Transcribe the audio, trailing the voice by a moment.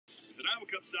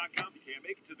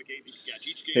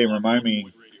Hey, remind me.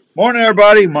 Morning,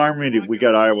 everybody. We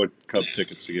got Iowa Cup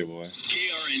tickets to give away.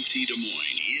 KRNT Des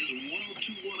Moines is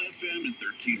 102.1 FM and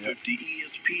 1350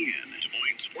 ESPN. Des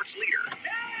Moines sports leader. A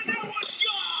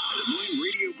Des Moines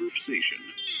radio group station.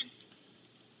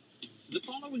 The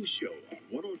following show on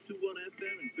 102.1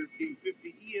 FM and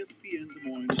 1350 ESPN Des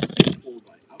Moines is paid for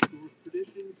by Outdoor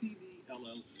Tradition TV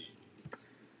LLC.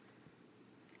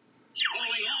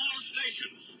 Calling all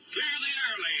stations. Clear the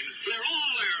air lanes. Clear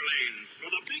all air lanes for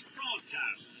the big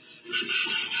broadcast.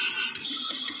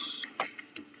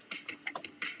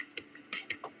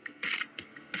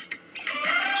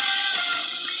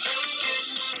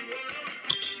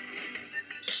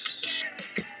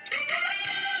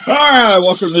 All right,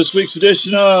 welcome to this week's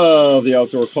edition of the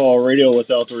Outdoor Call Radio with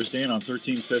Outdoors Dan on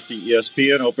 1350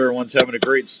 ESPN. Hope everyone's having a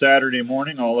great Saturday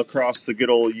morning all across the good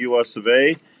old U.S. of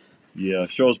A. The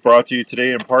show is brought to you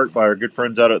today in part by our good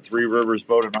friends out at Three Rivers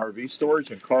Boat and RV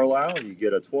Storage in Carlisle. You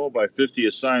get a 12 by 50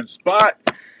 assigned spot,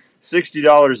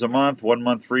 $60 a month, 1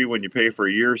 month free when you pay for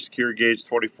a year. Secure gauge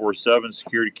 24/7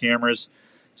 security cameras.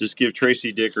 Just give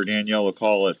Tracy, Dick, or Danielle a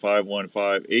call at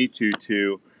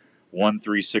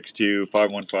 515-822-1362,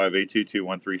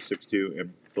 515-822-1362,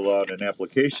 and fill out an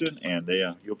application, and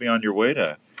you'll be on your way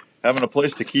to having a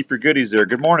place to keep your goodies there.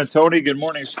 Good morning, Tony. Good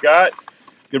morning, Scott.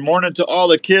 Good morning to all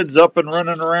the kids up and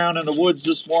running around in the woods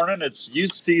this morning. It's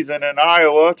youth season in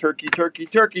Iowa. Turkey, turkey,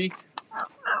 turkey.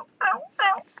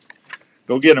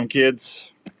 Go get them,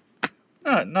 kids.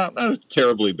 Not a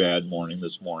terribly bad morning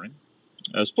this morning.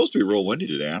 It's supposed to be real windy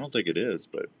today. I don't think it is,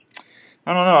 but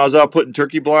I don't know. I was out putting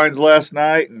turkey blinds last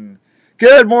night, and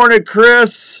good morning,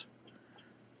 Chris.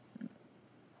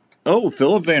 Oh,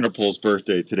 Philip Vanderpool's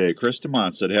birthday today. Chris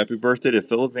DeMont said happy birthday to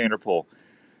Philip Vanderpool.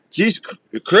 Geez,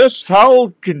 Chris, how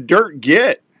old can Dirt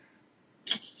get?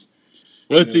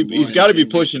 Let's see. He's got to be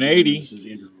pushing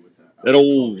 80.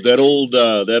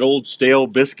 That old stale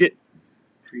biscuit.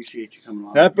 Appreciate you coming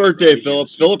on. Happy birthday, Philip.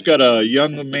 Philip got a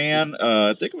young man.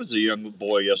 I think it was a young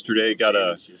boy yesterday. Got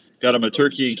him a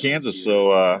turkey in Kansas.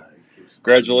 So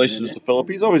congratulations to Philip.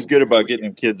 He's always good about getting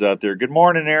them kids out there. Good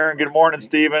morning, Aaron. Good morning,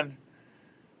 Steven.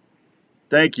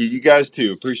 Thank you. You guys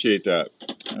too. Appreciate that.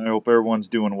 I hope everyone's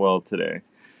doing well today.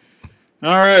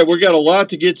 All right, we got a lot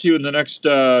to get to in the next 2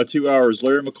 hours.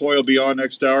 Larry McCoy will be on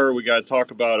next hour. We got to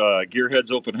talk about Gearhead's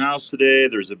open house today.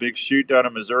 There's a big shoot down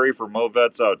in Missouri for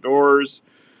Movets Outdoors.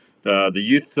 The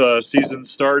youth season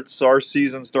starts. Our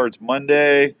season starts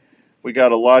Monday. We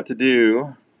got a lot to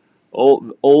do.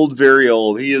 Old, very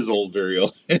old. He is old, very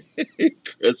old.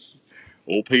 Chris,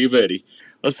 old Pavetti.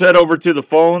 Let's head over to the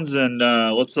phones and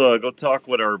let's go talk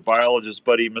with our biologist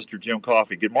buddy, Mr. Jim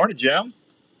Coffey. Good morning, Jim.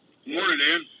 Good morning,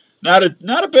 Dan.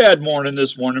 Not a bad morning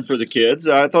this morning for the kids.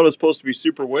 I thought it was supposed to be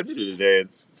super windy today.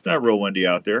 It's not real windy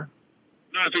out there.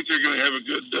 No, I think they're going to have a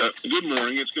good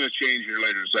morning. It's going to change here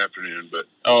later this afternoon, but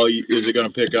is it going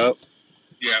to pick up?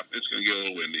 Yeah, it's going to get a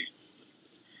little windy.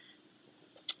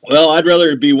 Well, I'd rather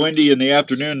it be windy in the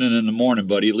afternoon than in the morning,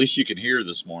 buddy. At least you can hear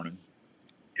this morning.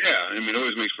 Yeah, I mean, it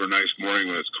always makes for a nice morning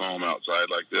when it's calm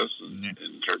outside like this, and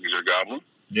turkeys are gobbling.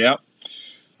 Yeah.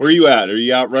 Where are you at? Are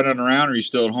you out running around, or are you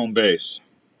still at home base?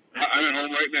 I'm at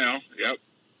home right now. Yep.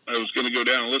 I was going to go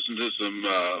down and listen to some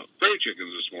prairie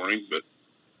chickens this morning, but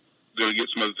going to get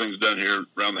some other things done here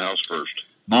around the house first.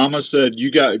 Mama said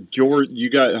you got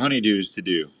honeydews to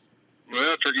do.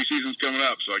 Well, turkey season's coming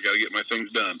up, so I got to get my things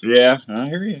done. Yeah, I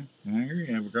hear you.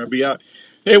 We're going to be out.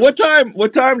 Hey, what time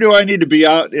do I need to be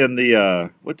out in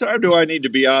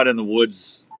the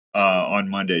woods on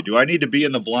Monday? Do I need to be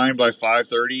in the blind by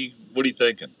 5:30? What are you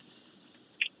thinking?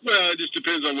 Well, it just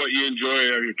depends on what you enjoy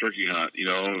out of your turkey hunt. You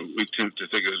know, we tend to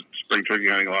think of spring turkey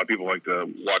hunting. A lot of people like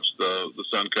to watch the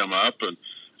sun come up, and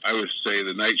I would say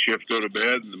the night shift go to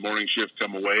bed and the morning shift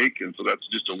come awake, and so that's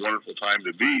just a wonderful time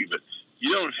to be. But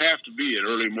you don't have to be an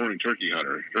early morning turkey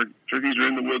hunter. Turkeys are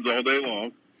in the woods all day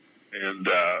long, and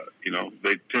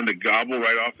they tend to gobble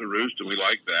right off the roost, and we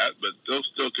like that. But they'll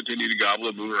still continue to gobble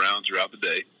and move around throughout the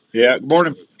day. Yeah. Good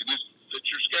morning. It's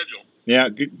your schedule. Yeah.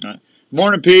 Good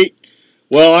morning, Pete.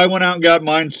 Well, I went out and got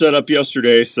mine set up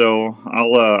yesterday, so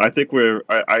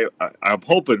I'm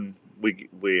hoping we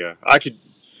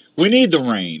need the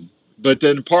rain, but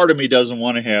then part of me doesn't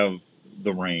want to have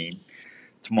the rain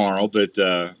tomorrow, but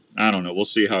I don't know. We'll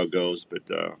see how it goes, but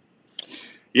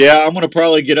yeah, I'm going to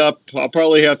probably get up. I'll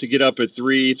probably have to get up at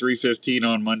 3:15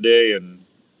 on Monday, and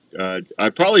I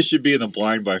probably should be in the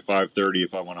blind by 5:30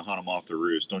 if I want to hunt them off the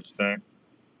roost, don't you think?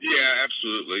 Yeah,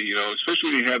 absolutely. You know,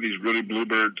 especially when you have these really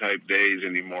bluebird type days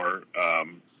anymore.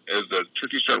 As the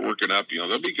turkeys start working up,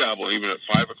 they'll be gobbling even at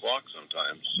 5 o'clock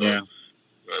sometimes. So, yeah.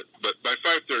 But by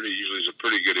 5:30 usually is a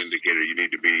pretty good indicator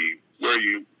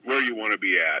want to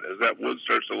be at. As that wood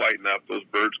starts to lighten up, those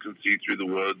birds can see through the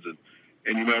woods, and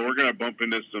you know, we're going to bump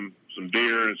into some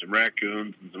deer and some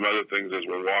raccoons and some other things as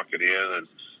we're walking in, and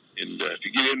if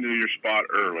you get into your spot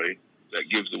early, that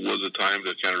gives the woods a time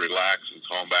to kind of relax and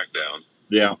calm back down.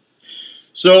 Yeah.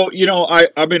 So, you know,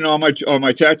 I've been on my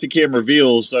Tacticam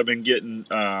reveals. I've been getting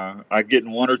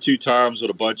one or two times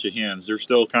with a bunch of hens. They're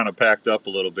still kind of packed up a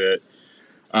little bit.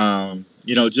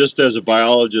 You know, just as a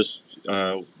biologist,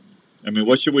 I mean,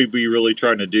 what should we be really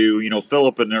trying to do? You know,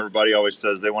 Philip and everybody always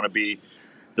says they want to be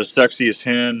the sexiest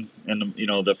hen, and you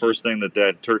know, the first thing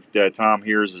that Tom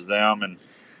hears is them. And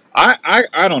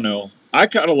I don't know. I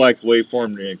kind of like the way for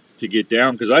them to get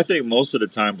down, because I think most of the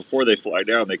time before they fly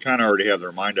down, they kind of already have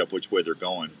their mind up which way they're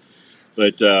going.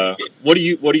 But what do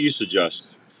you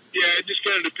suggest? Yeah, it just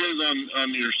kind of depends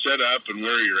on your setup and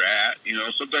where you're at. You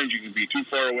know, sometimes you can be too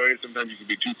far away, sometimes you can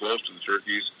be too close to the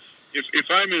turkeys. If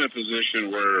I'm in a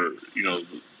position where, you know,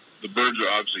 the birds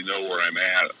obviously know where I'm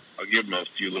at, I'll give them a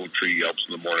few little tree yelps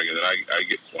in the morning, and then I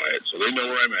get quiet. So they know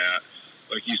where I'm at.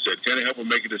 Like you said, kind of help them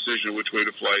make a decision which way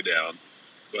to fly down.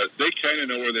 But they kind of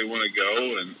know where they want to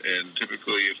go, and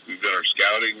typically if we've done our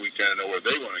scouting, we kind of know where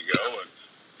they want to go. And,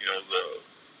 you know,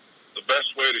 the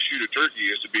best way to shoot a turkey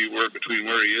is to be between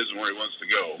where he is and where he wants to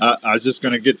go. I was just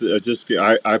going to get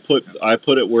to I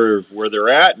put it where they're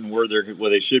at and where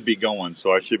they should be going,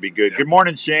 so I should be good. Yeah. Good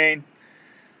morning, Shane.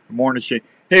 Good morning, Shane.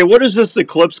 Hey, what is this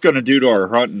eclipse going to do to our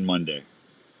hunting Monday?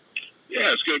 Yeah,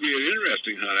 it's going to be an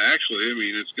interesting hunt, actually. I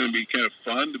mean, it's going to be kind of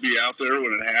fun to be out there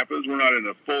when it happens. We're not in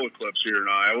a full eclipse here in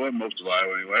Iowa, most of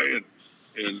Iowa anyway,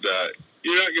 and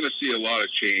you're not going to see a lot of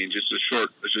change. It's a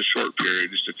short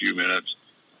period, just a few minutes.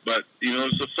 But, you know,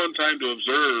 it's a fun time to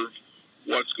observe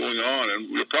what's going on,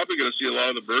 and we're probably going to see a lot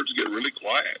of the birds get really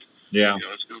quiet. Yeah. You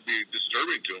know, it's going to be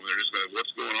disturbing to them. They're just going to,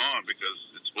 what's going on, because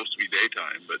it's supposed to be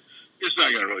daytime, but it's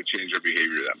not going to really change their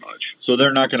behavior that much. So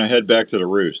they're not going to head back to the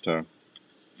roost, huh?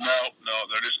 No,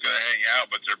 they're just going to hang out,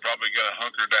 but they're probably going to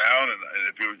hunker down. And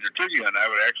if it was your turkey hunt, I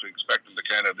would actually expect them to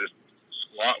kind of just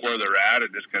squat where they're at and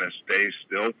just kind of stay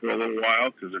still for a little while,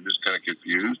 because they're just kind of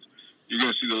confused. You're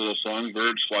going to see the little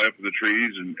songbirds fly up in the trees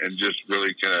and just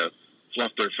really kind of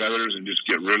fluff their feathers and just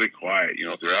get really quiet. You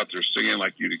know, if they're out there singing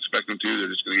like you'd expect them to, they're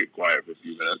just going to get quiet for a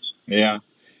few minutes. Yeah.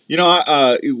 You know,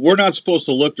 we're not supposed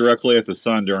to look directly at the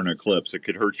sun during an eclipse. It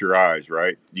could hurt your eyes,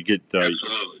 right? You get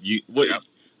absolutely. Yeah.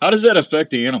 How does that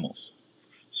affect the animals?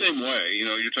 Same way. You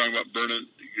know, you're talking about burning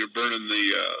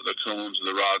the cones and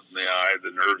the rods in the eye,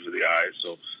 the nerves of the eye.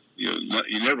 So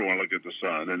you never want to look at the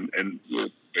sun, and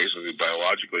basically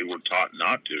biologically we're taught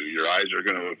not to. Your eyes are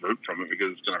going to avert from it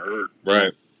because it's going to hurt.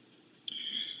 Right.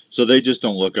 So they just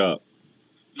don't look up.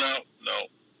 No.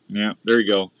 Yeah, there you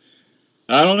go.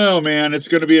 I don't know, man. It's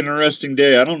going to be an interesting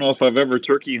day. I don't know if I've ever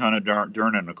turkey hunted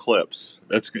during an eclipse.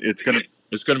 It's going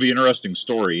to be an interesting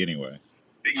story anyway.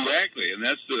 Exactly, and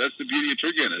that's the beauty of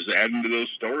turkey hunting, is adding to those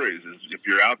stories. Is if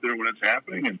you're out there when it's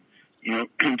happening, and you know,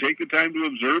 take the time to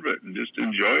observe it and just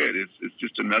enjoy it. It's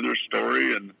just another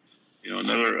story, and you know,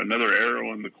 another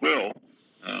arrow in the quill.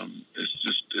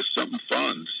 It's something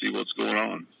fun to see what's going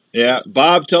on. Yeah,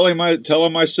 Bob, tell him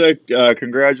I said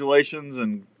congratulations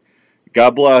and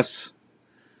God bless.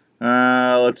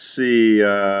 Let's see.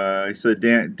 He said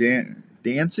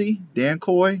Dan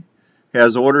Coy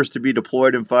has orders to be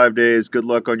deployed in 5 days. Good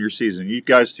luck on your season. You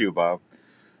guys too, Bob.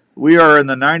 We are in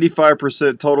the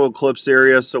 95% total eclipse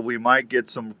area, so we might get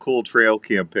some cool trail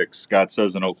cam pics, Scott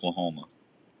says in Oklahoma.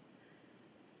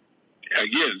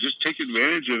 Again, just take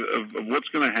advantage of what's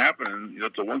going to happen. You know,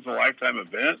 it's a once-in-a-lifetime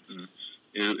event, and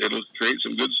it'll create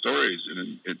some good stories.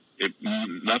 And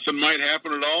nothing might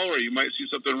happen at all, or you might see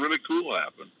something really cool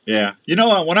happen. Yeah. You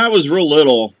know, when I was real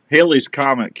little, Halley's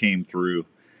Comet came through.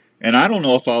 And I don't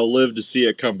know if I'll live to see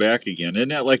it come back again. Isn't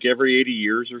that like every 80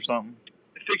 years or something?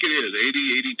 I think it is.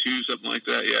 80, 82, something like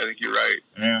that. Yeah, I think you're right.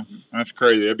 Yeah, that's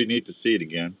crazy. That'd be neat to see it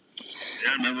again.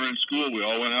 Yeah, I remember in school we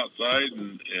all went outside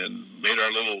and made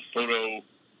our little photo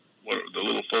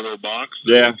box.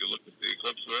 Yeah. You could look at the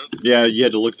eclipse with. Yeah, you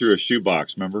had to look through a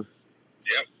shoebox, remember?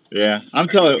 Yep. Yeah, I'm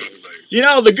telling you. You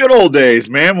know, the good old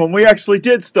days, man, when we actually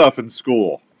did stuff in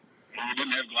school. When we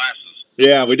didn't have glasses.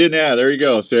 Yeah, we didn't have. There you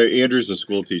go. So Andrew's a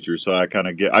school teacher, so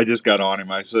I just got on him.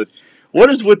 I said,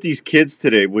 "What is with these kids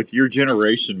today? With your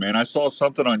generation, man?" I saw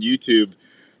something on YouTube.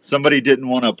 Somebody didn't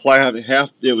want to apply.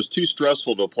 It was too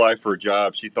stressful to apply for a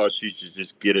job. She thought she should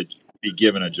just be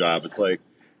given a job. It's like,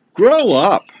 grow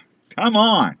up. Come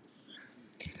on.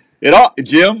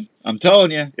 Jim, I'm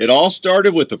telling you, it all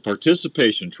started with the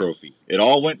participation trophy. It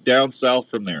all went down south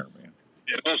from there, man.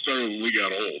 It all started when we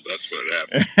got old. That's what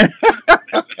happened.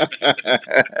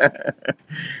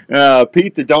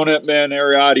 Pete the Donut Man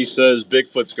Ariati says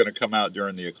Bigfoot's going to come out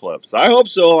during the eclipse. I hope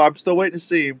so. I'm still waiting to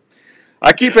see him.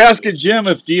 I keep asking Jim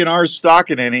if DNR's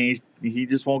stocking any. He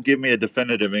just won't give me a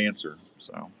definitive answer.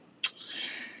 So,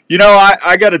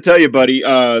 I got to tell you, buddy,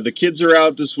 the kids are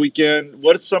out this weekend.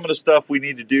 What is some of the stuff we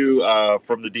need to do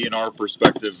from the DNR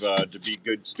perspective to be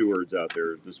good stewards out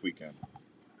there this weekend?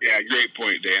 Yeah, great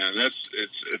point, Dan.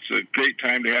 It's a great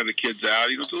time to have the kids out.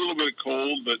 It's a little bit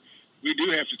cold, but we do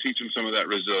have to teach them some of that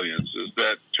resilience. Is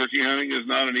that turkey hunting is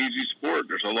not an easy sport.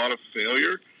 There's a lot of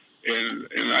failure, and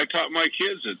I taught my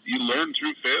kids that you learn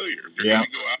through failure. You're going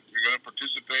to go out, you're going to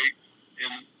participate.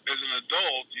 And as an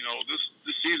adult,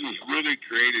 this season was really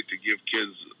created to give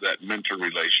kids that mentor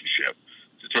relationship,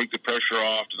 to take the pressure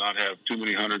off, to not have too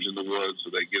many hunters in the woods, so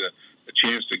they get a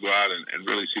chance to go out and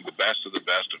really see the best of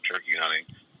turkey hunting.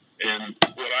 And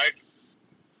what I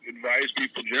advise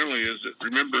people generally is that,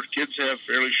 remember, kids have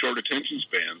fairly short attention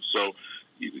spans, so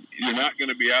you're not going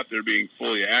to be out there being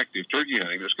fully active turkey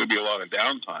hunting. There's going to be a lot of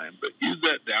downtime, but use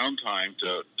that downtime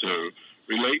to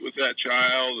relate with that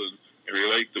child and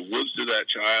relate the woods to that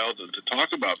child, and to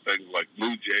talk about things like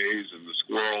blue jays and the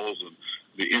squirrels and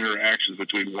the interactions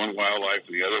between one wildlife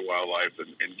and the other wildlife,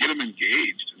 and get them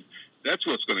engaged. And that's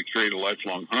what's going to create a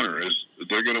lifelong hunter, is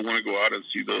they're going to want to go out and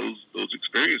see those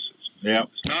experiences. Yeah.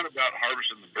 It's not about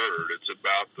harvesting the bird. It's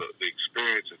about the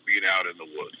experience of being out in the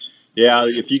woods. Yeah,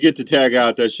 if you get to tag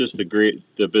out, that's just the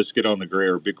biscuit on the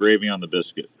gravy, or gravy on the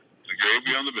biscuit. The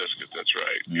gravy on the biscuit, that's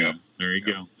right. Yeah, there you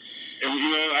go. And,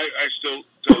 I still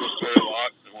tell the story a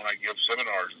lot when I give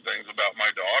seminars and things about my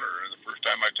daughter. And the first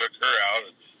time I took her out,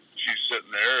 and she's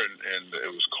sitting there, and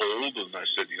it was cold, and I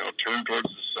said, turn towards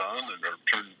the sun, or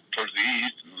turn towards the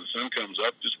east, and when the sun comes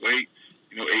up, just wait,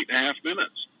 8.5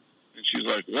 minutes. And she's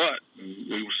like, what? And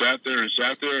we sat there, and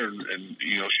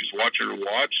she's watching her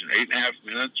watch, and 8.5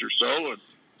 minutes or so, and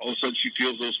all of a sudden she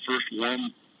feels those first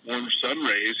warm sun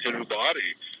rays hit her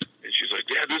body. And she's like,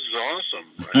 Dad, this is awesome.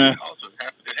 I said, awesome.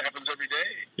 It happens every day.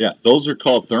 Yeah, those are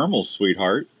called thermals,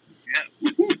 sweetheart. Yeah,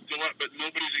 but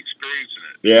nobody's experiencing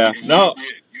it. Yeah, no.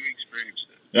 You experienced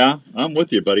it. Yeah, I'm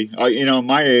with you, buddy.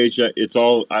 My age,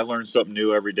 I learn something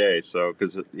new every day, so,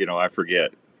 because, I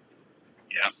forget.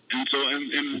 Yeah, and so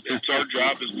and it's our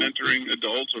job as mentoring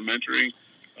adults or mentoring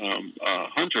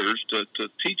hunters to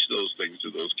teach those things to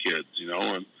those kids,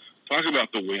 and talk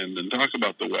about the wind and talk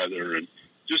about the weather and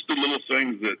just the little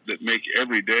things that make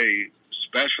every day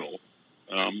special.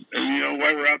 And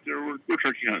while we're out there, we're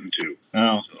turkey hunting too.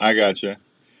 Oh, so. I got you.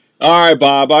 All right,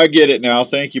 Bob, I get it now.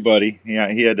 Thank you, buddy. Yeah,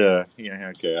 he had to.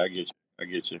 Yeah, okay, I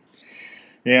get you.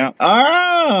 Yeah.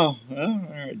 Oh, all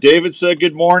right. David said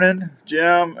good morning,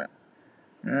 Jim.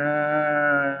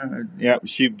 Yeah,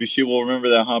 she will remember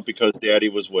that hunt because Daddy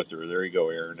was with her. There you go,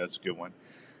 Aaron. That's a good one.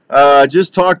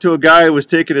 Just talked to a guy who was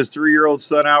taking his 3-year-old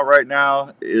son out right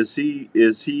now. Is he?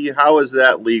 How is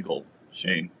that legal?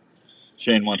 Shane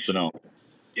wants to know.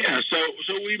 Yeah, so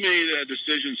we made a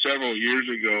decision several years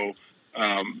ago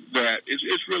that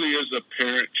it really is a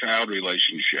parent-child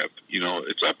relationship.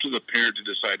 It's up to the parent to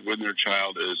decide when their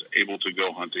child is able to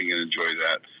go hunting and enjoy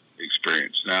that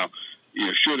experience. Now,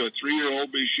 should a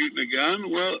 3-year-old be shooting a gun?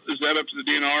 Well, is that up to the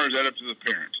DNR or is that up to the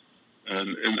parent?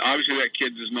 And obviously that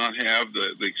kid does not have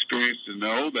the experience to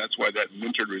know. That's why that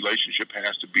mentored relationship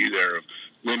has to be there, of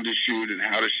when to shoot and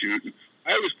how to shoot. And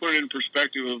I always put it in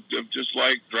perspective of just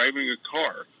like driving a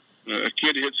car. A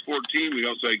kid hits 14, we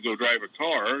don't say go drive a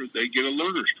car. They get a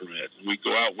learner's permit. And we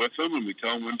go out with them and we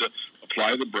tell them when to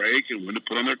apply the brake and when to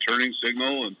put on their turning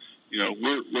signal. And,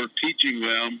 we're teaching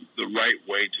them the right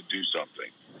way to do something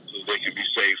so they can be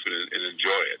safe and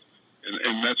enjoy it.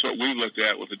 And that's what we've looked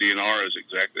at with the DNR, is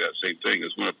exactly that same thing,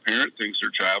 is when a parent thinks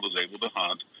their child is able to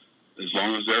hunt, as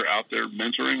long as they're out there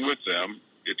mentoring with them,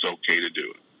 it's okay to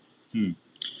do it.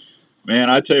 Man,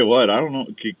 I tell you what, I don't know.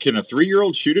 Can a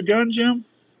 3-year-old shoot a gun, Jim?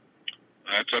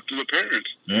 That's up to the parents.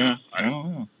 Yeah, I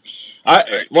don't know.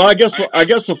 I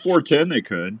guess a 410 they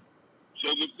could. So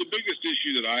the biggest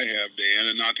issue that I have, Dan,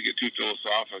 and not to get too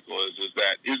philosophical, is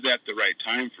that the right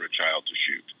time for a child to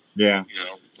shoot? Yeah.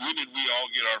 When did we all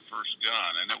get our first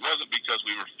gun? And it wasn't because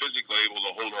we were physically able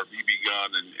to hold our BB gun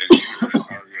and shoot at a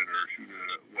target or shoot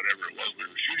at whatever it was we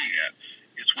were shooting at.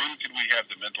 It's when could we have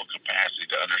the mental capacity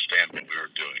to understand what we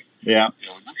were doing? Yeah.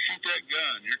 When you shoot that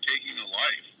gun, you're taking a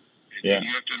life. And yeah.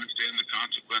 You have to understand the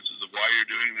consequences of why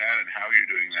you're doing that and how you're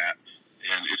doing that.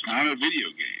 And it's not a video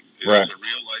game. It's a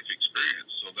real life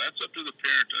experience. So that's up to the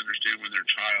parent to understand when their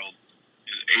child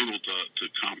is able to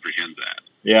comprehend that.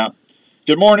 Yeah.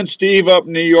 Good morning, Steve, up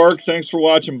in New York. Thanks for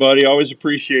watching, buddy. Always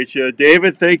appreciate you.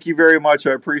 David, thank you very much.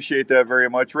 I appreciate that very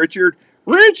much. Richard,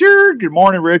 good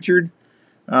morning, Richard.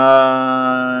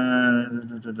 Unless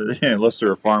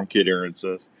they're a farm kid, Aaron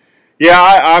says. Yeah,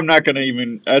 I'm not gonna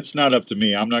even. That's not up to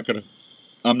me. I'm not gonna.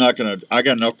 I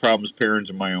got enough problems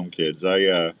parenting my own kids.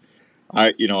 I'll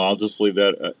just leave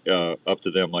that up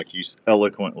to them, like you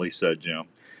eloquently said, Jim.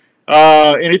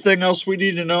 Anything else we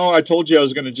need to know? I told you I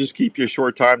was going to just keep you a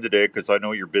short time today because I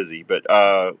know you're busy, but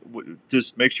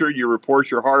just make sure you report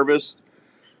your harvest.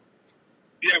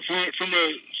 Yeah, from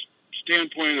a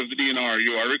standpoint of the DNR,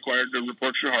 you are required to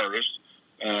report your harvest,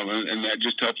 and that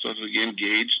just helps us again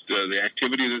gauge the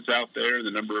activity that's out there,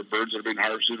 the number of birds that are being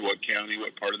harvested, what county,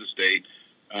 what part of the state,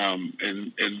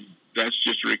 and that's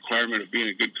just a requirement of being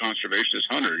a good conservationist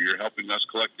hunter. You're helping us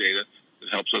collect data that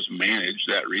helps us manage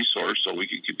that resource so we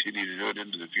can continue to do it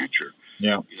into the future.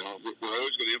 Yeah. We're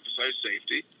always going to emphasize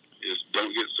safety. Is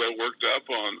don't get so worked up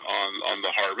on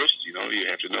the harvest. You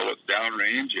have to know what's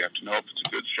downrange. You have to know if it's a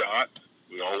good shot.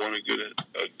 We all want a good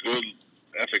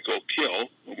ethical kill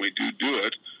when we do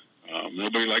it.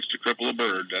 Nobody likes to cripple a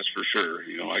bird, that's for sure.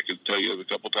 I can tell you the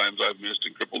couple times I've missed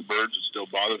and crippled birds, it still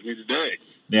bothers me today.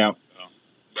 Yeah.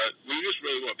 But we just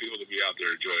really want people to be out there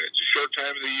and enjoy it. It's a short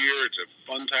time of the year. It's a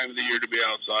fun time of the year to be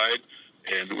outside,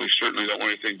 and we certainly don't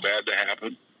want anything bad to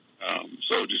happen.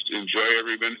 So just enjoy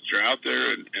every minute you're out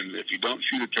there, and if you don't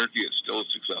shoot a turkey, it's still a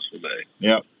successful day.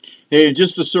 Yeah. Hey,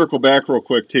 just to circle back real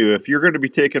quick, too, if you're going to be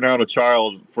taking out a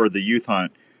child for the youth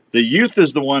hunt, the youth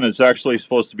is the one that's actually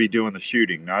supposed to be doing the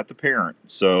shooting, not the parent.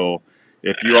 So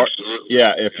if you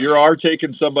you are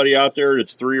taking somebody out there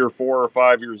that's 3 or 4 or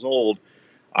 5 years old,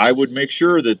 I would make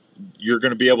sure that you're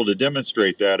going to be able to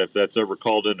demonstrate that if that's ever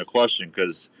called into question.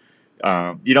 Because,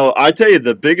 I tell you,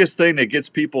 the biggest thing that gets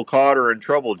people caught or in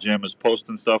trouble, Jim, is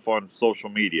posting stuff on social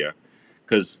media.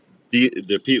 Because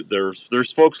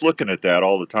there's folks looking at that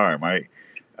all the time.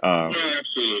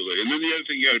 Absolutely. And then the other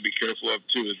thing you got to be careful of,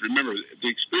 too, is remember, the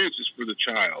experience is for the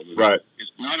child. Right.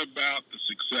 It's not about the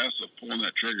success of pulling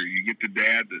that trigger. You get the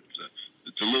dad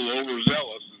that's a little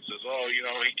overzealous and says,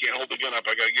 he can't hold the gun up.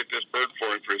 I got to get this bird for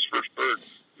him for his first bird.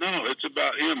 No, it's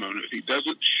about him. And if he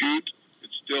doesn't shoot,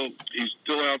 he's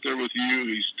still out there with you.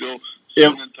 He's still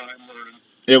spending time learning.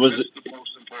 That's the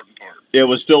most important part. It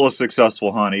was still a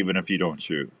successful hunt, even if you don't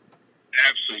shoot.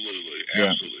 Absolutely.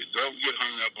 Yeah. Don't get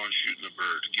hung up on shooting a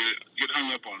bird. Get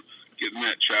hung up on getting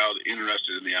that child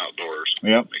interested in the outdoors.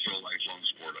 Yep. Make it a lifelong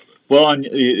sport of it. Well,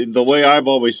 and the way I've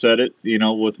always said it,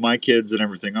 with my kids and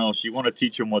everything else, you want to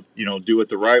teach them what, do it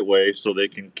the right way so they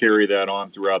can carry that on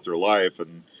throughout their life.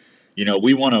 And,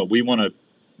 we want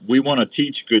to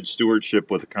teach good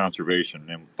stewardship with the conservation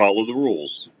and follow the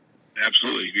rules.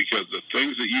 Absolutely, because the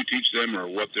things that you teach them are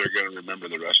what they're going to remember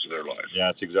the rest of their life. Yeah,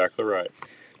 that's exactly right.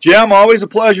 Jim, always a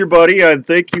pleasure, buddy, and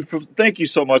thank you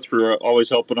so much for always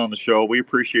helping on the show. We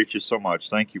appreciate you so much.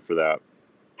 Thank you for that.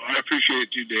 I appreciate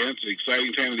it too, Dan. It's an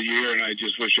exciting time of the year, and I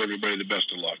just wish everybody the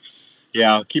best of luck.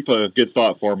 Yeah, keep a good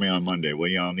thought for me on Monday, will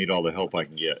you? I'll need all the help I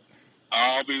can get.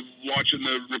 I'll be watching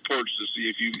the reports to see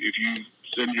if you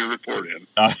send your report in.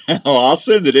 I'll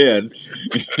send it in.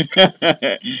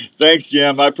 Thanks,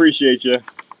 Jim. I appreciate you.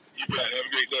 You bet. Have a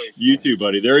great day. You too,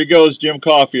 buddy. There he goes, Jim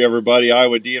Coffey, everybody,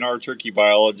 Iowa DNR turkey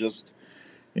biologist.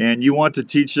 And you want to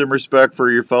teach them respect for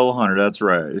your fellow hunter. That's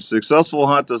right. A successful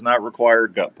hunt does not require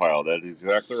a gut pile. That is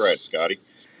exactly right, Scotty.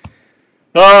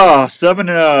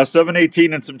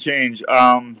 7:18 and some change.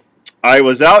 I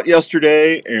was out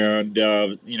yesterday, and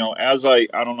as I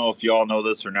don't know if y'all know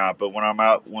this or not, but when I'm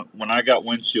out, when I got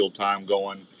windshield time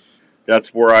going,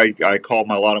 that's where I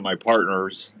call a lot of my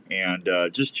partners and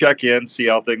just check in, see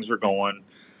how things are going.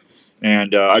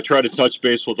 And I try to touch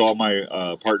base with all my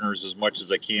partners as much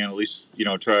as I can, at least,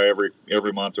 try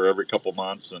every month or every couple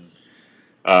months. And,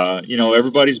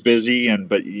 everybody's busy,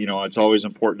 but, it's always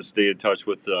important to stay in touch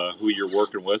with who you're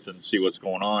working with and see what's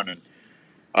going on. And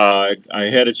I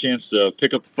had a chance to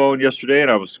pick up the phone yesterday, and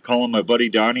I was calling my buddy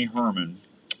Donnie Herman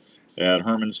at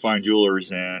Herman's Fine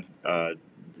Jewelers, and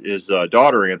his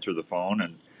daughter answered the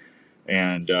phone.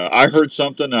 And I heard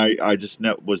something I just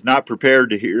was not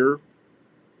prepared to hear.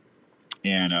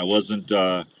 And I wasn't,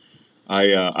 I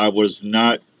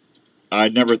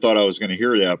never thought I was going to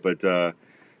hear that, but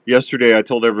yesterday I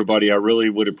told everybody I really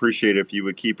would appreciate if you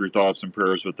would keep your thoughts and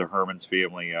prayers with the Herman's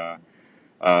family.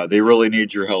 They really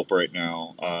need your help right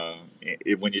now.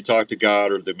 When you talk to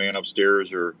God or the man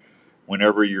upstairs, or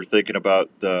whenever you're thinking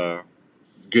about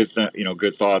good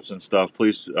thoughts and stuff,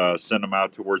 please send them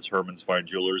out towards Herman's Fine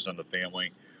Jewelers and the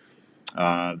family.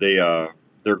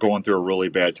 They're going through a really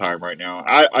bad time right now.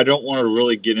 I don't want to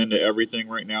really get into everything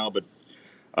right now, but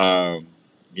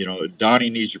Donnie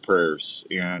needs your prayers,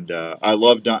 and I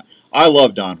love Don. I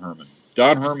love Don Herman.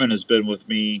 Don Herman has been with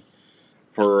me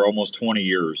for almost 20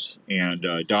 years, and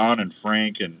Don and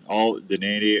Frank and all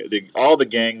the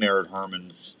gang there at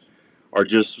Herman's are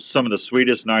just some of the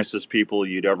sweetest, nicest people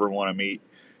you'd ever want to meet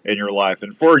in your life.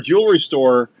 And for a jewelry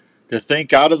store to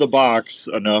think out of the box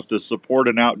enough to support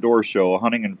an outdoor show, a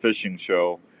hunting and fishing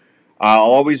show, I'll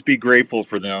always be grateful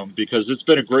for them because it's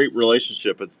been a great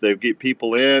relationship. They get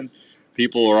people in.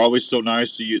 People are always so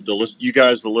nice to you. You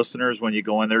guys, the listeners, when you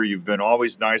go in there, you've been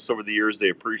always nice over the years. They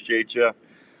appreciate you.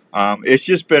 It's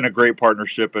just been a great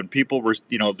partnership, and people were,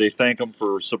 they thank them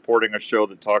for supporting a show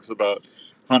that talks about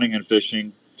hunting and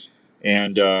fishing.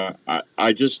 And I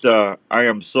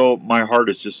am so, my heart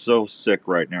is just so sick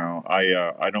right now.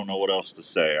 I don't know what else to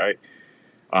say.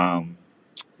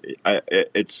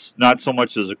 It's not so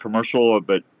much as a commercial,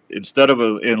 but instead of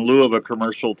in lieu of a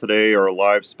commercial today or a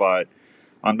live spot,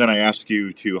 I'm going to ask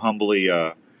you to humbly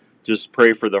just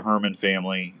pray for the Herman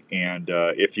family. And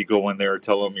if you go in there,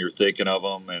 tell them you're thinking of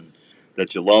them and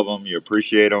that you love them, you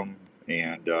appreciate them.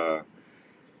 And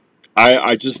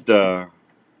I just don't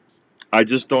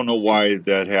know why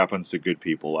that happens to good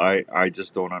people. I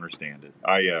just don't understand it.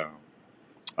 I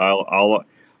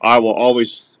will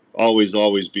always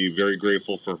be very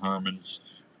grateful for Herman's,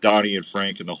 Donnie and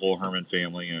Frank and the whole Herman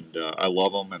family, and I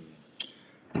love them and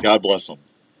God bless them.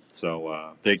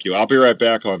 So thank you. I'll be right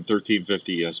back on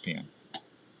 1350 ESPN.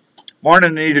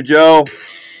 Morning, Anita Joe.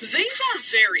 Veins are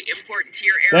very important to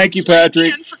your arrow. Thank you,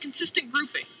 Patrick. And for consistent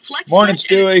grouping. Morning,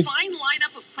 FlexFletch and Stewie. its fine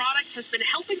lineup of products has been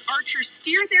helping archers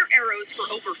steer their arrows for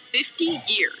over 50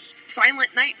 years.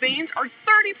 Silent Night veins are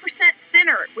 30%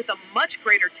 thinner with a much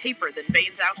greater taper than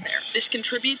veins out there. This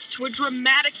contributes to a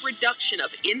dramatic reduction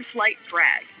of in-flight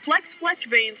drag. FlexFletch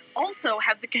veins also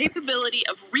have the capability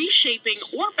of reshaping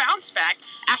or bounce back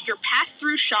after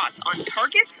pass-through shots on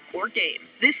targets or game.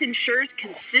 This ensures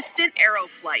consistent arrow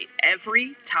flight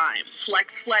every time.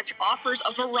 FlexFletch offers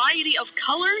a variety of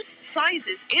colors,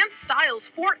 sizes, and styles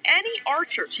for any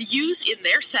archer to use in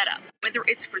their setup. Whether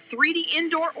it's for 3D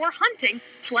indoor or hunting,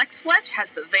 FlexFletch has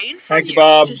the vein for Thank you,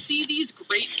 Bob. To see these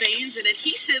great veins and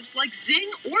adhesives like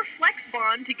Zing or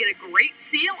FlexBond to get a great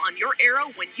seal on your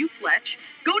arrow when you fletch,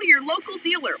 go to your local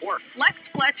dealer or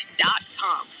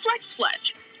flexfletch.com.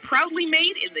 FlexFletch, proudly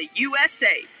made in the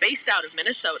USA, based out of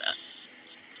Minnesota.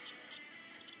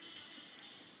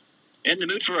 In the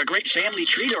mood for a great family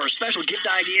treat or a special gift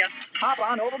idea? Hop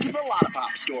on over to the Lotta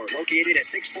Pop store, located at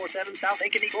 647 South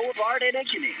Ankeny Boulevard in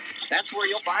Ankeny. That's where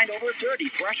you'll find over 30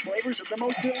 fresh flavors of the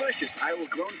most delicious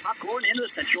Iowa-grown popcorn in the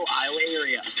central Iowa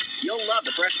area. You'll love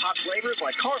the fresh pop flavors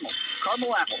like caramel,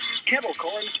 caramel apple, kettle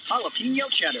corn, jalapeno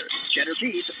cheddar, cheddar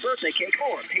cheese, birthday cake,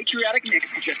 or patriotic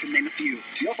mix, just to name a few.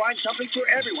 You'll find something for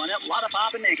everyone at Lotta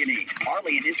Pop in Ankeny.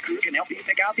 Harley and his crew can help you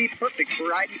pick out the perfect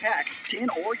variety pack, tin,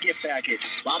 or gift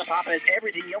package. Lotta Pop has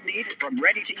everything you'll need, from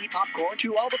ready-to-eat popcorn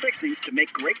to all the fixings to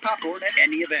make great popcorn at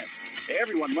any event.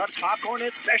 Everyone loves popcorn,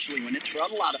 especially when it's from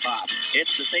Lotta Pop.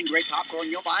 It's the same great popcorn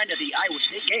you'll find at the Iowa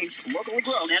State Games, locally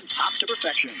grown and popped to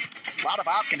perfection. Lotta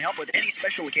Pop can help with any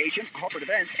special occasion, corporate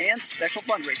events, and special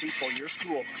fundraising for your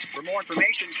school. For more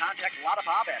information, contact Lotta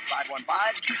Pop at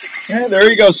 515-262. Yeah, there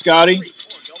you go, Scotty.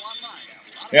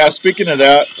 Yeah, speaking of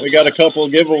that, we got a couple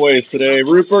of giveaways today.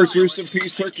 Rupert's Roost and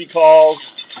Peace Turkey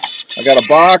Calls. I got a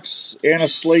box and a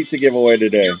slate to give away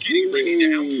today. You're getting ready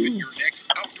to outfit your next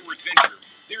outdoor adventure.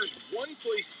 There's one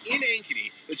place in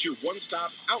Ankeny that's your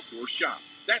one-stop outdoor shop.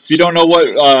 If you don't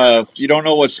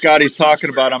know what Scotty's talking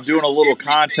about, I'm doing a little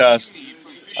contest.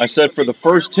 I said for the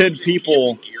first 10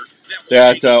 people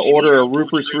that order a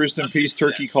Rupert's Roost and Peace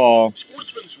Turkey Call,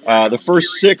 the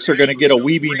first 6 are going to get a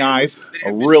Weeby knife,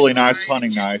 a really nice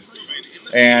hunting knife.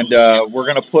 And we're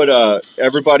going to put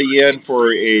everybody in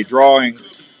for a drawing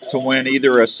to win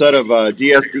either a set of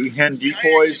DSD hen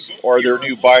decoys or their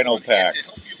new Bino pack.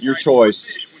 Your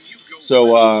choice.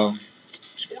 So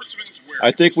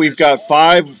I think we've got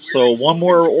 5. So one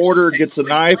more order gets a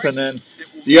knife, and then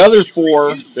the other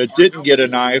 4 that didn't get a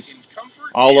knife,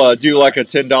 I'll do like a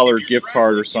 $10 gift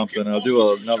card or something. I'll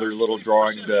do another little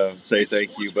drawing to say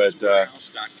thank you. But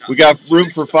we got room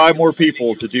for 5 more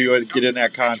people to get in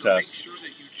that contest.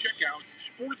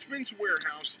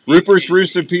 Rupert's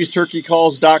Roost and Peace Turkey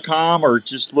Calls.com, or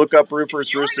just look up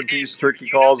Rupert's Roost and Peace Turkey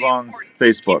Calls on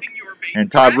Facebook.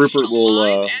 And Todd Rupert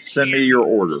will send me your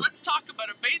order. Let's talk about but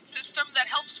a bait system that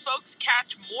helps folks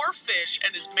catch more fish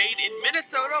and is made in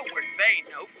Minnesota where they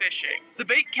know fishing. The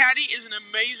Bait Caddy is an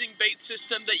amazing bait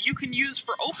system that you can use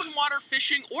for open water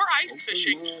fishing or ice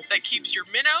fishing that keeps your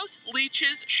minnows,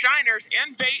 leeches, shiners,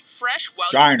 and bait fresh while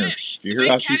you fish. Do you hear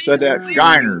how she said that?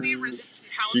 Shiners.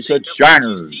 She said that lets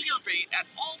shiners. you see your bait at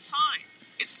all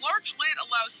times. Its large lid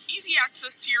allows easy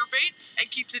access to your bait and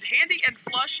keeps it handy and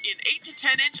flush in 8 to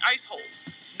 10 inch ice holes.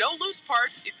 No loose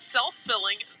parts, it's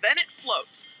self-filling, then it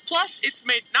floats. Plus, it's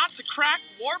made not to crack,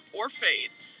 warp, or fade.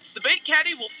 The Bait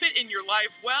Caddy will fit in your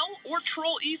live well or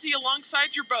troll easy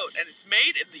alongside your boat, and it's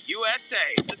made in the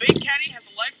USA. The Bait Caddy has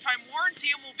a lifetime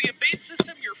warranty and will be a bait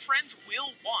system your friends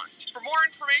will want. For more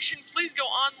information, please go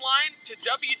online to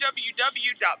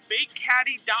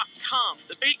www.baitcaddy.com.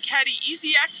 The Bait Caddy,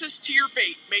 easy access to your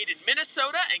bait, made in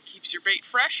Minnesota and keeps your bait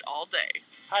fresh all day.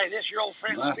 Hi, this is your old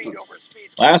friend Speed over at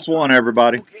Speed's. Last one,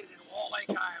 everybody. Located in Wall Lake,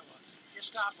 Iowa.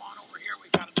 Just stop on over here.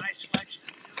 We've got a nice selection of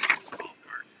new golf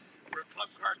carts. We're a club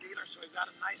car dealer, so we've got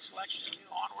a nice selection of new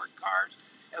onward cars,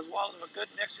 as well as a good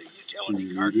mix of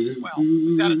utility carts as well.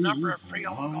 We've got a number of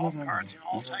pre-owned golf carts in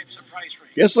all types of price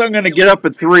ranges. Guess I'm going to get up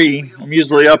at 3. I'm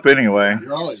usually up anyway.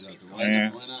 You're always up.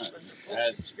 Yeah. Why not?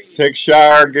 Take a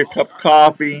shower, get a cup of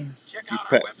coffee,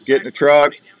 get in the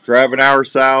truck, drive an hour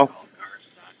south.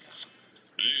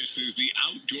 This is the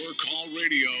Outdoor Call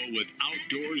Radio with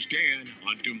Outdoors Dan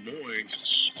on Des Moines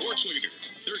Sports Leader,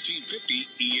 1350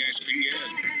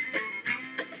 ESPN.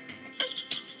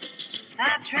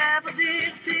 I've traveled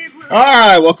this big world. All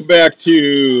right, welcome back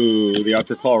to the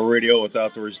Outdoor Call Radio with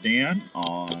Outdoors Dan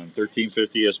on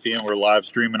 1350 ESPN. We're live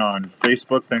streaming on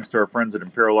Facebook thanks to our friends at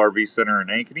Imperial RV Center in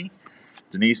Ankeny.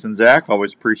 Denise and Zach,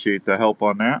 always appreciate the help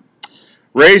on that.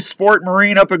 Ray's Sport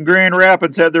Marine up in Grand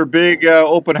Rapids had their big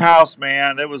open house,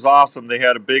 man. That was awesome. They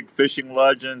had a big fishing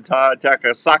legend,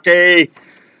 Takasaki,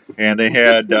 and they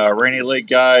had Rainy Lake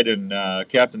Guide and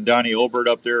Captain Donnie Obert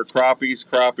up there. Crappies,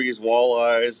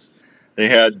 walleyes. They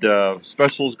had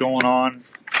specials going on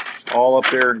all up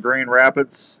there in Grand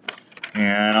Rapids.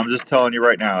 And I'm just telling you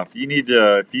right now, if you need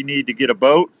to get a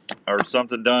boat or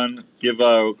something done, give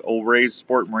old Ray's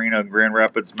Sport Marina in Grand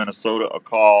Rapids, Minnesota a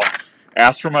call.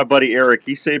 Ask for my buddy Eric.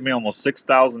 He saved me almost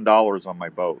 $6,000 on my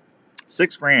boat.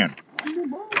 $6,000.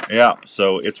 Yeah,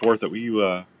 so it's worth it. Will you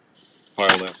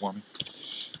file that for me?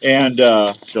 And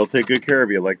they'll take good care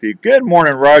of you. Like the good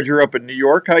morning, Roger, up in New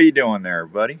York. How you doing there,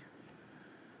 buddy?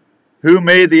 Who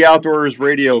made the Outdoors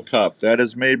Radio Cup? That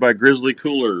is made by Grizzly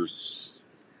Coolers.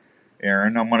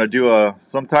 Aaron, I'm gonna do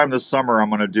sometime this summer. I'm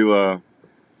gonna do a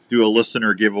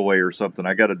listener giveaway or something.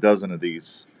 I got a dozen of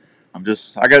these. I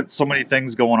got so many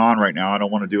things going on right now. I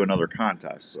don't want to do another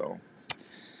contest. So,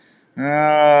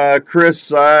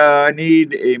 Chris, I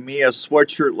need me a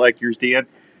sweatshirt like yours, Dan.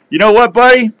 You know what,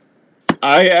 buddy?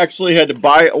 I actually had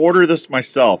to order this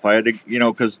myself. I had to,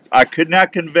 because I could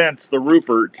not convince the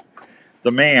Rupert,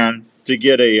 the man, to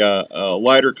get a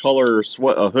lighter color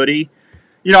a hoodie.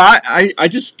 I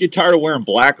just get tired of wearing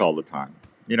black all the time.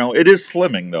 It is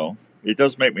slimming though. It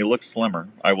does make me look slimmer.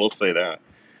 I will say that.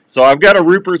 So I've got a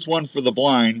Rupert's one for the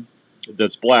blind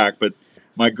that's black, but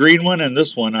my green one and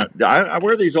this one, I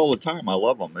wear these all the time. I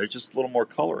love them. There's just a little more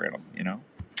color in them,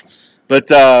 But,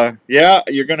 yeah,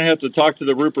 you're going to have to talk to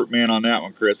the Rupert man on that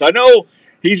one, Chris. I know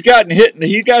he got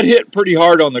hit pretty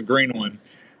hard on the green one.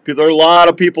 Because there are a lot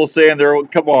of people saying,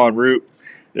 come on, Root.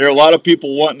 There are a lot of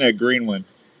people wanting that green one.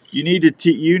 You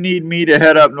need me to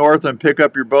head up north and pick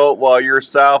up your boat while you're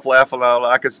south laughing out.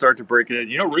 I could start to break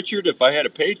it in. Richard, if I had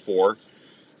it paid for,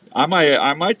 I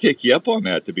might take you up on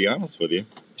that, to be honest with you.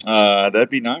 That'd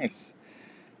be nice.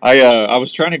 I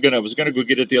was gonna go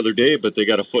get it the other day, but they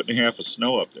got 1.5 feet of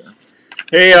snow up there.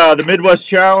 Hey, the Midwest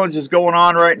Challenge is going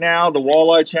on right now. The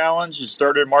Walleye Challenge is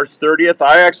started March 30th.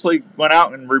 I actually went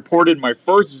out and reported my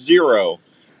first zero.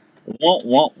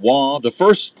 The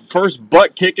first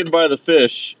butt kicking by the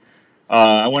fish.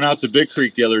 I went out to Big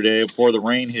Creek the other day before the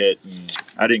rain hit, and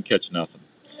I didn't catch nothing.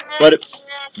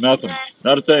 Nothing,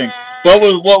 not a thing. But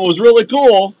what was really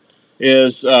cool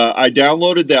is I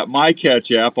downloaded that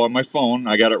MyCatch app on my phone.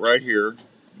 I got it right here,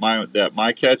 that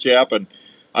MyCatch app, and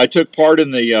I took part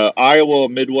in the Iowa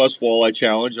Midwest Walleye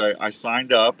Challenge. I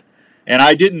signed up, and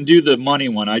I didn't do the money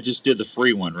one. I just did the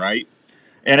free one, right?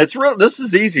 And this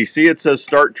is easy. See, it says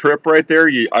start trip right there.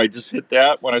 I just hit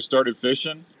that when I started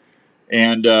fishing,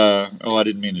 and I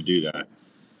didn't mean to do that.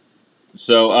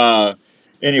 So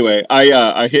anyway,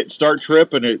 I hit start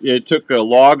trip, and it took a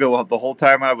log of the whole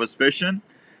time I was fishing.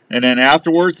 And then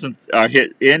afterwards, I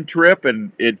hit end trip,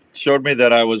 and it showed me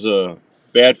that I was a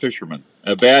bad fisherman,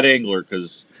 a bad angler,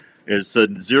 because it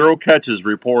said 0 catches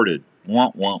reported.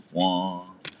 Wah, wah, wah.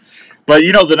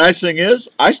 But, the nice thing is,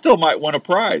 I still might win a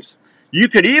prize. You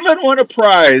could even win a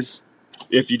prize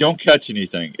if you don't catch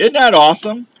anything. Isn't that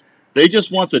awesome? They just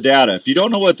want the data. If you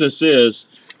don't know what this is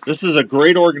a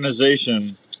great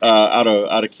organization out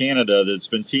of Canada that's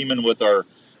been teaming with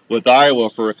Iowa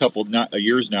for a couple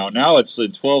years now. Now it's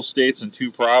in 12 states and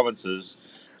 2 provinces.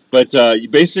 But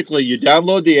basically, you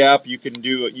download the app. You can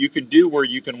do where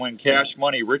you can win cash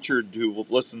money. Richard, who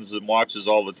listens and watches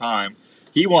all the time,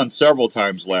 he won several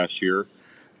times last year.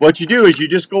 What you do is you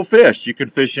just go fish. You can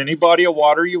fish any body of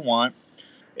water you want.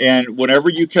 And whenever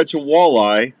you catch a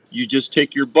walleye, you just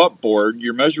take your bump board,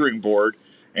 your measuring board,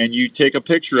 and you take a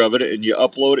picture of it and you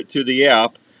upload it to the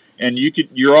app. And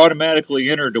you're automatically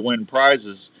entered to win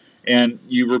prizes. And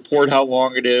you report how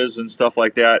long it is and stuff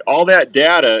like that. All that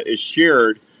data is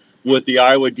shared with the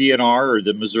Iowa DNR or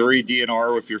the Missouri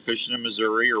DNR if you're fishing in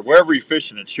Missouri or wherever you're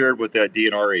fishing. It's shared with that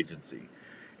DNR agency.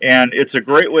 And it's a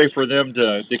great way for them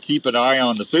to keep an eye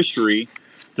on the fishery,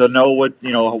 to know what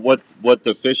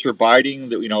the fish are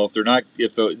biting.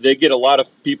 If they get a lot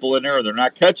of people in there and they're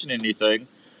not catching anything,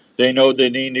 they know they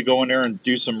need to go in there and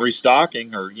do some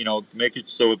restocking or make it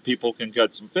so people can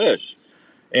catch some fish.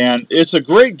 And it's a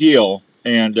great deal.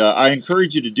 And I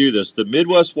encourage you to do this. The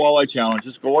Midwest Walleye Challenge.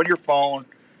 Just go on your phone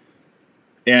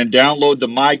and download the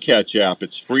MyCatch app.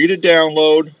 It's free to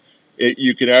download.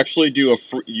 You can actually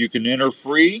you can enter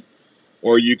free,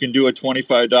 or you can do a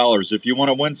 $25 if you want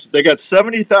to win. They got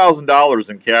 $70,000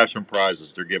 in cash and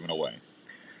prizes they're giving away,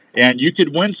 and you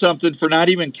could win something for not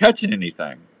even catching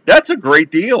anything. That's a great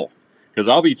deal, because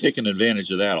I'll be taking advantage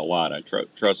of that a lot.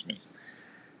 Trust me.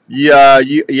 Yeah,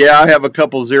 I have a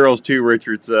couple zeros too.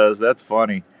 Richard says that's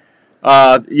funny.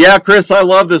 Yeah, Chris, I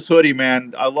love this hoodie,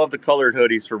 man. I love the colored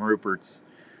hoodies from Rupert's.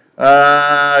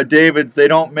 David's, they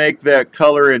don't make that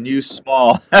color and use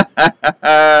small.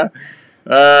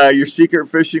 Your secret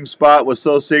fishing spot was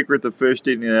so secret to fish,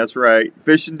 didn't you? That's right.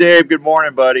 Fishing Dave, good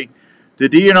morning, buddy. The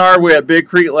DNR, we had Big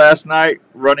Creek last night,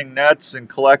 running nets and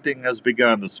collecting has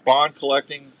begun. The spawn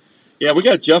collecting. Yeah, we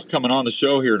got Jeff coming on the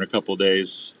show here in a couple of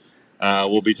days.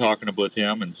 We'll be talking with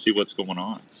him and see what's going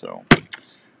on. So,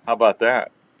 how about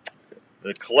that?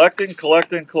 The collecting.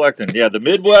 Yeah, the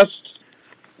Midwest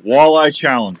Walleye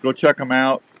Challenge. Go check them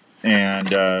out.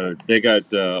 And they got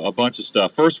a bunch of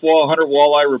stuff. First 100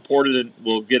 walleye reported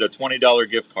will get a $20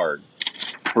 gift card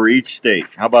for each state.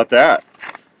 How about that?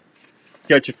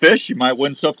 Catch a fish, you might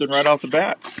win something right off the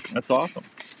bat. That's awesome.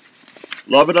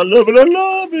 Love it, I love it, I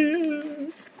love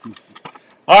it.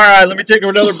 All right, let me take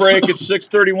another break. It's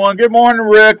 6:31. Good morning,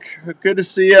 Rick. Good to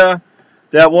see you.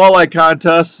 That walleye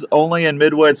contest only in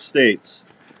Midwest states.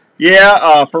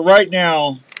 Yeah, for right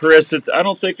now, Chris, I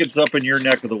don't think it's up in your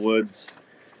neck of the woods.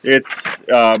 It's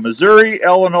Missouri,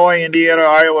 Illinois, Indiana,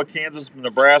 Iowa, Kansas,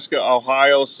 Nebraska,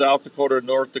 Ohio, South Dakota,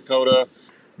 North Dakota,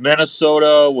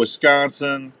 Minnesota,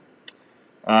 Wisconsin,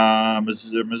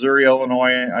 Missouri,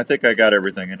 Illinois. I think I got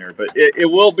everything in here. But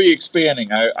it will be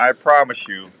expanding, I promise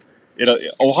you.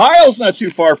 Ohio's not too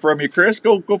far from you, Chris.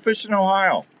 Go fish in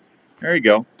Ohio. There you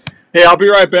go. Hey, I'll be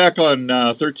right back on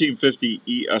 1350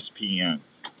 ESPN.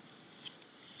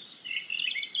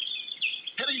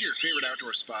 Heading to your favorite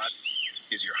outdoor spot?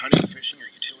 Is your hunting, fishing, or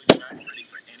utility bag ready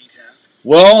for any task?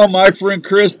 Well, my friend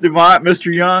Chris DeMott,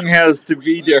 Mr. Young, has to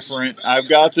be different. I've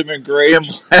got them in gray and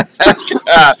black.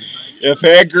 If I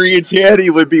had gray and tan, he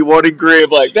would be wanting gray and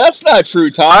black. That's not true,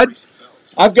 Todd.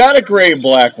 I've got a gray and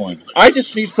black one. I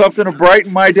just need something to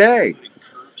brighten my day.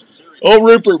 Oh,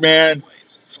 Rupert, man.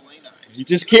 You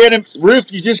just can't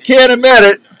admit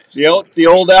it. The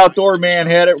old outdoor man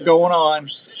had it going on.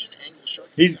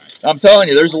 I'm telling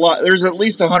you, there's at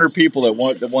least 100 people that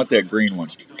want that green one.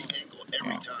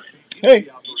 Yeah. Hey,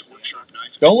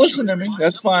 don't listen to me.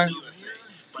 That's fine.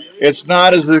 It's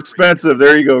not as expensive.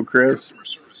 There you go, Chris.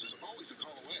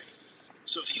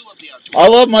 I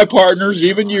love my partners,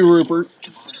 even you, Rupert.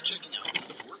 Consider checking out one of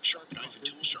the WorkSharp knife and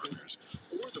tool sharpeners,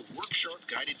 or the WorkSharp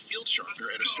guided field sharpener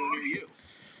at a store near you,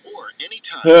 or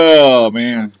anytime. Oh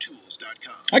man,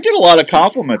 I get a lot of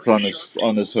compliments on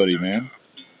this hoodie, man.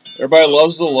 Everybody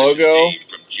loves the logo. This is Dave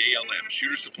from JLM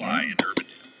Shooter Supply in Urbandale.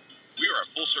 We are a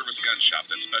full-service gun shop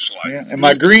that specializes. Yeah, and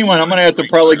my green one, I'm gonna have to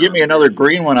probably get me another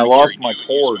green one. I lost my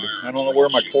cord. I don't know where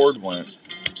my cord went.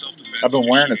 I've been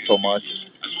wearing it so much.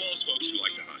 As well as folks who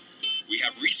like to hunt. We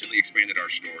have recently expanded our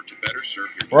store to better serve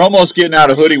your needs. We're almost getting out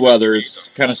of hoodie weather. It's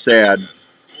kind of sad.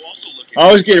 I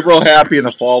always get real happy in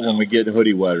the fall when we get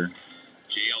hoodie weather.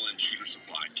 JLM Shooter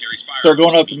Supply carries fire. Start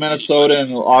going up to Minnesota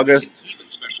in August.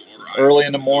 Early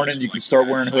in the morning, you can start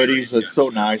wearing hoodies. It's so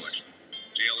nice.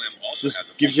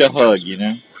 Just gives you a hug, you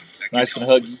know? Nice and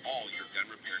huggy. All your gun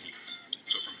repair needs.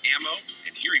 So from ammo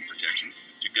and hearing protection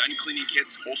to gun cleaning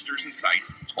kits, holsters, and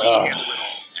sights. We handle it all.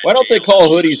 at Why don't they JL call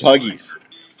hoodies Shooting Supply. Huggies?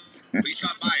 Please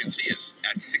stop by and see us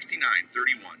at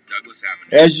 6931 Douglas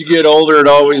Avenue. As you get older,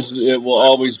 it will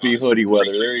always be hoodie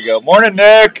weather. There you go. Morning,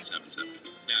 Nick.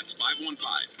 That's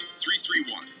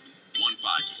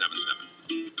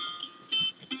 515-331-1577.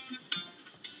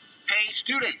 Hey,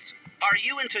 students, are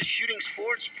you into shooting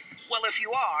sports? Well, if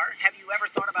you are, have you ever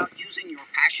thought about using your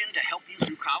passion to help you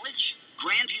through college?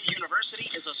 Grandview University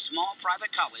is a small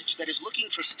private college that is looking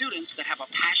for students that have a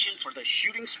passion for the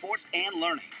shooting sports and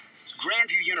learning.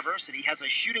 Grandview University has a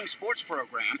shooting sports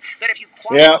program that if you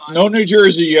qualify... Yeah, no New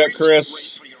Jersey yet,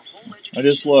 Chris. I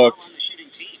just looked.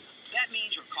 That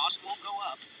means your cost won't go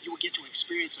up. You will get to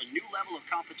experience a new level of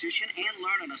competition and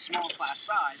learn in a small class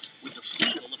size with the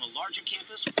feel of a larger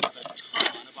campus with a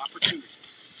ton of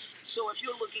opportunities. So if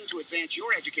you're looking to advance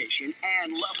your education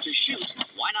and love to shoot,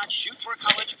 why not shoot for a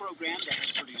college program that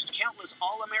has produced countless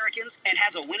All-Americans and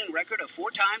has a winning record of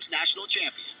 4 times national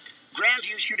champion?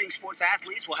 Grandview Shooting Sports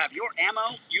athletes will have your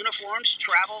ammo, uniforms,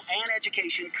 travel, and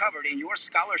education covered in your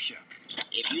scholarship.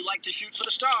 If you like to shoot for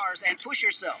the stars and push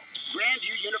yourself,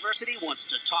 Grandview University wants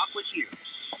to talk with you.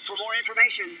 For more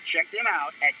information, check them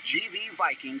out at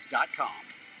gvvikings.com.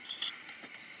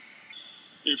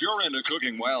 If you're into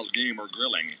cooking wild game or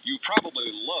grilling, you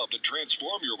probably love to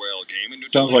transform your wild game into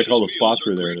Sounds like all the delicious spots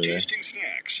meals are or there today. great-tasting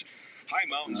snacks. High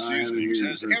Mountain Seasonings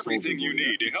has everything you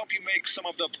need to help you make some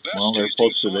of the best Well, they're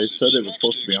tasting supposed to. They sausage, said it was snack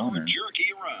supposed to be sticks, on or there.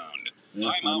 jerky around.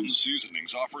 High Mountain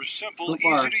Seasonings offers simple, So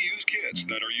far. easy-to-use kits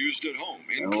that are used at home,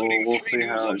 Yeah, including we'll 3 see new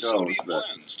how it low-sodium goes, but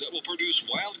blends that will produce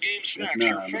wild game snacks not,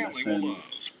 your I'm gonna family will send love.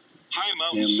 High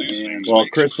Mountain him Seasonings and- Well,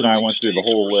 makes Chris and I cooking went through the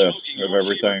steaks whole or list smoking of your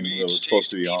everything favorite that was meats supposed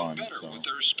to be taste on. even better So. with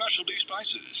their specialty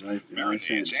spices, I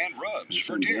marinades, sent- and rubs I for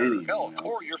sent deer, Danny, elk, you know.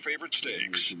 or your favorite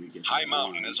steaks. should we get High that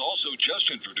Mountain on? has also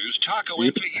just introduced taco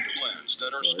Yep. and fajita blends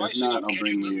that are So if spicing not, up I'll bring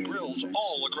kitchens you and the grills next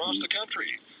all one. across the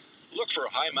country. Look for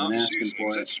High been Mountain asking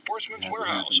Seasonings for at it. Sportsman's Hasn't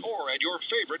Warehouse happened. or at your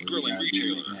favorite We grilling gotta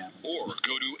do retailer. it happen. Or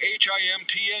go to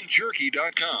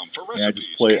HIMTNJerky.com for Yeah,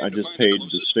 recipes. I and to just find paid the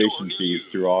closest store station near fees you.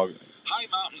 through August. High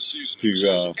Mountain Seasonings To,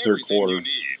 has third everything quarter. you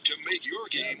need to make your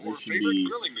game They or should favorite be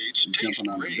grilling meats taste jumping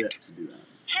on the great. bit to do that.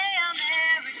 Hey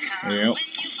America, There you go. when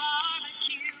you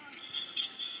barbecue,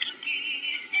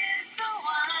 cookies is the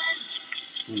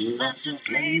one. Lots of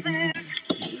flavor,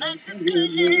 lots of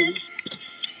goodness.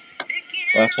 Thick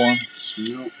and Last one. rich.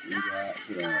 Nope, we got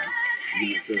minute 30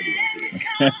 Hey out there.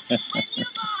 America, when you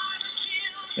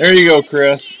barbecue, There you go,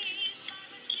 Chris.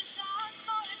 barbecue sauce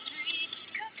for a treat.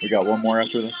 We got one more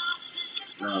after this.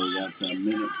 No, we got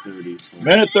minute 30.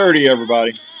 Minute 30,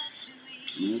 everybody.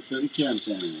 Minute 30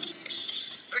 countdown.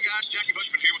 Hey guys, Jackie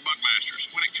Bushman here with Buckmasters.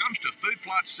 When it comes to food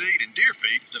plot seed and deer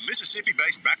feed, the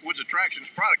Mississippi-based Backwoods Attractions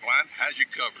product line has you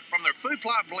covered. From their food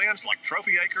plot blends like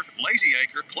Trophy Acre, Lazy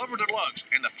Acre, Clover Deluxe,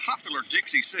 and the popular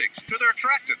Dixie 6, to their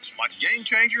attractants like Game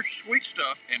Changer, Sweet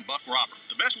Stuff, and Buck Robber.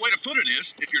 The best way to put it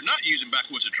is, if you're not using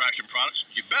Backwoods Attraction products,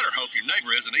 you better hope your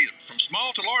neighbor isn't either. From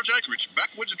small to large acreage,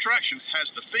 Backwoods Attraction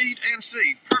has the feed and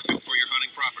seed perfect for your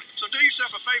hunting property. So do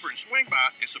yourself a favor and swing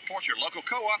by and support your local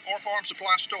co-op or farm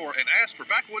supply store and ask for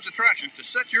Backwoods Attraction to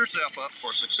set yourself up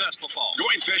for a successful fall.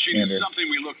 Going fishing is Andrew. something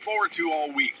we look forward to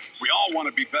all week. We all want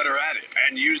to be better at it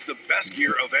and use the best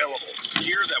gear available.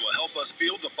 Gear that will help us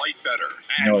feel the bite better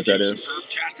and know what that keep is? superb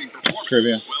casting performance.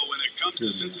 Trivia. Well, when it comes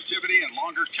to sensitivity and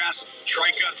longer casts,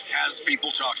 Trica has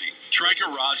people talking. Trica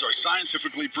rods are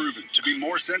scientifically proven to be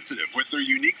more sensitive with their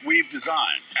unique weave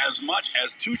design, as much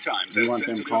as 2 times We as want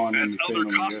them sensitive calling in as to say other when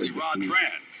we're costly good, rod just me.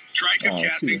 brands. Trica Oh,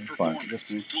 casting okay, fine.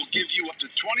 performance will give you up to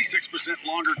 26%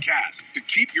 longer cast to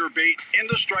keep your bait in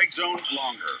the strike zone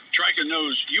longer. Trica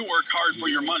knows you work hard for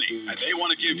your money, and they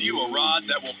want to give you a rod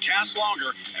that will cast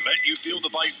longer and let you feel the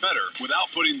bite better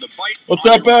without putting the bite What's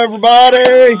on up, your rod. everybody?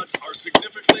 Trica rods are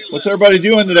significantly What's less everybody than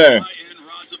doing other today? high-end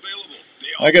rods available. They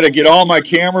I got to get all my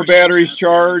camera batteries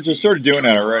charged. I started doing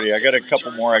that already. I got a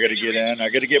couple more I got to get in. I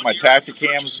got to get my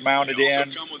Tacticams mounted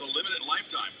in.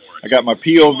 I got my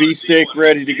POV stick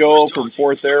ready to go from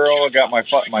 4th Arrow. I got my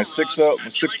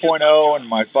 6.0 and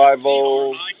my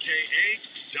 5.0.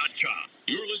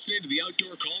 You're listening to the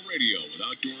Outdoor Call Radio with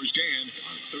Outdoors Dan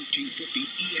on 1350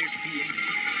 ESPN.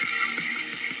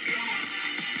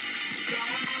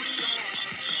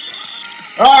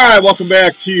 All right, welcome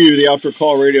back to the Outdoor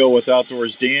Call Radio with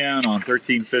Outdoors Dan on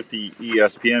 1350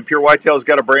 ESPN. Pure Whitetail's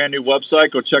got a brand new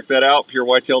website. Go check that out,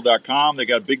 purewhitetail.com. They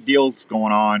got big deals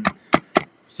going on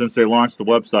since they launched the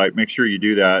website. Make sure you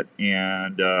do that,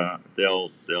 and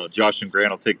they'll Josh and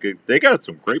Grant will take good. They got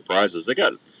some great prizes. They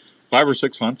got 5 or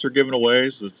 6 hunts they're giving away.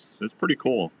 So it's pretty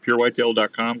cool.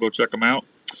 Purewhitetail.com. Go check them out.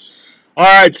 All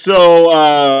right, so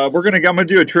I'm gonna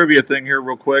do a trivia thing here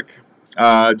real quick.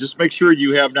 Just make sure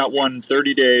you have not won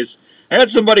 30 days. I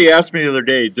had somebody ask me the other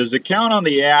day, does it count on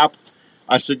the app?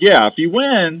 I said, yeah. If you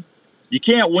win, you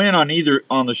can't win on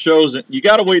the shows. You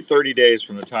got to wait 30 days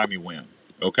from the time you win.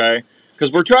 Okay,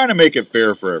 because we're trying to make it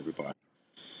fair for everybody.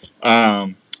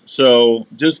 So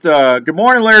just good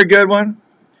morning, Larry Goodwin.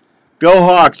 Go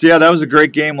Hawks! Yeah, that was a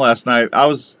great game last night. I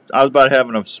was about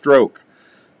having a stroke.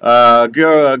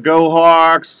 Go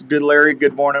Hawks! Good Larry.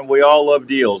 Good morning. We all love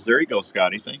deals. There you go,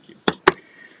 Scotty. Thank you.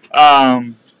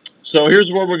 So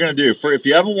here's what we're gonna do. If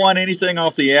you haven't won anything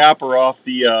off the app or off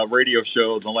the radio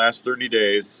show in the last 30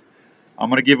 days, I'm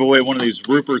gonna give away one of these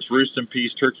Rupert's Roost and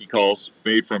Peace turkey calls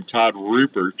made from Todd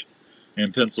Rupert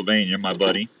in Pennsylvania, my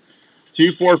buddy.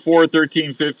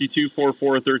 244-1350,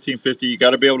 244-1350. You got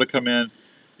to be able to come in.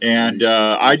 And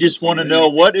I just want to know,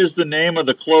 what is the name of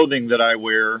the clothing that I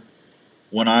wear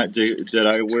when I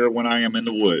am in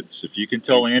the woods? If you can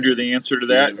tell Andrew the answer to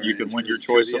that, you can win your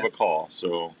choice of a call.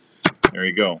 So there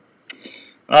you go.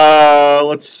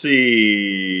 Let's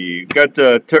see. Got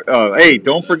hey,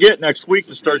 don't forget next week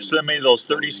to start sending me those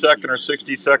 30-second or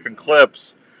 60-second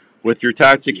clips with your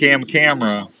Tacticam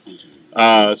camera.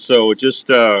 So just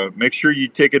make sure you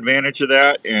take advantage of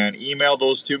that and email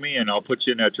those to me, and I'll put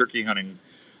you in that turkey hunting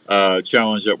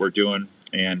challenge that we're doing.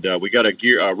 And we got a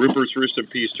Rupert's Roost and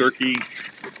Peace turkey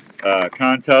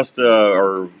contest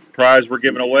or prize we're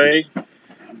giving away,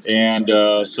 and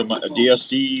some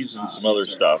DSDs and some other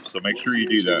stuff. So make sure you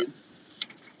do that.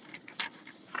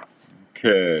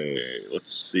 Okay,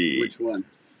 let's see. Which one?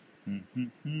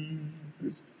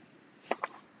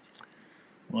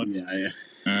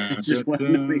 I just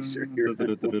wanted to make sure you're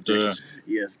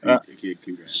yes,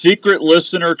 congrats. Secret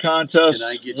listener contest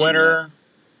winner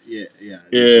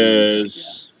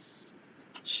is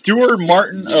Stuart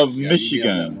Martin of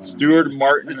Michigan. Stuart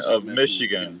Martin of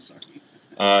Michigan.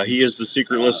 He is the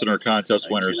secret listener contest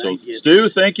winner. So, Stu,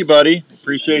 thank you, buddy.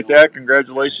 Appreciate that.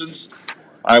 Congratulations.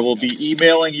 I will be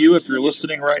emailing you if you're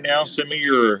listening right now. Send me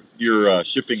your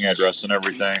shipping address and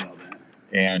everything,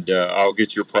 and I'll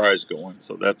get your prize going.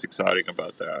 So that's exciting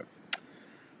about that.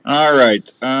 All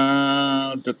right.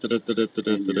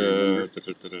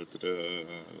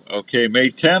 Okay, May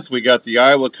 10th, we got the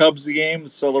Iowa Cubs game,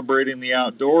 celebrating the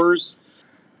outdoors.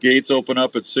 Gates open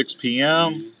up at 6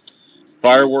 p.m.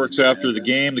 Fireworks after the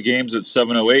game. The game's at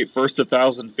 7:08. First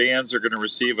 1,000 fans are going to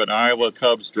receive an Iowa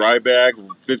Cubs dry bag,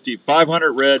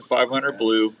 500 red, 500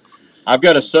 blue. I've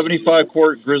got a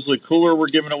 75-quart Grizzly cooler we're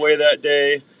giving away that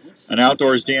day, an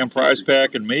Outdoors Dan prize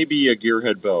pack, and maybe a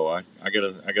Gearhead bow. I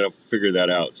gotta figure that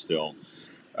out still.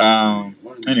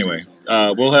 Anyway,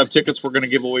 we'll have tickets we're going to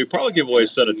give away. Probably give away a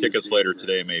set of tickets later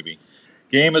today, maybe.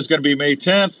 Game is going to be May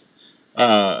 10th.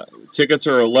 Tickets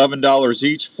are $11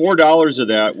 each. $4 of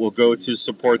that will go to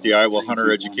support the Iowa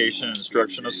Hunter Education and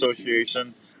Instruction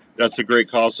Association. That's a great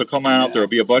cause. So come out. There will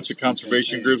be a bunch of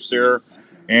conservation groups there.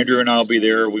 Andrew and I will be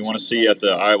there. We want to see you at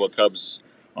the Iowa Cubs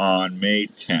on May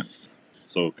 10th.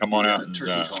 So come on out and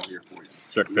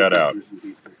check that out.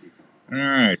 All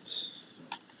right.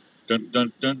 Dun,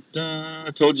 dun, dun, dun.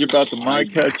 I told you about the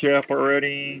MyCatch app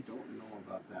already.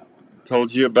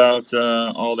 Told you about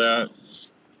all that.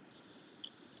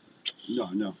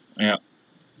 No. Yeah.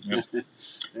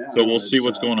 So we'll see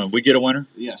what's going on. We get a winner?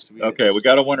 Yes. Okay, we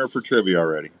got a winner for trivia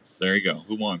already. There you go.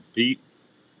 Who won? Pete?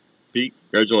 Pete?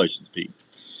 Congratulations, Pete.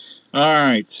 All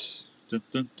right. Dun,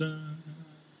 dun, dun.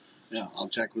 Yeah, I'll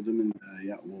check with them, and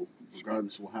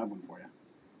regardless, we'll have one for you.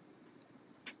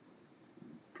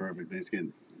 Perfect. Thanks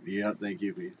again. Yeah, thank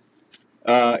you, Pete.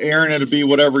 Aaron, it'll be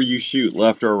whatever you shoot,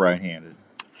 left or right-handed.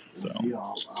 So.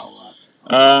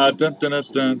 I got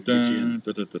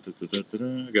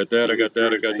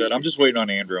that. I'm just waiting on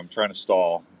Andrew. I'm trying to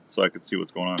stall so I can see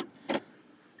what's going on.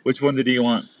 Which one did he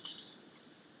want?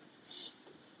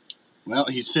 Well,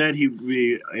 he said he'd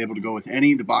be able to go with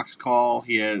any. The box call,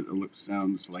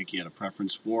 sounds like he had a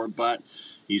preference for, but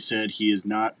he said he is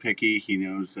not picky. He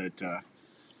knows that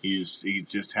he's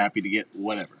just happy to get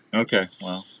whatever. Okay,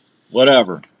 well,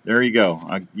 whatever. There you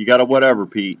go. You got a whatever,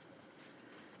 Pete.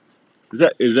 Is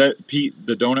that Pete,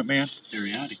 the donut man?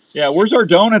 Ariati. Yeah, where's our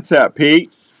donuts at,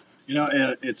 Pete? You know,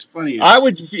 it's funny. I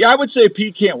would say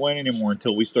Pete can't win anymore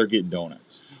until we start getting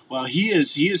donuts. Well, he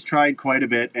has tried quite a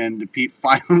bit, and Pete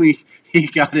finally he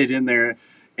got it in there,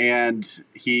 and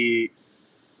he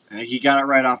got it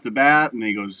right off the bat, and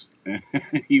he goes.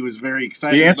 He was very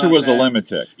excited. The answer was that. a limit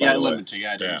tick. Yeah, a limit tick.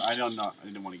 I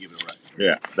didn't want to give it a right.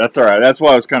 Yeah, that's all right. That's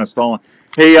why I was kind of stalling.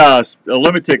 Hey, a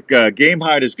limit tick. Game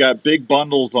Hide has got big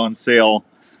bundles on sale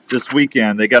this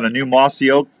weekend. They got a new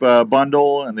Mossy Oak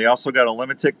bundle, and they also got a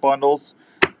limit tick bundles.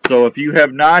 So if you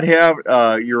have not have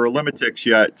your Limitix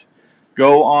yet,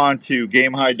 go on to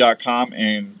GameHigh.com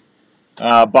and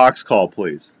box call,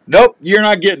 please. Nope, you're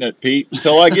not getting it, Pete.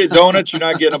 Until I get donuts, you're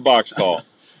not getting a box call.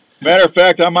 Matter of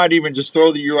fact, I might even just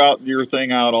throw your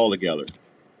thing out altogether.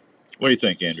 What do you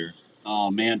think, Andrew?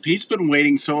 Oh man, Pete's been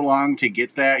waiting so long to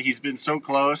get that. He's been so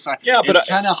close. Yeah, but it's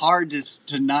kind of hard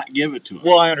to not give it to him.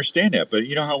 Well, I understand that, but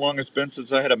you know how long it's been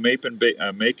since I had a maple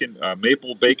bacon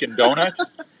donut?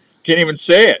 Can't even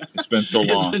say it. It's been so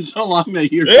long. It's been so long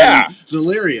that you're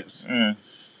delirious. Yeah.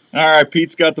 All right,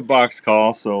 Pete's got the box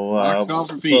call, so box call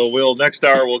for Pete. So next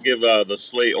hour we'll give the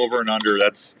slate over and under.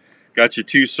 That's got you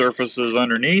 2 surfaces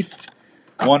underneath,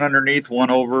 one underneath, one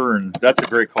over, and that's a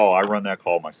great call. I run that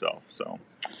call myself. So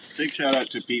big shout out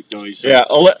to Pete though.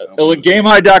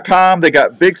 GameHigh.com. They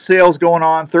got big sales going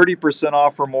on, 30%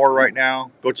 off or more right now.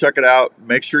 Go check it out.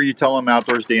 Make sure you tell them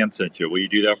Outdoors Dan sent you. Will you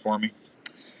do that for me?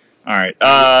 All right.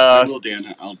 I will, Dan.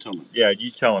 I'll tell him. Yeah, you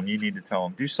tell him. You need to tell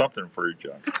him. Do something for your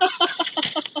job.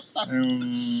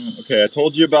 Okay, I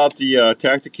told you about the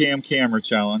Tacticam camera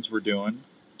challenge we're doing.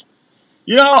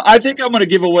 You know, I think I'm going to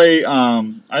give away.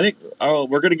 We're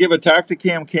going to give a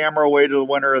Tacticam camera away to the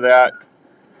winner of that.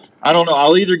 I don't know.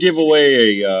 I'll either give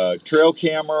away a trail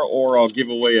camera or I'll give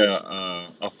away a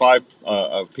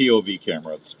POV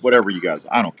camera. It's whatever you guys.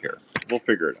 I don't care. We'll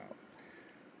figure it out.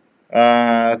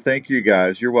 Thank you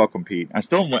guys. You're welcome, Pete. I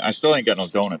still ain't got no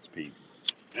donuts, Pete.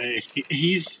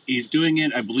 He's doing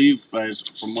it, I believe, as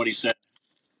from what he said,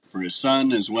 for his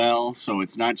son as well. So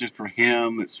it's not just for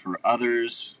him; it's for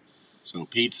others. So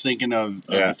Pete's thinking of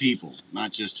the people,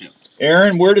 not just him.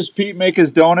 Aaron, where does Pete make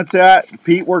his donuts at?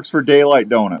 Pete works for Daylight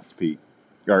Donuts, Pete.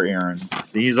 Or Aaron.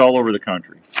 He's all over the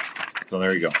country. So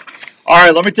there you go. All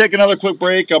right, let me take another quick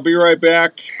break. I'll be right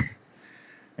back.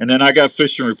 And then I got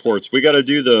fishing reports. We got to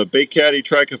do the Bait Caddy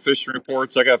Trika fishing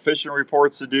reports. I got fishing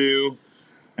reports to do.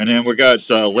 And then we got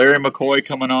Larry McCoy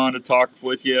coming on to talk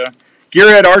with you.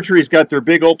 Gearhead Archery's got their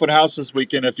big open house this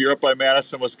weekend. If you're up by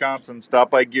Madison, Wisconsin, stop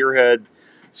by Gearhead.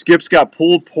 Skip's got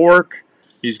pulled pork.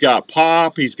 He's got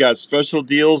pop. He's got special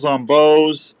deals on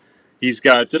bows. He's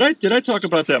got. Did I talk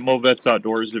about that Movets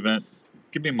Outdoors event?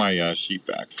 Give me my sheet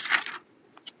back.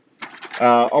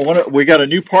 We got a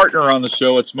new partner on the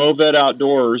show. It's Movet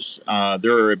Outdoors.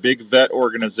 They're a big vet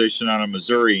organization out of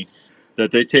Missouri that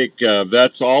they take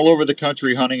vets all over the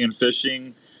country hunting and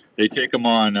fishing. They take them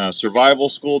on survival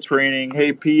school training.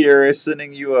 Hey, Peter,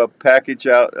 sending you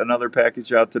another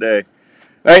package out today.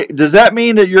 Hey, does that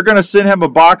mean that you're going to send him a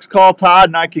box call, Todd,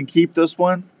 and I can keep this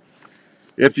one?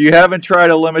 If you haven't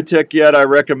tried a Limitic yet, I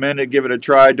recommend it. Give it a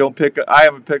try. I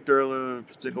haven't picked a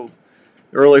single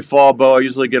early fall bow. I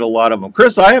usually get a lot of them.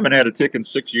 Chris, I haven't had a tick in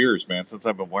 6 years, man, since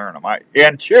I've been wearing them.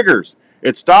 And chiggers.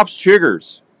 It stops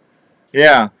chiggers.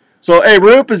 Yeah. So, hey,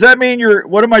 Roop, does that mean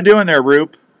what am I doing there,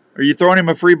 Roop? Are you throwing him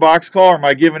a free box call, or am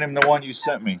I giving him the one you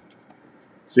sent me?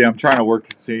 See, I'm trying to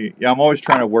work. See, yeah, I'm always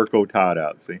trying to work Todd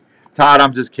out. See, Todd,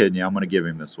 I'm just kidding you. I'm going to give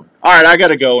him this one. All right, I got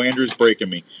to go. Andrew's breaking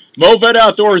me. Movet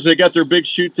Outdoors, they got their big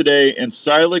shoot today in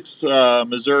Silex,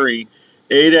 Missouri,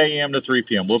 8 a.m. to 3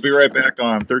 p.m. We'll be right back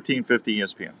on 1350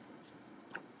 ESPN. That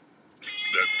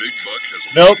big buck has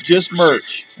a nope, just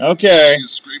merch. Okay. He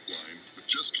is scrape line, but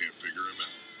just can't figure him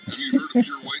out. Have you heard of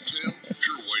Pure Whitetail?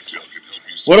 Pure Whitetail can help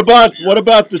you. What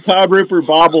about the Todd Rupert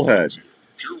bobblehead?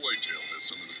 Pure Whitetail has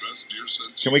some of the best deer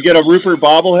sense. Can we get a Rupert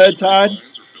bobblehead, Todd?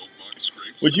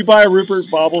 Would you buy a Rupert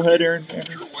bobblehead, Aaron?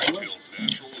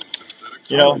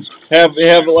 You know, have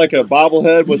like a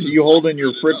bobblehead with you holding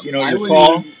your your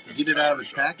claw. Get it out of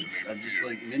his package. Just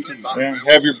like minted yeah,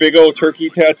 have your big old turkey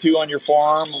tattoo on your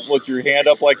forearm with your hand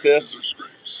up like this.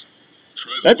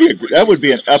 That would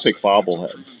be an epic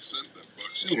bobblehead.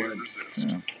 Yeah.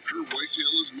 Pure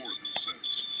Whitetail is more than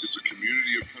sense. It's a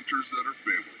community of hunters that are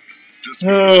family. Just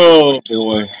oh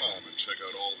boy.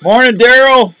 Morning,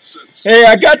 Daryl. Hey,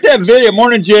 I got that video.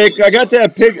 Morning, Jake. I got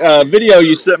that video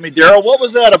you sent me, Daryl. What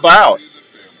was that about?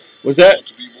 Was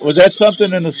that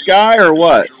something in the sky or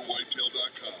what?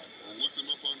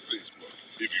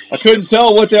 I couldn't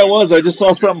tell what that was. I just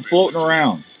saw something floating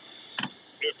around.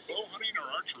 If bow hunting or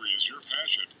archery is your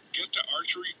passion, get to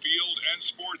Archery Field and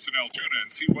Sports in Altoona and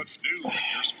see what's new in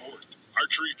your sport.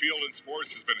 Archery Field and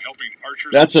Sports has been helping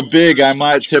archers. That's a big. I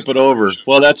might tip it over.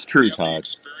 Well, that's true, Todd.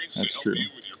 That's true.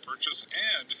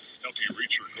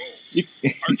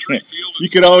 You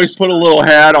could always put a little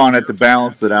hat on it to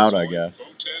balance it out, I guess.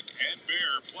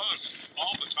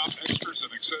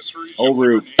 Oh,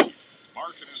 Roop.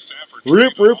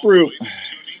 Roop.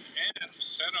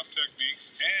 Setup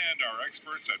techniques and our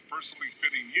experts at personally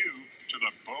fitting you to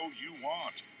the bow you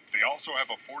want. They also have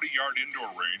a 40-yard indoor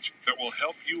range that will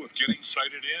help you with getting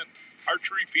sighted in.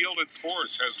 Archery Field and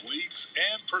Sports has leagues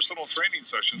and personal training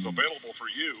sessions available for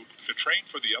you to train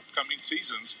for the upcoming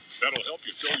seasons that'll help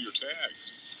you fill your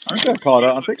tags. I think I'm caught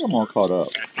up. I think I'm all caught up.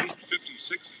 At East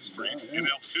 56th Street in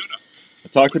Altoona. I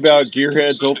talked about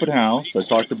Gearhead's open house. I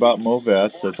talked about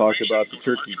Movets. I talked about the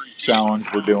turkey challenge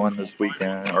we're doing this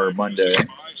weekend or Monday.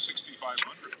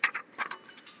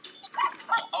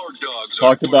 Our dogs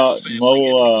Talked are part about of the family, and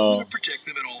we Mo. want to protect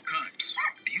them at all times.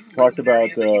 Do you live Talked in an about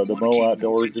area that you the want to Mo keep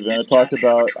Outdoors moving event. I and talked not have a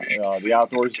about traditional the fence to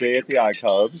Outdoors protect Day your at the pet?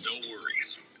 iCubs. No worries.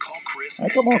 Call Chris I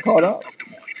think at I'm all Pet caught Stop up. of Des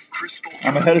Moines. Chris I'm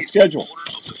Bolger ahead of is schedule. the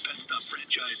owner of the Pet Stop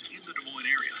franchise in the Des Moines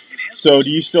area and has So been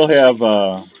do you keeping still pets have safe for over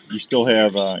 19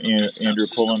 years. The Pet Stop Andrew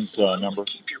system Pullen's will not only number?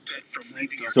 keep your pet from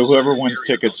leaving your So whoever desired wins area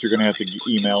tickets, you're gonna have to outside, but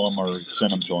can email also them be or set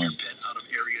send up them to to keep him. your pet out of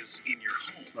areas in your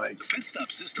home. Right. The Pet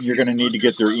Stop system You're is gonna need to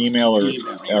get their email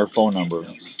or phone number,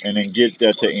 and then get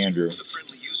that to Andrew, with a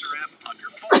friendly user app on your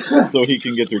phone. so he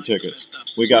can get their tickets.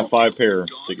 We got 5 pair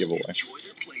to give away. Enjoy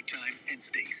their playtime and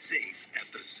stay safe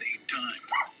at the same time.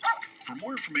 For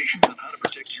more information on how to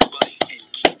protect your buddy and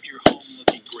keep your home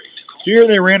looking great, call Did you hear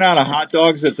they ran out of hot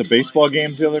dogs at the baseball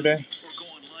games the other day? or go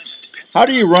online at How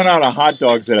do you run out of hot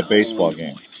dogs at a baseball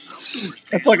game?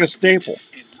 That's like a staple.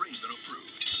 and Raven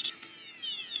approved.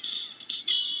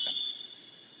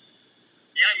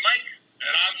 Yeah, I'm Mike. And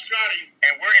I'm Scotty.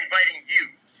 And we're inviting you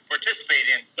to participate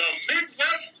in the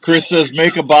Midwest. Chris says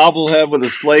make a bobblehead with a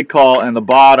sleigh call and the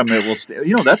bottom it will stay.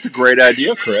 You know, that's a great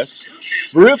idea, Chris.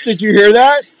 Rip, did you hear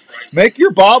that? Make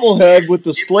your bobblehead with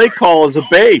the sleigh call as a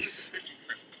base.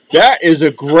 That is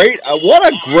a great,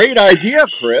 what a great idea,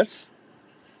 Chris.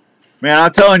 Man,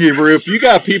 I'm telling you, Rip, you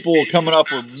got people coming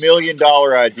up with $1 million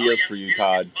ideas for you,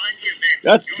 Todd.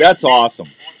 That's awesome.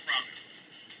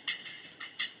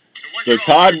 So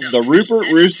Todd, the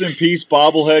Rupert Roost in Peace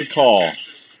bobblehead call.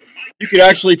 You could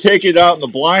actually take it out in the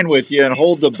blind with you and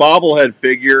hold the bobblehead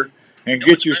figure and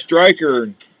get your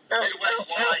striker.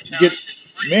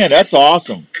 Man, that's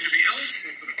awesome.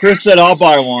 Chris said I'll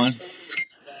buy one.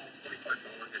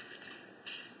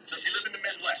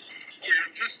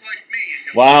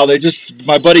 Wow,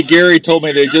 my buddy Gary told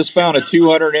me they just found a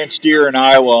 200-inch deer in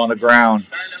Iowa on the ground.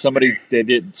 Somebody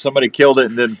killed it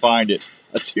and didn't find it.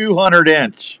 A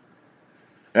 200-inch.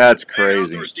 That's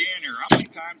crazy. How many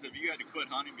times have you had to quit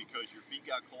hunting because your feet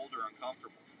got cold or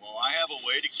uncomfortable? Well, I have a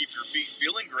way to keep your feet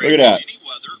feeling great in any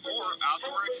weather or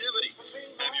outdoor activity.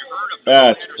 Have you heard of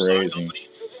That's Norlander crazy. Sock Company?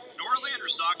 Norlander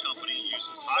Sock Company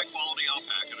uses high-quality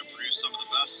alpaca to produce some of the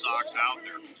best socks out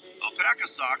there. Alpaca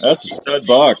socks. That's a stud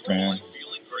buck, man.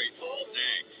 Feeling great all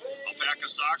day. Alpaca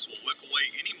socks will wick away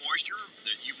any moisture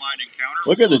that you might encounter.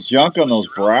 Look at the junk on those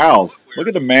brows. Look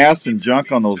at the mass and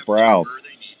junk on those brows.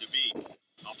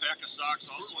 Alpaca socks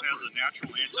also has a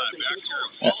natural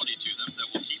antibacterial quality to them that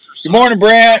will keep your socks. Good morning,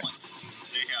 Brant.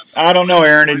 I don't know,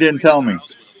 Aaron. It didn't tell me.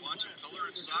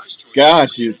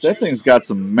 Gosh, that thing's got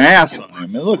some mass on them.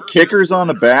 And look, kickers on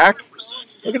the back.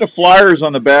 Look at the flyers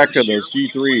on the back of those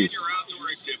G3s.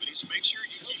 Make sure you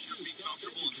keep your feet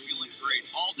comfortable and feeling great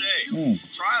all day.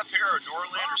 Try a pair of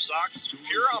Norlander socks,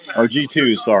 pure alpaca. Or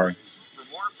G2s, sorry. For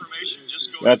more information,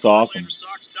 just go to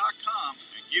norlandersocks.com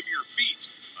and give your feet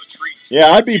a treat. Yeah,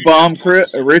 I'd be bummed,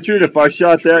 Richard, if I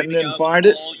shot that and didn't find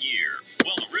it.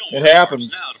 It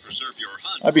happens.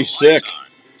 I'd be sick.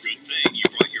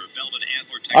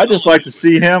 I just like to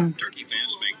see him.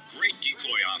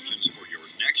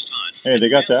 Hey, they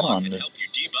got that on.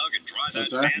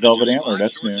 What's that? Velvet Antler,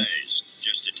 that's new.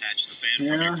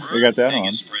 Yeah. They got that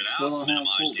on. Still don't have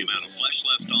full.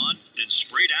 Then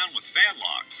spray down with fan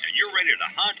lock, and you're ready to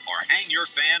hunt or hang your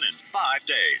fan in 5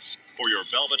 days. For your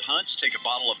velvet hunts, take a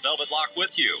bottle of Velvet Lock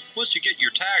with you. Once you get your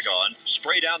tag on,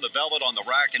 spray down the velvet on the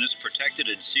rack and it's protected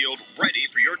and sealed, ready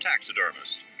for your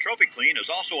taxidermist. Trophy Clean is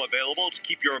also available to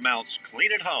keep your mounts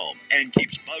clean at home and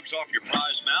keeps bugs off your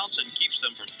prize mounts and keeps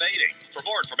them from fading. For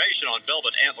more information on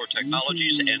Velvet Antler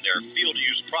Technologies and their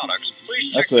field-use products,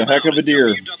 please check them out at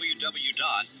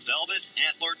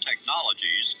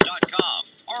www.velvetantlertechnologies.com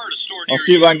or at a store near I'll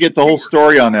see if I can get the whole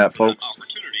story on that, folks.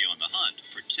 Opportunity on the hunt.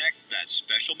 Protect that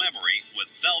special memory with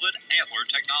Velvet Antler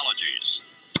Technologies.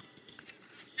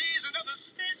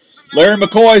 Larry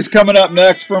McCoy's coming up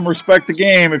next from Respect the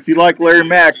Game. If you like Larry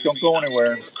Mack, don't go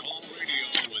anywhere. Call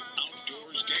Radio with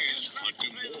Outdoors Dan on Des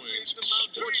Moines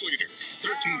Sports Leader,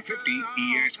 1350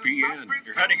 ESPN.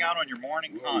 You're heading out on your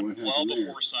morning hunt well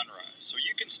before sunrise, so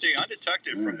you can stay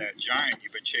undetected from that giant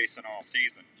you've been chasing all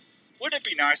season. Wouldn't it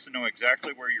be nice to know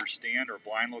exactly where your stand or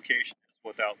blind location is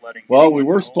without letting? Well, we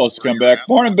were supposed to come back.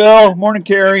 Morning, Bill. Morning,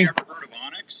 Carrie. Have you ever heard of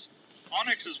Onyx?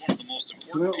 Onyx is one of the most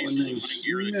important pieces of hunting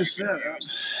gear that you can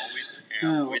use always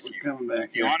app with you.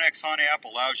 The onX Hunt app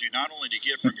allows you not only to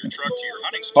get from your truck to your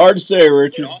hunting spot. Hard to say,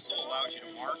 Richard. It also allows you to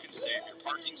mark and save your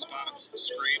parking spots,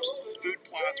 scrapes, food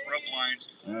plots, rub lines,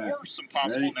 or some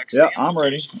possible next stand I'm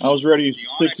ready. locations. I was ready The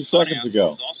 60 onX seconds Hunt ago.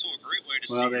 app is also a great way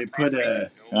to Well, see they your put property a.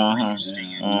 and know where you stand.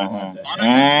 Yeah. onX is a mobile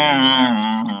app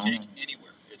that you can take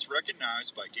anywhere. It's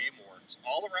recognized by game wardens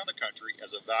all around the country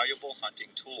as a valuable hunting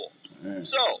tool.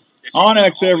 So, if you onX, wanna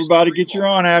always know everybody, where you get your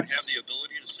are and onX. have the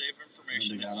ability to save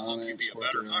information that will help you be a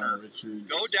better hunter,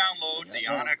 go download the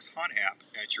onX Hunt app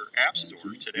at your app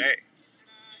store today.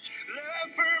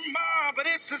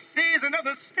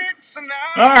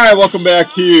 All right, welcome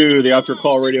back to the Outdoor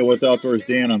Call Radio with Outdoors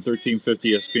Dan on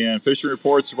 1350 ESPN. Fishing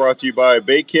reports brought to you by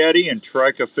Bait Caddy and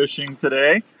Trika Fishing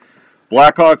today.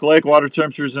 Blackhawk Lake water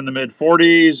temperatures in the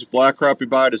mid-40s. Black crappie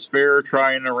bite is fair.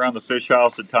 Trying around the fish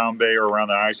house at Town Bay or around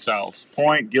the ice house.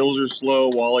 Point, gills are slow.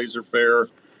 Wallies are fair.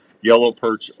 Yellow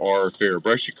perch are fair.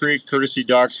 Brushy Creek, courtesy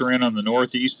docks are in on the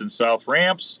northeast and south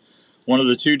ramps. One of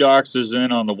the two docks is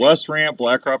in on the west ramp.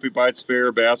 Black crappie bites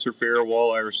fair. Bass are fair.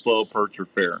 Walleye are slow. Perch are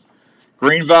fair.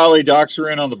 Green Valley docks are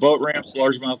in on the boat ramps.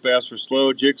 Largemouth bass are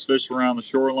slow. Jigs fish around the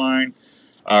shoreline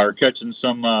are catching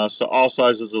some all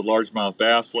sizes of largemouth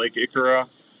bass. Lake Ikara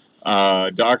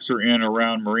docks are in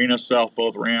around Marina South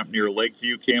Boat Ramp near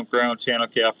Lakeview Campground. Channel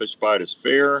catfish bite is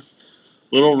fair.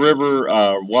 Little River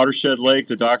Watershed Lake,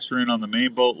 the docks are in on the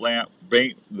main boat ramp.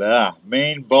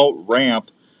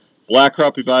 Black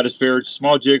crappie bite is fair.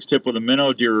 Small jigs tip with a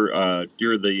minnow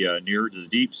near the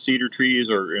deep cedar trees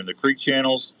or in the creek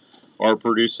channels are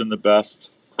producing the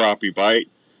best crappie bite.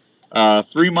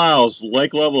 3 miles,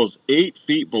 lake level is 8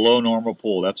 feet below normal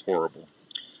pool. That's horrible.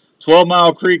 12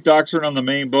 Mile Creek, docks are on the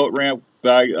main boat ramp.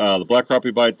 The black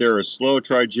crappie bite there is slow.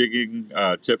 Try jigging,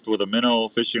 tipped with a minnow,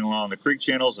 fishing along the creek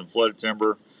channels and flooded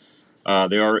timber.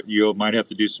 You might have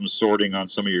to do some sorting on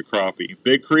some of your crappie.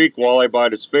 Big Creek, walleye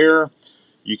bite is fair.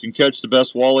 You can catch the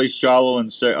best wallies, shallow,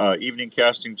 and evening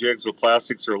casting jigs with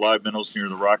plastics or live minnows near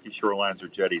the rocky shorelines or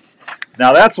jetties.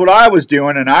 Now, that's what I was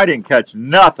doing, and I didn't catch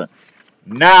nothing.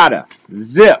 Nada.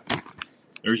 Zip.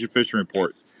 There's your fishing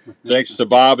report. Thanks to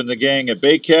Bob and the gang at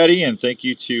Bait Caddy, and thank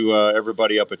you to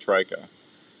everybody up at Trika.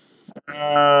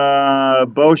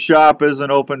 Bow shop isn't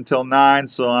open till 9,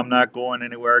 so I'm not going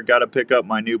anywhere. Got to pick up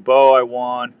my new bow I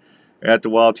won at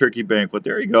the Wild Turkey Banquet.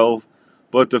 There you go.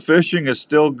 But the fishing is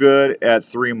still good at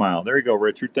 3 Mile. There you go,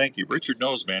 Richard. Thank you. Richard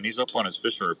knows, man. He's up on his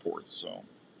fishing reports, so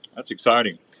that's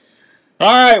exciting. All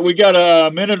right, we got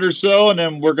a minute or so, and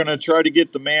then we're going to try to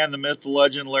get the man, the myth, the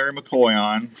legend, Larry McCoy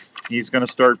on. He's going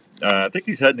to start, I think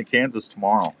he's heading to Kansas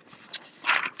tomorrow.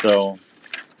 So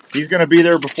he's going to be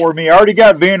there before me. I already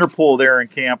got Vanderpool there in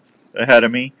camp ahead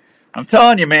of me. I'm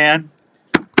telling you, man,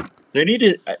 they need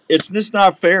to, it's just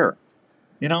not fair.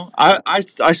 You know, I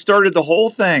started the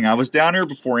whole thing. I was down there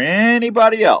before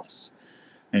anybody else.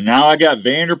 And now I got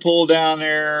Vanderpool down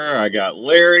there. I got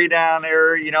Larry down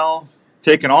there, you know,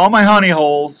 taking all my honey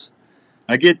holes.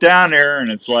 I get down there and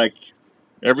it's like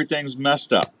everything's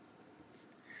messed up.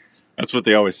 That's what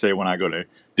they always say when I go there.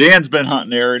 Dan's been hunting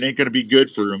there. It ain't going to be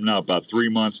good for him now, about 3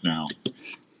 months now.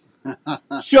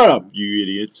 Shut up, you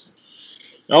idiots.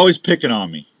 Always picking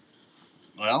on me.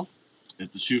 Well,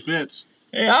 if the shoe fits.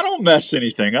 Hey, I don't mess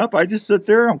anything up. I just sit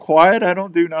there. I'm quiet. I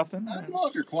don't do nothing. I don't know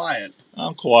if you're quiet.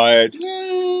 I'm quiet.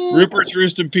 Rupert's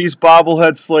Roost in Peace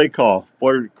bobblehead sleigh call.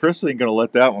 Boy, Chris ain't going to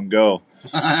let that one go.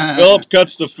 Philip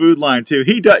cuts the food line, too.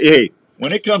 He does. Hey,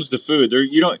 when it comes to food, there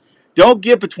you don't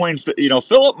get between, you know,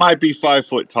 Philip might be 5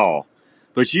 foot tall,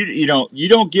 but you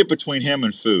don't get between him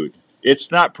and food.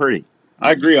 It's not pretty.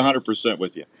 I agree 100%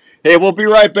 with you. Hey, we'll be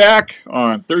right back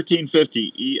on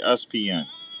 1350 ESPN.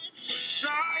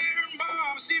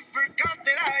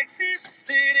 That I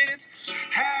existed, and it's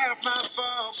half my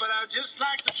fault, but I just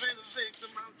like to play the victim.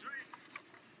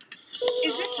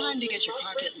 Is it time to get your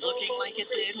carpet looking like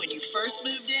it did when you first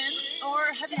moved in?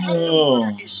 Or have you had some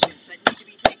water issues that need to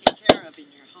be taken care of in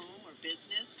your home or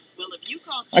business? Well, if you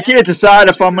call I can't decide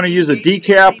if I'm going to use a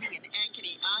decap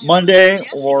Monday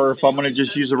or if I'm going to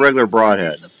just use a regular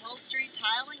broadhead.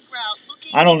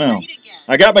 I don't know.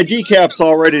 I got my decaps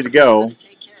all ready to go.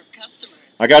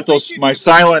 I got my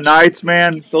Silent Nights,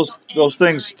 man. Those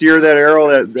things steer that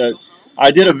arrow. That I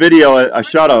did a video.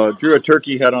 Drew a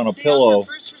turkey head on a pillow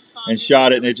and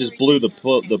shot it, and it just blew the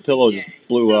pillow just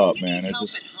blew up, man. It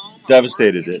just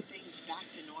devastated it.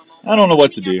 I don't know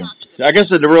what to do. I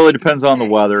guess it really depends on the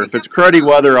weather. If it's cruddy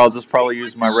weather, I'll just probably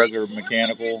use my regular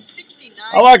mechanical.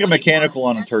 I like a mechanical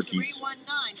on the turkeys.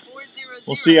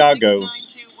 We'll see how it goes.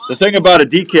 The thing about a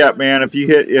decap, man, if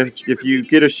you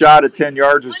get a shot at 10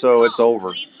 yards or so, it's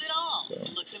over. So.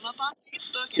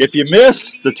 If you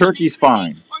miss, the turkey's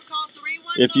fine.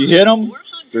 If you hit them,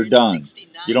 they're done.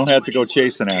 You don't have to go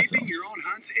chasing after them. Keeping your own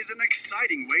hunts is an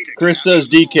exciting way to Chris says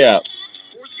decap.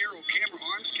 Fourth Arrow camera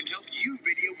arms can help you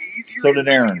video easier. So did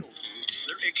Aaron.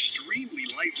 They're extremely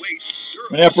lightweight.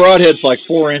 And that broadhead's like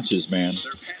 4 inches, man.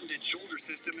 Their patented shoulder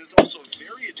system is also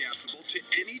very adaptable to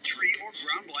any tree or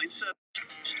ground blind setup.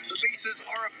 The bases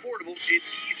are affordable and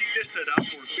easy to set up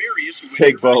for various wind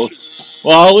Take both. directions.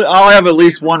 Well, I'll have at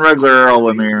least one regular arrow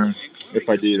in there if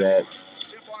I do that.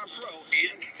 Stiff Arm Pro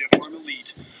and Stiff Arm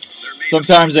Elite.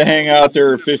 Sometimes they hang out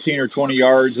there 15 or 20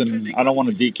 yards, and I don't want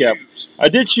to decap. I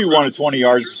did shoot one at 20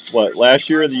 yards, last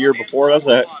year or the year before?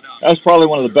 That was probably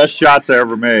one of the best shots I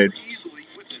ever made.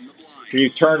 He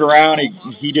turned around,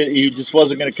 he just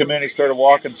wasn't going to come in. He started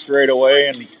walking straight away,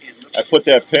 and I put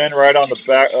that pin right on the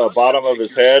back, bottom of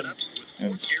his head,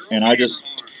 and I just,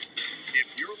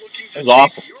 it was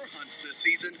awesome.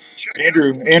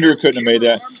 Andrew couldn't have made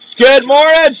that. Good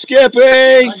morning, Skippy!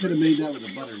 I could have made that with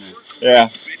a butter knife. Yeah.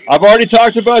 I've already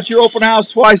talked about your open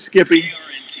house twice, Skippy.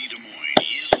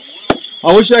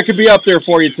 I wish I could be up there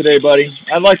for you today, buddy.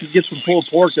 I'd like to get some pulled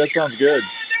pork. That sounds good.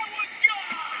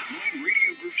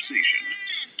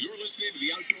 You're listening to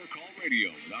the Outdoor Call Radio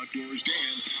with Outdoors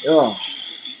Dan. Oh.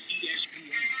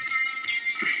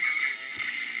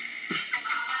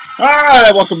 All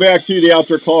right, welcome back to the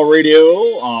Outdoor Call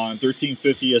Radio on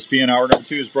 1350 ESPN. Hour number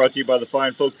 2 is brought to you by the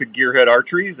fine folks at Gearhead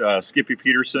Archery, Skippy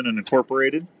Peterson and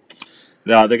Incorporated.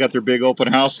 They got their big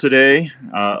open house today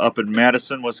up in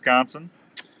Madison, Wisconsin.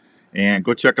 And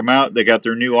go check them out. They got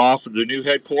their new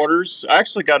headquarters. I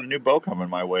actually got a new bow coming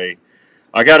my way.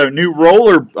 I got a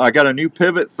new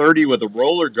Pivot 30 with a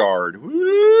roller guard.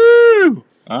 Woo!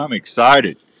 I'm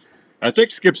excited. I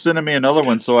think Skip's sending me another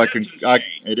one so it is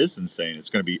insane. It's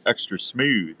going to be extra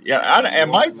smooth. Yeah, and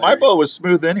my bow was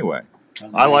smooth anyway.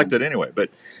 I liked it anyway.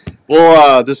 But,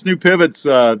 well, this new Pivot's,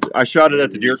 I shot it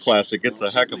at the Deer Classic. It's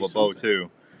a heck of a bow, too.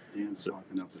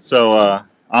 So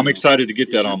I'm excited to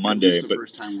get that on Monday. But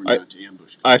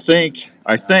I think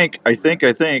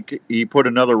he put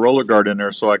another roller guard in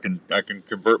there so I can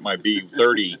convert my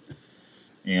B30.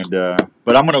 And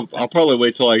but I'll probably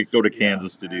wait till I go to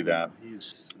Kansas to do that.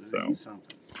 So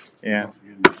yeah,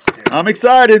 I'm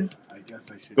excited.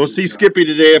 Go see Skippy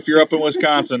today if you're up in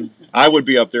Wisconsin. I would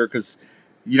be up there because,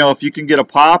 if you can get a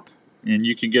pop and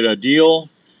you can get a deal,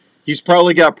 he's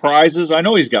probably got prizes. I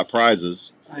know he's got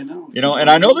prizes. I know. And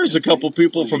I know there's a couple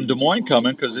people from Des Moines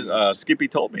coming because Skippy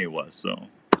told me it was. So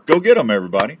go get them,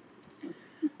 everybody.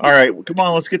 All right, come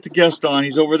on, let's get the guest on.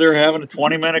 He's over there having a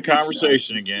 20-minute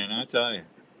conversation again, I tell you.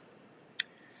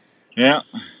 Yeah.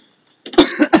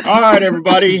 All right,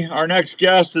 everybody. Our next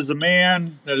guest is a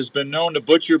man that has been known to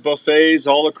butcher buffets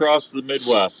all across the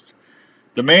Midwest.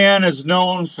 The man is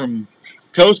known from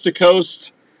coast to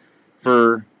coast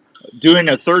for doing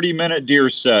a 30-minute deer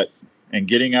set and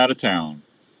getting out of town.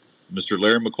 Mr.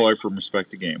 Larry McCoy from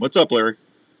Respect the Game. What's up, Larry?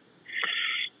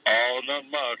 Oh, not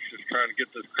much. Just trying to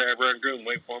get this crab rangoon,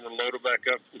 wait for him to load it back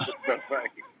up with the buffet.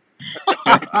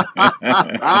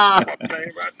 I'll tell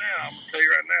you right now,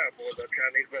 boys, that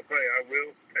Chinese buffet, I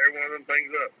will tear one of them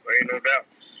things up. There ain't no doubt.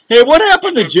 Hey, what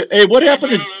happened to? Hey, what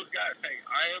happened to? I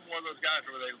am one of those guys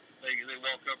where they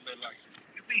walk up and they're like,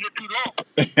 "You be here too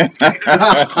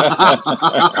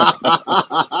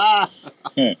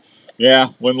long." Yeah,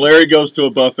 when Larry goes to a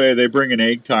buffet, they bring an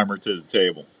egg timer to the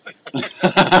table.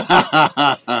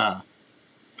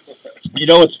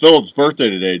 It's Philip's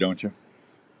birthday today, don't you?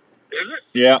 Is it?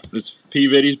 Yeah, it's P.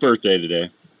 Vitty's birthday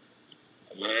today.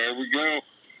 There we go.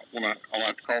 I'll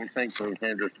have to call him things for him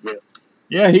here in just a bit.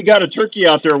 Yeah, he got a turkey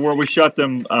out there where we shot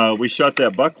them. We shot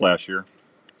that buck last year.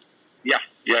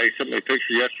 Yeah, he sent me a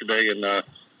picture yesterday, and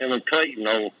him and Clayton,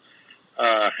 Dan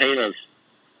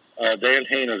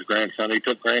Hana's grandson. He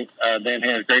took Dan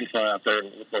Hana's grandson out there, and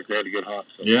it looked like they had a good hunt.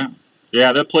 So.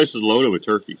 Yeah, that place is loaded with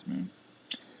turkeys, man.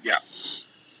 Yeah.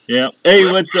 Yeah. Hey,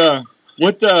 what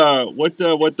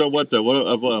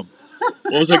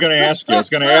was I going to ask you? I was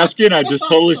going to ask you, and I just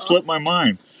totally slipped my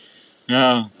mind.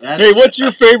 Hey, what's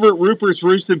your favorite Rupert's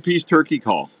Roost and Peace turkey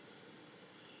call?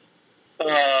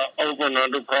 Over and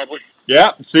under, probably.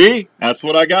 Yeah, see? That's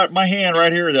what I got in my hand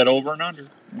right here, that over and under.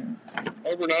 Yeah.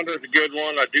 Over and under is a good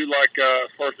one. I do like,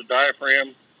 as far as the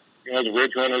diaphragm, the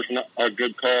Ridge Runner's a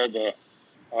good call. The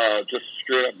just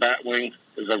straight up bat wing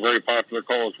is a very popular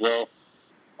call as well.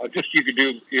 You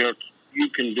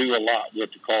can do a lot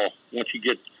with the call. Once you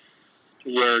get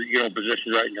to where,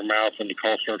 position right in your mouth and the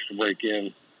call starts to break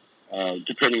in,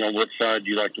 depending on which side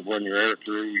you like to run your air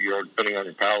through, depending on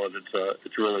your palate,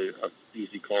 it's really an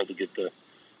easy call to get the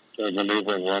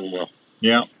maneuver and run well.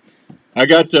 Yeah. I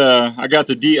got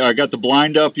the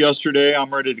blind up yesterday.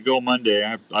 I'm ready to go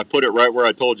Monday. I put it right where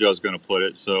I told you I was going to put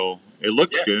it, so it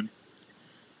looks good.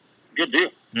 Good deal.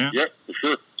 Yeah. Yep, for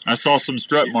sure. I saw some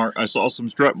strut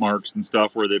marks and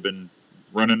stuff where they've been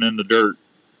running in the dirt.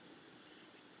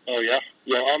 Oh yeah,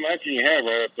 yeah. I imagine you have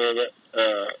right up there. That,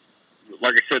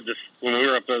 like I said, when we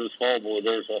were up there this fall, boy,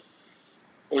 there's a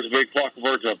big flock of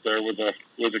birds up there with a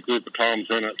group of toms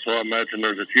in it. So I imagine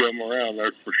there's a few of them around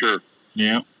there for sure.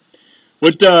 Yeah.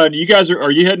 What you guys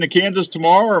are you heading to Kansas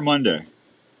tomorrow or Monday?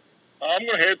 I'm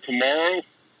gonna head tomorrow.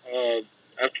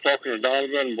 After talking to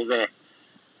Donovan, we're gonna,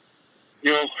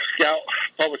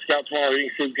 probably scout tomorrow. You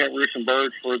can see we can't roost some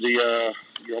birds for the,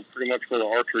 pretty much for the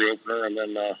archery opener, and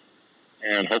then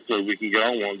and hopefully we can get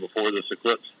on one before this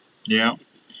eclipse. Yeah.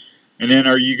 And then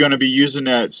are you going to be using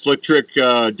that Slick Trick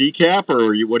decap,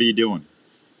 or what are you doing?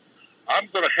 I'm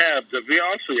going to have, to be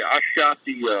honest with you, I shot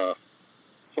the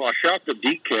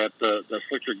decap, the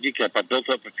Slick Trick decap. I built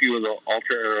up a few of the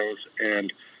ultra arrows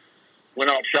and went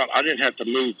out and shot. I didn't have to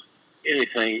move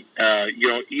anything,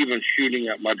 even shooting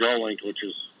at my draw length, which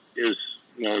is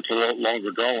it's a little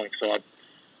longer draw length. So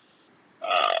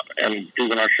and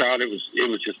when I shot, it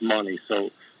was just money.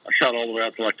 So I shot all the way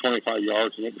out to like 25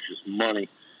 yards, and it was just money.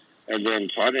 And then,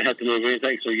 so I didn't have to move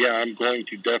anything. So yeah, I'm going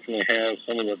to definitely have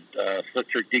some of the Slick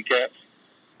Trick decaps.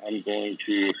 I'm going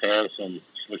to have some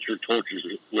Slick Trick torches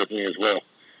with me as well,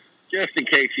 just in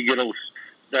case you get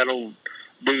that old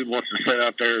dude wants to sit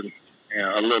out there and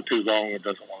a little too long and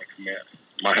doesn't want to commit.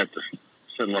 Might have to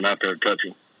send one out there and touch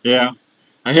him. Yeah.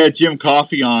 I had Jim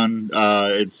Coffey on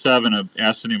at 7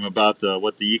 asking him about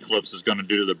what the eclipse is going to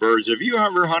do to the birds. Have you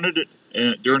ever hunted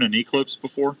it during an eclipse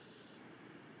before?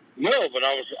 No, but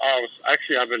I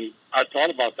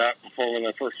thought about that before when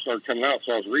they first started coming out.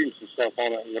 So I was reading some stuff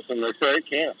on it, and they say it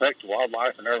can affect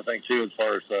wildlife and everything too, as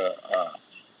far as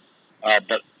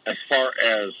but as far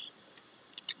as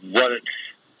what it's,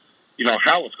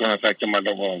 how it's going to affect them, I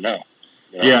don't really know.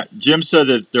 Yeah, Jim said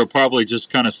that they'll probably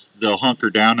just they'll hunker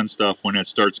down and stuff when it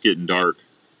starts getting dark.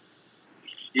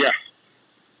 Yeah,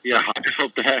 I just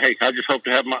hope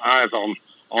to have my eyes on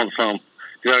some.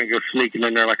 I can go sneaking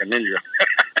in there like a ninja.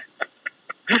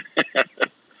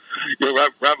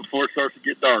 Right before it starts to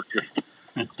get dark,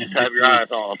 just have your eyes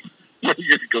on them.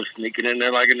 You just go sneaking in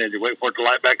there like a ninja, wait for it to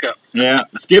light back up. Yeah,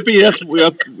 Skippy. That's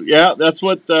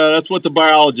what the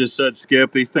biologist said.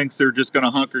 Skip, he thinks they're just going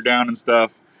to hunker down and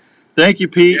stuff. Thank you,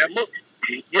 Pete.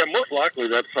 Yeah, most likely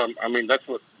that's that's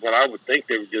what I would think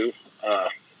they would do. I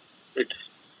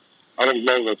don't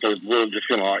know that they're really just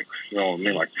going to like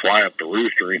fly up the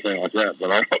roost or anything like that.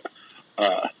 But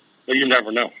but you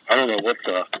never know. I don't know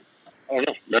I don't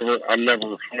know. I've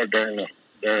never hunted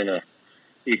during a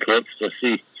eclipse to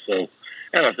see. So,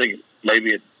 and I think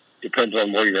maybe it depends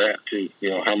on where you're at too.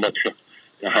 How much,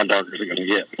 how dark is it going to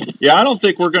get? Yeah, I don't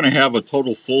think we're going to have a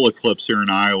total full eclipse here in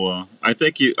Iowa. I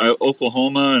think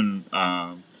Oklahoma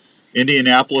and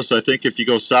Indianapolis. I think if you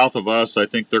go south of us, I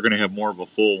think they're going to have more of a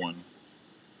full one.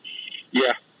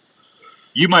 Yeah,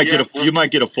 you might get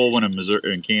a full one in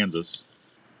Missouri, in Kansas.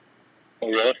 Oh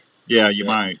really? Yeah, you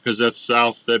might, because that's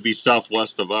south. That'd be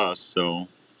southwest of us. So.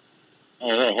 Oh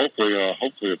well,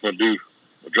 hopefully, if I do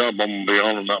a job, I'm gonna be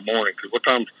on them that morning. Cause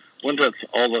when's that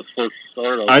all that's supposed to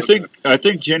start? I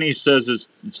think Jenny says it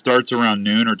starts around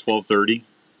noon or 12:30.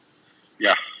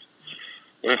 Yeah.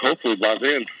 Well, hopefully by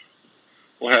then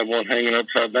we'll have one hanging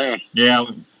upside down. Yeah.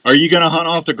 Are you going to hunt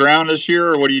off the ground this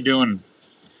year, or what are you doing?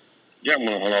 Yeah, I'm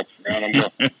going to hunt off the ground.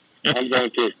 I'm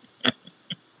going to.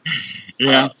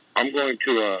 Yeah. I'm going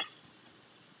to.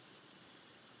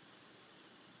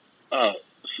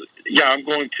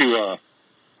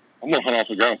 I'm going to hunt off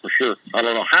the ground for sure. I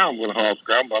don't know how I'm going to hunt off the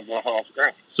ground, but I'm going to hunt off the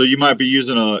ground. So you might be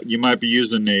using a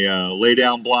lay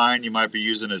down blind. You might be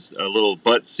using a little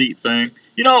butt seat thing.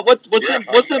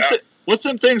 What's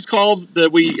them things called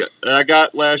that I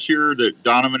got last year that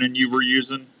Donovan and you were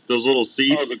using? Those little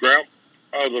seats. The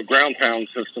ground pound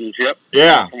systems. Yep.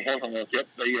 Yeah. Yep.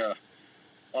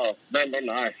 They're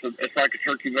nice. It's like a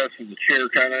turkey vest with a chair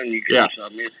kind of, and you can. Yeah.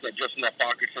 It's got just enough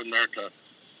pockets in there to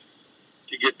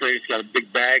get there. It's got a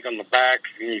big bag on the back.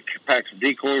 And you can pack some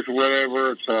decoys or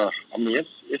whatever. It's nice.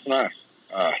 It's nice.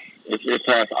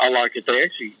 I like it. They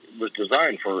actually was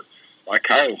designed for like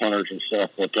coyote hunters and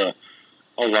stuff. But I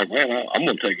was like, man, I'm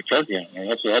going to take a turkey out there.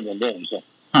 That's what I've been doing. So.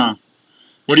 Huh.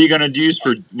 What are you going to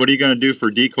do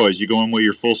for decoys? You going with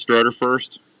your full strutter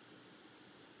first?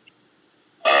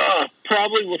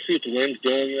 Probably we'll see what the wind's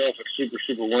doing. If it's super,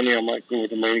 super windy, I might go with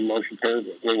the mating motion pair,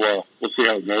 but we'll see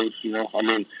how it goes.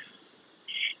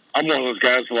 I'm one of those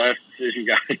guys, the last decision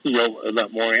guy, that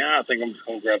morning, I think I'm just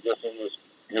going to grab this one.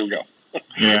 Here we go.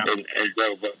 Yeah. and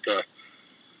go. But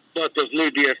But those new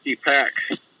DSD packs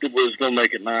was going to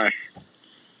make it nice.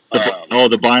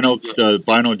 The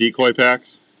Bino decoy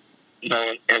packs?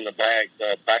 No, in the bag,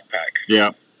 the backpack.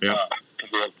 Yeah. To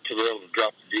be able to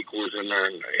drop the decoys in there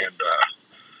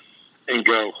and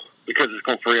go, because it's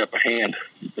going to free up a hand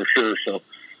for sure. So,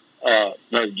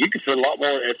 now you can fit a lot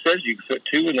more. It says you can fit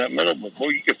 2 in that middle, but boy,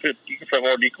 you can fit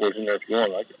more decoys in there if you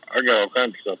want. I got all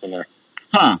kinds of stuff in there.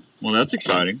 Huh. Well, that's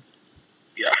exciting.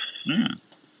 Yeah.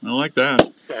 I like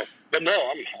that. So, but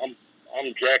no,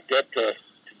 I'm jacked up to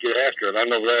get after it. I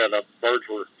know that birds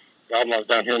were gobbling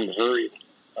down here in Missouri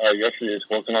yesterday, just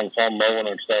working on farm mowing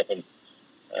and stuff, and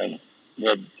we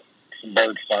had some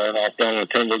birds firing off down in the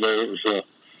timber there. It was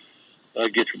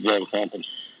get your blood pumping.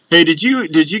 Hey, did you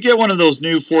get one of those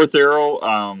new Fourth Arrow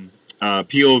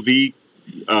POV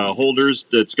holders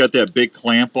that's got that big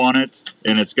clamp on it,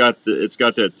 and it's got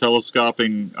that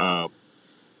telescoping?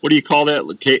 What do you call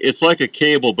that? It's like a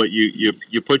cable, but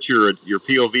you put your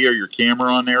POV or your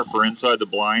camera on there for inside the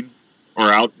blind,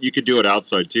 or out. You could do it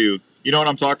outside too. You know what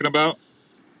I'm talking about?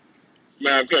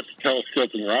 Man, I've got the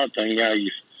telescoping rod thing. Yeah,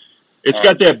 it's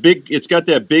got that big. It's got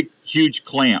that big, huge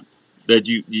clamp that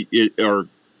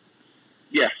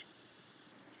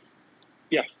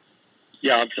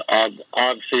Yeah,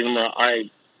 I've seen them. I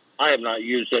have not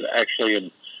used it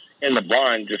actually in the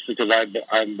blind, just because I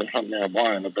haven't been hunting in a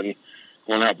blind. I've been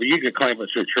going out, but you could clamp it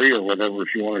to a tree or whatever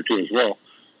if you wanted to as well,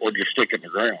 or just stick it in the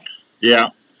ground. Yeah.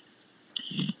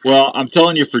 Well, I'm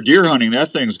telling you, for deer hunting,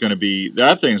 that thing's going to be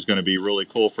really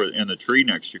cool for in the tree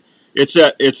next year. It's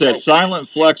that Silent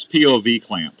Flex POV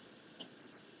clamp.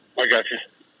 I got you.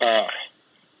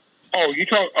 You're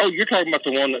talking about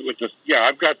the one that with the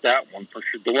I've got that one for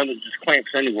sure. The one that just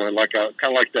clamps anywhere, like kind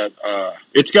of like that.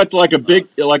 It's got like a big.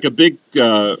 I don't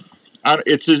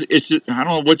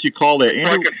know what you call that.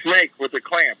 Like a snake with a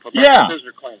clamp. Yeah. A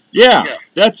scissor clamp. Yeah,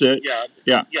 that's it.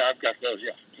 Yeah, I've got those.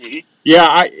 Yeah. Mm-hmm.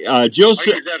 Yeah,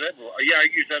 Joseph. I use that everywhere. Yeah, I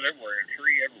use that everywhere. In a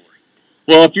tree, everywhere.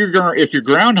 Well, if you're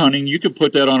ground hunting, you could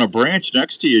put that on a branch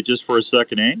next to you just for a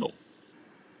second angle.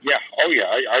 Yeah. Oh, yeah.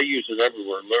 I use it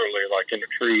everywhere, literally, like in a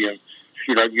tree. And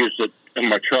shoot, I've used it in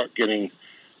my truck getting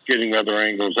other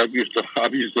angles. I've used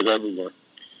it everywhere.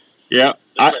 Yeah.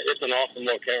 It's an awesome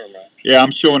little camera, man. Yeah, I'm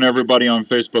showing everybody on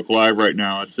Facebook Live right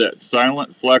now. It's that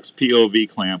Silent Flex POV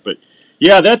clamp. But,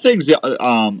 yeah, that thing's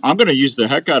I'm going to use the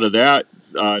heck out of that,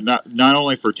 not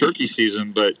only for turkey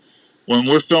season, but when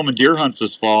we're filming deer hunts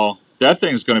this fall, that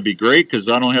thing's going to be great because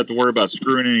I don't have to worry about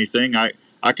screwing anything.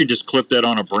 I can just clip that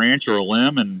on a branch or a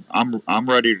limb, and I'm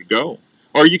ready to go.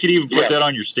 Or you could even put that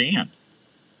on your stand.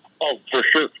 Oh, for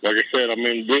sure. Like I said, I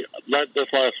mean, this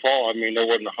last fall, I mean, there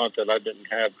wasn't a hunt that I didn't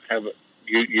have it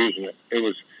using it. It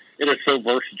is so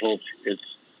versatile.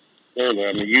 It's literally,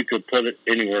 I mean, you could put it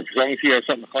anywhere. As long as you have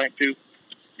something to clamp to,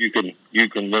 you can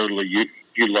literally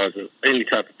utilize it. Any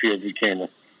type of POV camera.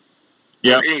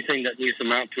 Yeah. Anything that needs to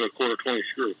mount to a 1/4-20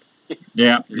 screw.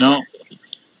 Yeah. No.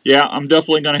 Yeah, I'm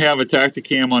definitely going to have a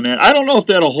Tacticam on that. I don't know if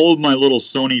that'll hold my little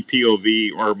Sony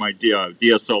POV or my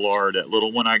DSLR, that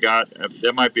little one I got.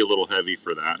 That might be a little heavy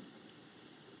for that.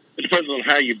 It depends on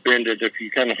how you bend it. If you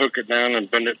kind of hook it down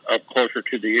and bend it up closer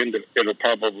to the end, it'll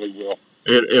probably will.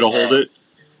 It'll hold it?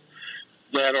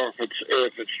 That, or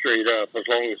if it's straight up, as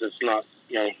long as it's not,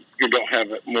 you don't have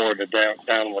it more at a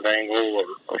downward angle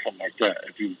or something like that.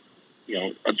 If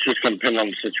it's just going to depend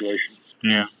on the situation.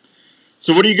 Yeah.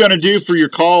 So what are you going to do for your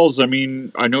calls? I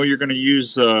mean, I know you're going to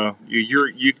use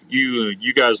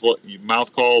you guys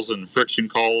mouth calls and friction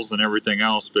calls and everything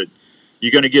else, but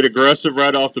you going to get aggressive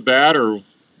right off the bat, or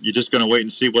you just going to wait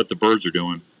and see what the birds are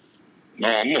doing? No,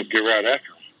 I'm going to get right after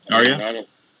them. Are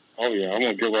you? I'm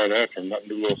going to get right after them. That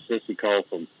new little sissy call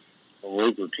from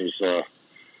Rupert is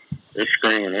it's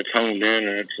screaming. It's honed in,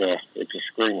 and it's a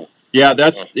screamer. Yeah,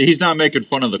 he's not making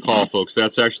fun of the call, folks.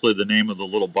 That's actually the name of the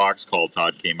little box call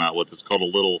Todd came out with. It's called a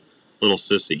little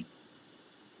sissy.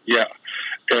 Yeah,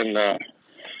 and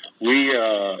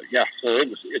so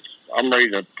I'm ready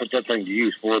to put that thing to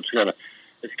use for it.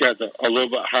 It's got a little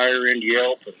bit higher end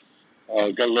yelp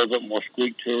and got a little bit more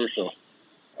squeak to her. So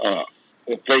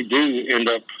if they do end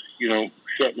up,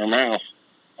 shutting their mouth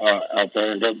out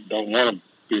there and don't want to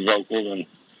be vocal, then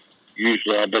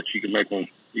usually I bet you can make one.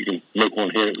 You can make one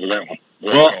hit with that one.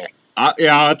 Well,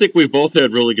 I think we've both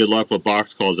had really good luck with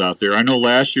box calls out there. I know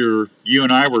last year you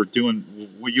and I were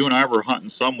hunting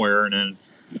somewhere, and then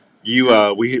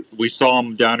we saw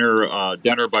them down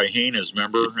there by Haines,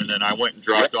 remember? And then I went and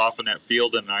dropped off in that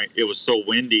field, and it was so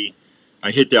windy.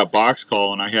 I hit that box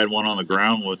call, and I had one on the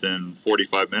ground within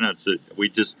 45 minutes.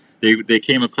 They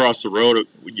came across the road.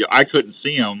 I couldn't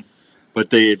see them, but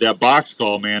that box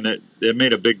call, man, that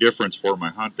made a big difference for my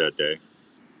hunt that day.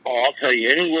 Oh, I'll tell you,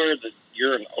 anywhere that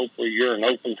you're in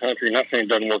open country. Not saying it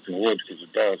doesn't work in the woods because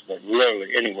it does, but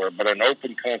really anywhere. But in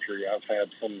open country, I've had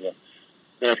some of the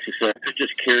best success. It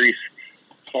just carries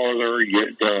farther.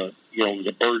 The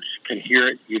birds can hear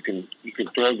it. You can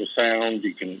throw the sound.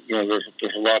 You can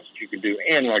there's a lot that you can do.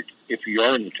 And like if you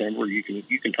are in the timber, you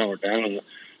can tone it down and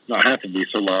not have to be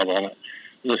so loud on it.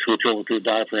 And then switch over to a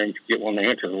diaphragm to get one to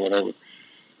answer or whatever.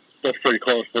 That's pretty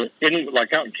close. But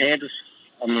like out in Kansas,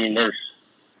 I mean, there's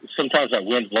sometimes that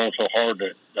wind's blowing so hard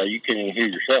that you can't even hear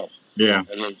yourself. Yeah.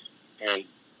 And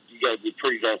you got to be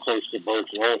pretty darn close to the birds.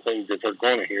 The only thing that they're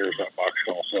going to hear is that box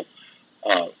call. So,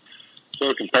 so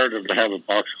it's imperative to have a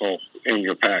box call in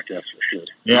your pack. That's for sure.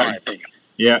 Yeah. In my opinion.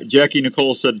 Yeah. Jackie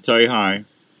Nicole said to tell you hi.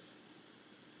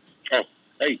 Oh,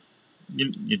 hey.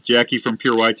 You Jackie from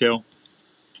Pure Whitetail.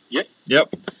 Yep.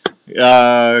 Yep.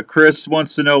 Chris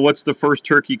wants to know what's the first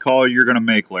turkey call you're going to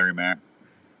make, Larry Mack.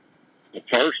 The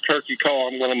first turkey call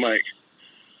I'm going to make.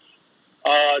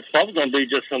 It's probably going to be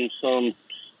just some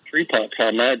tree pups, I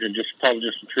imagine. Probably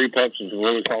just some tree pups and some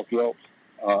really soft yelps.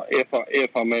 If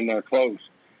I'm in there close.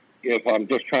 If I'm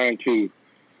just trying to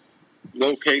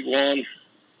locate one,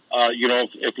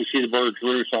 if we see the birds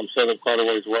roost, I'm set up quite a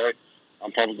ways away.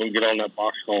 I'm probably going to get on that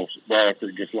box call right after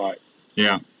it gets light.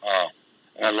 Yeah.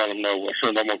 And let them know. Sure,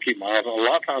 I'm going to keep my eyes on. A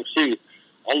lot of times too,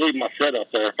 I'll leave my set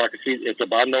up there if I can see.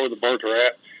 If I know where the birds are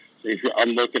at, if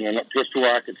I'm looking and just to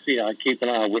where I can see, I keep an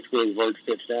eye on which way the bird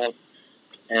fits down,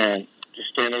 and just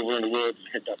stand over in the woods and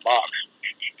hit that box.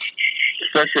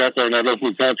 Especially out there in that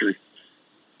open country,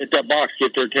 hit that box,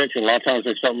 get their attention. A lot of times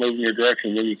they start moving your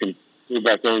direction, then you can move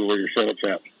back over where your setup's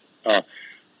at.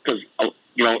 Because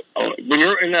when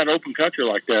you're in that open country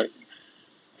like that,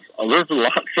 there's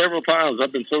several times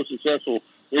I've been so successful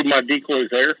leaving my decoys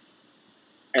there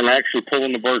and actually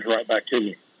pulling the birds right back to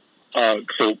me.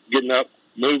 So getting up,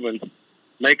 moving,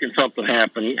 making something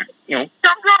happen, get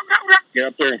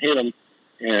up there and hit them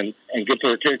and get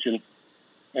their attention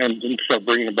and then start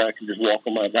bringing them back and just walk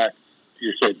them right back.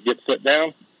 You said get set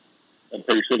down and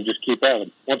pretty soon just keep at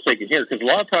them once they can hear. Because a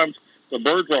lot of times the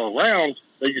birds are around,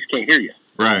 they just can't hear you.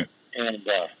 Right. And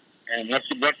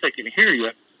once they can hear you,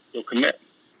 they'll commit.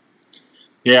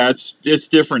 Yeah, it's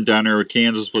different down there with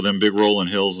Kansas with them big rolling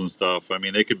hills and stuff. I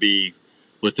mean, they could be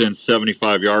within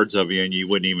 75 yards of you and you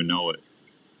wouldn't even know it.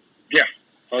 Yeah.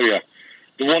 Oh, yeah.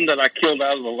 The one that I killed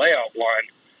out of the layout line,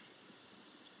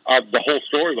 the whole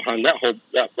story behind that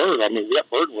bird, I mean, that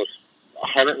bird was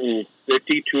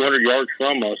 150, 200 yards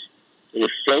from us. It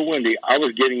was so windy. I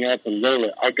was getting up and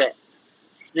literally, I got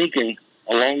sneaking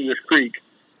along this creek,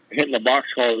 hitting the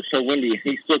box call. It was so windy,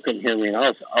 he still couldn't hear me. And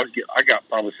I got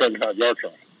probably 75 yards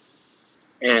from him.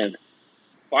 And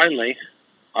finally,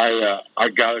 I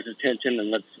got his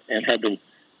attention I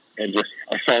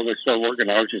saw this start working.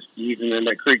 I was just easing in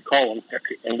that creek calling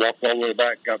and walked all the way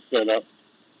back, got set up,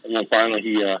 and then finally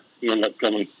he ended up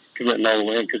committing all the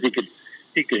way in because he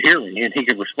could hear me and he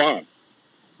could respond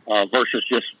versus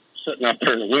just sitting out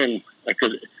there in the wind.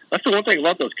 Because that's the one thing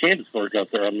about those Kansas birds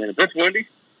out there. I mean, if it's windy,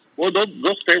 well,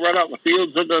 they'll stay right out in the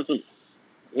fields. It doesn't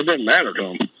matter to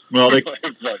them. Well,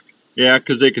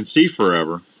 because they can see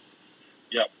forever.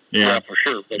 Yep. Yeah. Yeah, for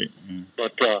sure.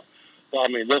 But I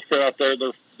mean, they'll sit out there.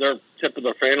 Their tip of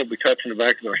their fan will be touching the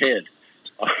back of their head.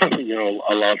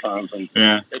 A lot of times, and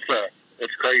yeah,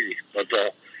 it's crazy. But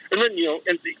and then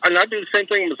and I do the same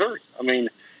thing in Missouri. I mean,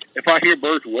 if I hear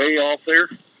birds way off there,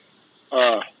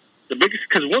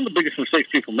 because one of the biggest mistakes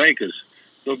people make is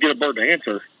they'll get a bird to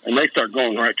answer and they start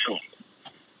going right to them.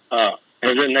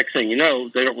 And then next thing you know,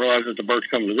 they don't realize that the bird's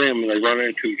coming to them, and they run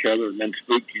into each other, and then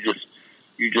spook. You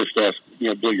just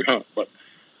blow your hunt. But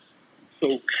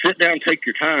so sit down, take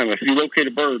your time. If you locate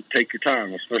a bird, take your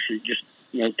time. Especially just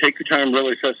take your time,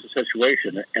 really assess the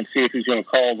situation, and see if he's going to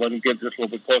call. Let him get just a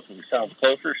little bit closer. If he sounds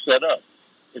closer, set up.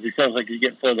 If he sounds like he's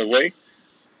getting further away,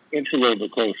 inch a little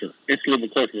bit closer. Inch a little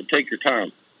bit closer. But take your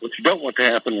time. What you don't want to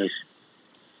happen is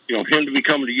him to be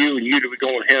coming to you and you to be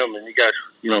going to him, and you guys,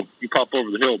 you pop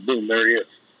over the hill, boom, there he is.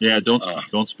 Yeah,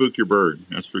 don't spook your bird.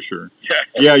 That's for sure.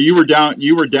 Yeah, you were down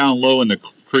low in the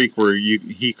creek where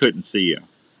he couldn't see you.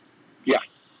 Yeah.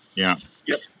 Yeah.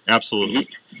 Yep. Absolutely.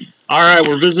 Mm-hmm. All right,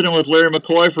 we're visiting with Larry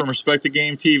McCoy from Respect the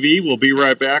Game TV. We'll be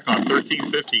right back on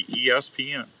 1350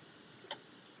 ESPN.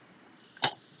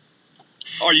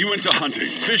 Are you into hunting,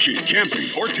 fishing, camping,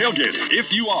 or tailgating?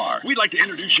 If you are, we'd like to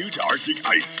introduce you to Arctic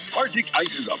Ice. Arctic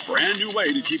Ice is a brand new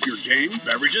way to keep your game,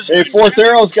 beverages... Hey, Fourth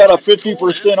Arrow's got a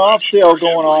 50% off sale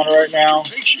going on right now.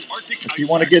 If you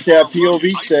want to get that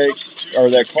POV steak, or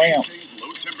that clamp.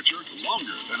 Low temperature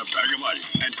longer than a bag of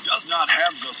ice, and does not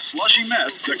have the a slushy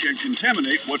mess that can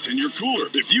contaminate what's in your cooler.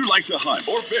 If you like to hunt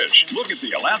or fish, look at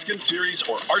the Alaskan Series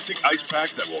or Arctic ice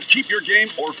packs that will keep your game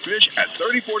or fish at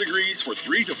 34 degrees for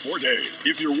 3 to 4 days.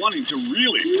 If you're wanting to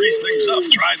really freeze things up,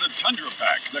 try the Tundra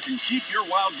packs that can keep your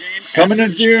wild game. Coming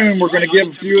in June, we're going to give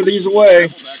a few of these away.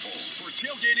 For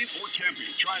tailgating or camping,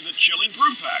 try the Chill and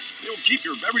Brew packs. It'll keep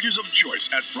your beverages of choice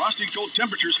at frosty cold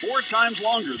temperatures 4 times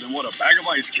longer than what a bag of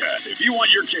ice can. If you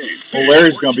want your game, well,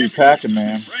 Larry's going to be packing,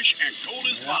 man. Fresh and cold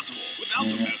as possible. Without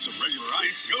the mess of regular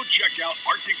ice, go check out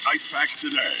Arctic Ice Packs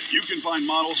today. You can find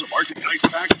models of Arctic Ice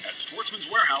Packs at Sportsman's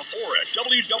Warehouse or at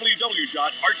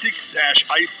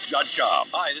www.arctic-ice.com.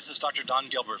 Hi, this is Dr. Don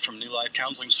Gilbert from New Life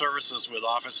Counseling Services with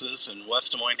offices in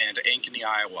West Des Moines and Ankeny,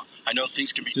 Iowa. I know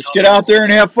things can be just get out there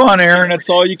and have fun, Aaron. That's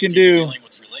all you can do. Dealing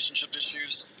with relationship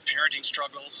issues, parenting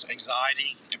struggles,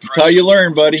 anxiety, depression. That's how you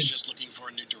learn, buddy. Just looking for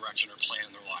a new direction or plan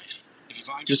in their life.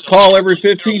 Just call every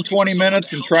 15, 20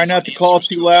 minutes and try not to call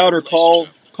too loud or call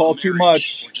too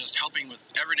much. Or just helping with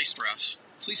everyday stress.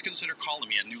 Please consider calling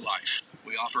me at New Life.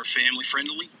 We offer a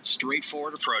family-friendly,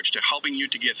 straightforward approach to helping you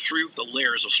to get through the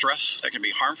layers of stress that can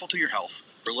be harmful to your health,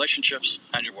 relationships,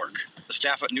 and your work. The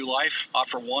staff at New Life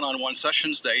offer one-on-one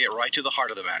sessions that get right to the heart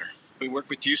of the matter. We work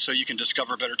with you so you can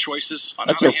discover better choices on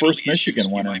That's how our to handle first the Michigan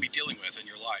issues winner. you might be dealing with in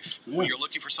your life. When you're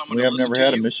looking for someone We to have listen never to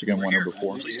had a you, Michigan we're winner here.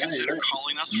 before. Please consider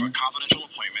calling us for a confidential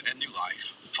appointment at New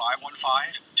Life.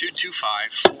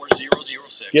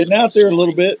 515-225-4006. Getting out there a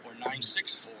little bit. Or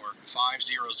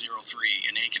 964-5003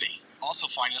 in Ankeny. Also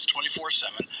find us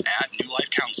 24/7 at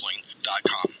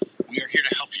newlifecounseling.com. We are here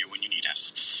to help you when you need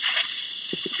us.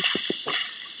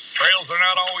 Trails are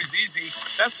not always easy.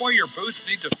 That's why your boots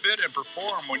need to fit and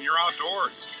perform when you're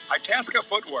outdoors. Itasca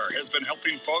Footwear has been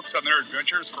helping folks on their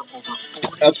adventures for over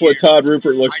 40 That's what years. Todd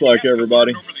Rupert looks like,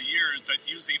 everybody. Over the years that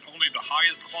using only the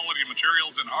highest quality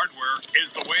materials and hardware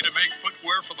is the way to make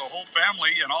footwear for the whole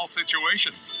family in all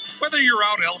situations. Whether you're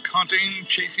out elk hunting,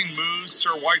 chasing moose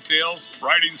or whitetails,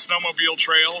 riding snowmobile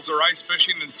trails, or ice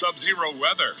fishing in sub-zero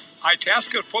weather,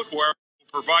 Itasca Footwear will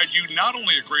provide you not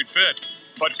only a great fit,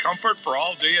 but comfort for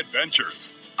all-day adventures.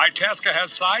 Itasca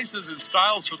has sizes and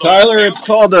styles for the Tyler, it's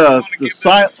called comfort and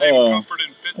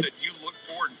fit that you look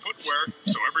for in footwear,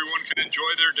 so everyone can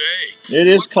enjoy their day. It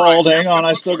is called, hang on,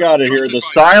 I still got it here, the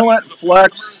Silent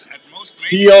Flex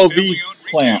POV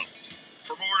clamp.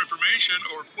 For more information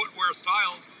or footwear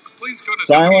styles, please go to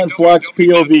Silent Flex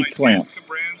POV clamp.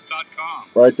 itascabrands.com.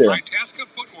 Right there. Itasca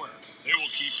Footwear. They will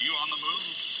keep you on the move.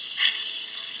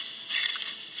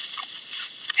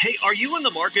 Hey, are you in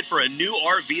the market for a new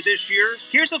RV this year?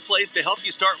 Here's a place to help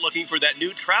you start looking for that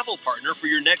new travel partner for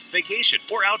your next vacation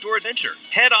or outdoor adventure.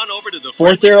 Head on over to the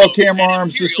Fourth Arrow Camera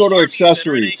Arms, just go to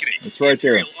accessories. It's right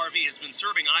there. Imperial RV has been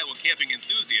serving Iowa camping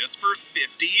enthusiasts for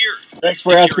 50 years. Thanks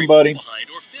for asking, buddy.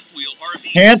 Or fifth wheel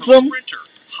RVs Handsome? Sprinter,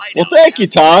 Well, thank you,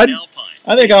 Todd.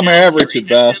 I think I'm average at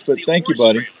best, but thank you,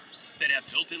 buddy. that have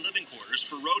built-in living quarters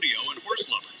for rodeo and horse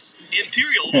lovers.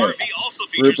 Imperial RV also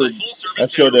features Rupert, a full-service I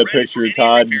showed that center ready picture for of any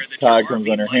Todd. repair that Todd your comes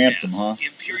RV under might handsome, have. huh?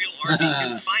 Imperial RV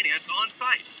can finance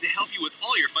on-site to help you with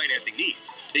all your financing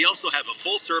needs. They also have a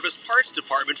full-service parts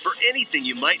department for anything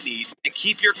you might need to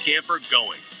keep your camper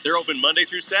going. They're open Monday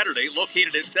through Saturday,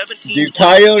 located at 17. Do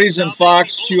coyotes and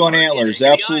fox chew on antlers?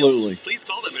 Absolutely. Please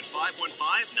call them at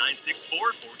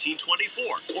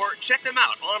 515-964-1424 or check them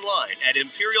out online at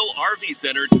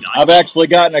imperialrvcenter.com. I've actually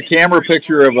gotten a camera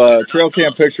picture of a trail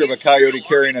cam picture of a coyote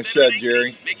carrying a shed,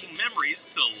 Jerry. Making memories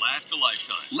to last a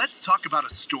lifetime. Let's talk about a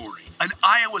story. An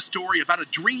Iowa story about a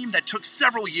dream that took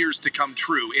several years to come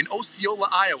true in Osceola,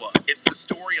 Iowa. It's the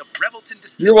story of Revelton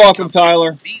Distilling. You're welcome,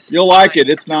 Tyler. You'll like it.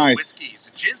 It's nice.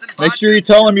 Make sure you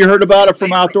tell them you heard about it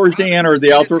from Outdoors Dan or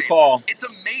the Outdoor Call. It's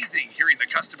amazing hearing the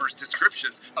customers'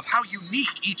 descriptions of how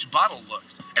unique each bottle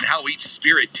looks and how each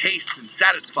spirit tastes and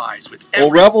satisfies with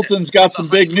every Well, Revelton's got some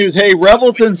big news. Hey,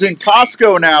 Revelton's in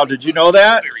Costco now. Did you know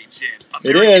that?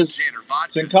 It is.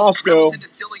 It's in Costco.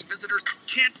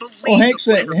 Oh, Hank's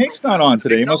not on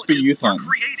today. He must be youth hunting.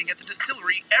 Creating at the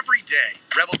distillery every day.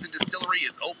 Revelton Distillery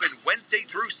is open Wednesday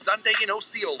through Sunday in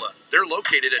Osceola. They're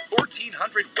located at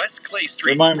 1400 West Clay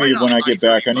Street. Remind me when I get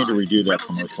back. I need to redo that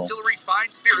Revelton commercial. Distillery fine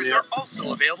spirits are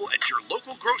also available at your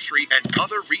local grocery and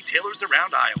other retailers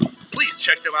around Iowa. Please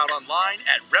check them out online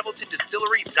at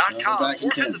reveltondistillery.com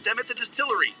or visit them at the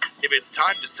distillery. If it's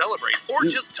time to celebrate or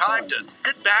just time to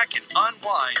sit back and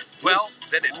unwind, well,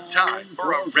 then it's time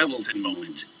for a Revelton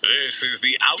moment. This is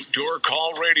the Outdoor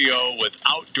Call Radio with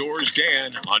Outdoors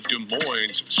Dan on Des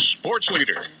Moines Sports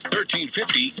Leader,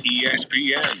 1350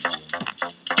 ESPN.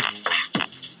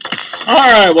 All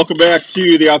right, welcome back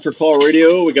to the Outdoor Call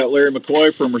Radio. We got Larry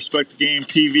McCoy from Respect the Game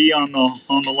TV on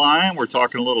the line. We're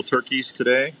talking a little turkeys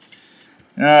today.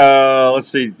 Let's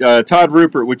see. Todd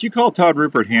Rupert. Would you call Todd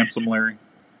Rupert handsome, Larry?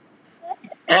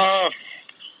 Well,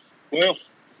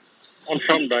 on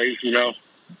some days,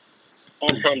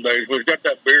 on some days, we've got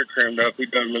that beard trimmed up. He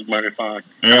does look mighty fine.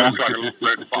 Yeah. Looks like a little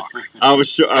red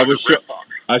fox.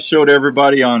 I showed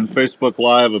everybody on Facebook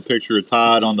Live a picture of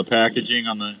Todd on the packaging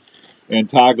and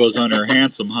Todd goes under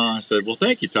handsome, huh? I said, well,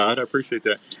 thank you, Todd. I appreciate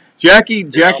that. Jackie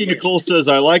Nicole says,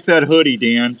 I like that hoodie,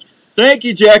 Dan. Thank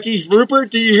you, Jackie. Rupert,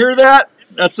 do you hear that?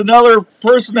 That's another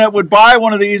person that would buy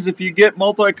one of these if you get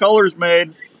multicolors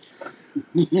made.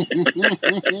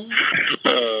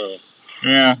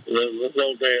 Yeah.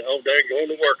 Old day going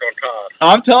to work on Todd.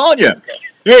 I'm telling you.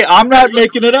 Hey, I'm not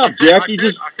making it up. Jackie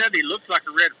I said he looks like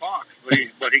a red fox,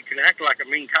 but he can act like a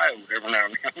mean coyote every now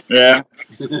and then. Yeah.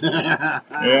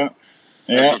 Yeah.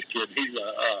 Yeah. This kid, he's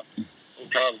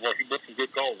Todd's work. He puts some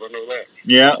good calls. I know that.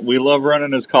 Yeah, we love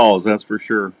running his calls, that's for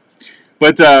sure.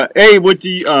 But hey, what do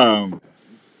you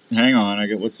hang on, I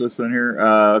get what's this in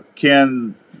here?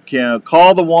 Can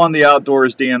call the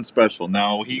Outdoors Dan special.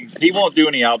 No, he won't do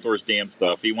any Outdoors Dan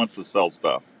stuff. He wants to sell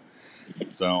stuff.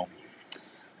 So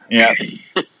yeah.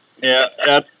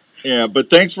 But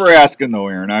thanks for asking though,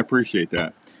 Aaron. I appreciate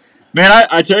that. Man,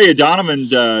 I tell you,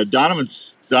 Donovan's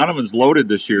loaded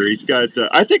this year. He's got.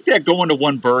 I think that going to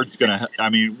one bird's gonna. I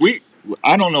mean,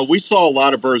 I don't know. We saw a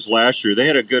lot of birds last year. They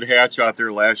had a good hatch out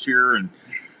there last year, and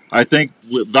I think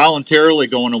voluntarily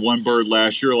going to one bird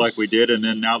last year like we did, and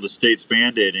then now the state's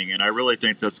mandating, and I really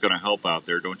think that's going to help out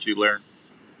there, don't you, Larry?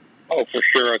 Oh, for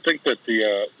sure. I think that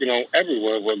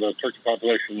everywhere where the turkey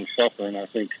population was suffering, I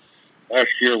think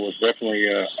last year was definitely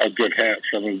a good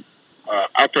hatch. I mean,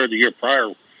 out there the year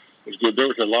prior was good. There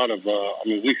was a lot of,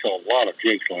 we saw a lot of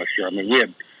jakes last year. I mean, we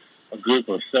had a group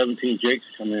of 17 jakes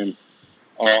come in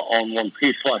on one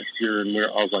piece last year, and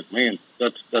I was like, man,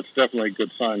 that's definitely a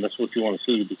good sign. That's what you want to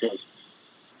see, because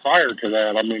prior to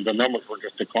that, I mean, the numbers were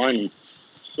just declining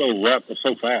so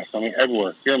fast. I mean,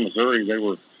 everywhere. Here in Missouri, it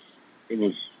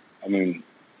was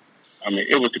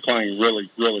declining really,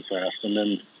 really fast. And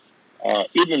then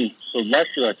last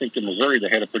year, I think in Missouri, they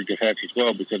had a pretty good hatch as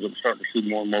well, because it was starting to see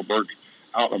more and more birds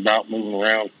out and about, moving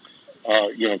around.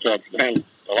 The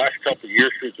last couple of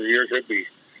years, 2 or 3 years,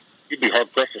 you'd be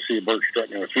hard pressed to see a bird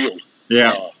strutting in a field.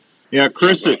 Yeah.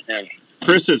 Chris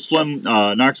at Slim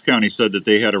Knox County said that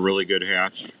they had a really good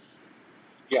hatch.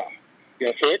 Yeah.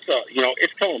 So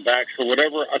it's coming back. So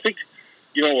whatever, I think,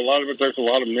 a lot of it, there's a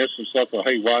lot of myths and stuff of,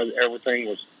 hey, why everything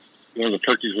was, the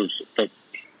turkeys was, but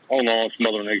all in all, it's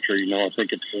Mother Nature. I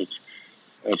think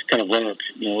it's kind of running,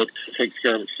 it takes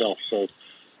care of itself. So,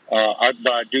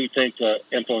 I do think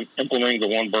implementing the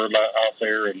one bird out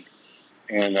there and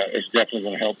it's definitely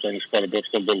going to help things quite a bit. It's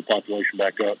going to build the population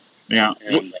back up. Yeah,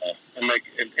 and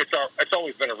it's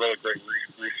always been a really great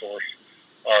resource.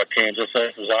 Kansas,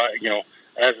 as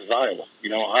is Iowa.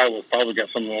 Iowa's probably got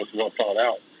some of the most well thought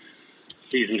out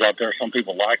seasons out there. Some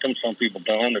people like them, some people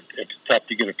don't. It's tough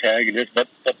to get a tag, but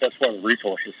that's why the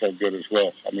resource is so good as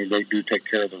well. I mean, they do take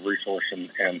care of the resource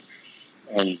and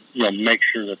make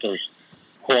sure that there's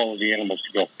quality animals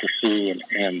to go pursue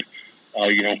and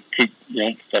keep,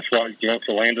 that's why, it's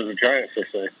the land of the giants, they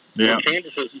say. Yeah. And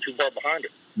Kansas isn't too far behind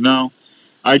it. No.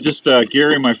 I just,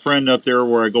 Gary, my friend up there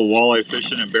where I go walleye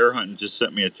fishing and bear hunting, just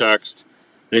sent me a text.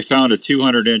 They found a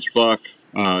 200-inch buck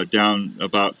down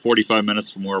about 45 minutes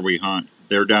from where we hunt.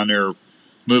 They're down there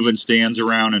moving stands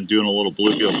around and doing a little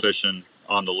bluegill fishing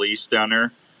on the lease down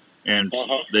there. And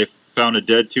they found a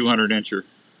dead 200-incher.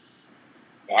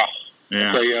 Wow.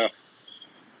 Yeah. So,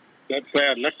 that's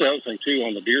sad. And that's the other thing, too,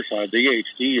 on the deer side. The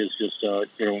EHD is just,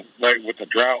 right with the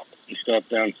drought and stuff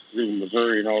down through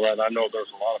Missouri and all that. I know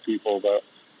there's a lot of people that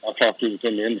I've talked to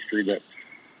within the industry that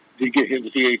did get hit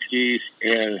with EHDs,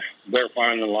 and they're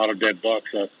finding a lot of dead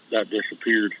bucks that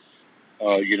disappeared,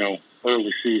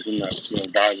 early season that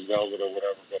died in velvet or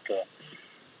whatever. But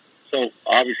so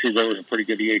obviously there was a pretty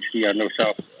good EHD. I know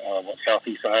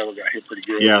southeast Iowa got hit pretty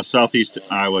good. Yeah, southeast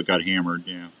Iowa got hammered.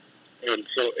 Yeah. And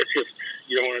so it's just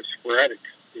when it's sporadic.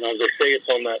 They say it's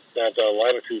on that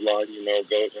latitude line.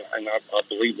 Goes, and I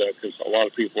believe that, because a lot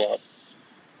of people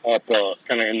up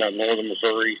kind of in that northern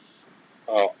Missouri,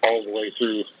 all the way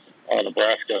through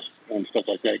Nebraska and stuff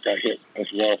like that got hit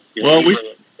as well.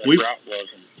 We drought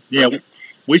was.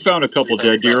 We found a couple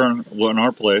dead deer on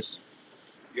our place.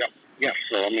 Yeah.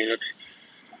 So I mean,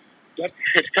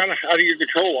 it's kind of out of your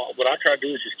control. What I try to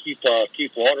do is just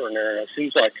keep water in there, and it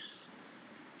seems like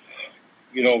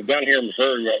down here in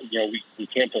Missouri, we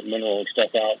can't put mineral and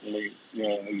stuff out, and we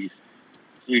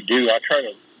do. I try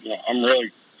to, I'm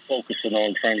really focusing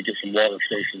on trying to get some water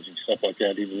stations and stuff like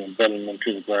that, even embedding them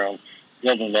to the ground,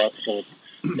 building them up so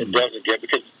it doesn't get,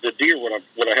 because the deer, what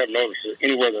I have noticed is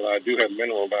anywhere that I do have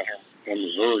mineral down here in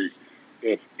Missouri,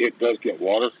 if it does get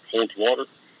water, holds water,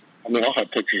 I mean, I'll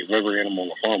have pictures of every animal on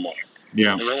the farm on it.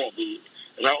 Yeah. And there won't be,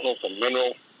 and I don't know if the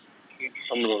mineral keeps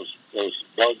some of those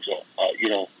bugs,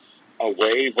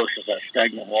 away versus that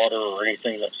stagnant water or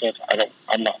anything that says,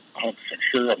 I'm not 100%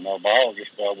 sure. I'm not a biologist,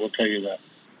 but I will tell you that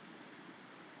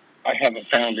I haven't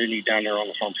found any down there on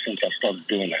the farm since I started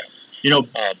doing that.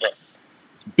 But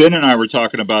Ben and I were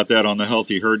talking about that on the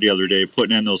Healthy Herd the other day,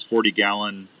 putting in those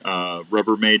 40-gallon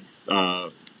Rubbermaid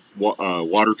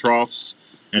water troughs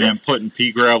and then putting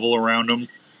pea gravel around them.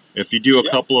 If you do a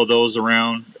couple of those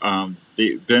around,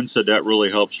 Ben said that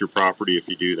really helps your property if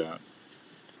you do that.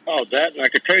 Oh, that, and I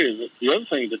could tell you that the other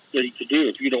thing that you could do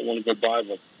if you don't want to go buy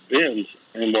the bins,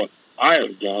 and what I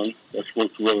have done that's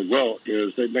worked really well,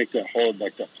 is they make that hard,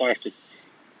 like that plastic,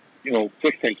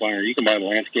 fish tank liner. You can buy at a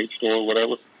landscape store or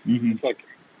whatever. Mm-hmm.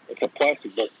 It's a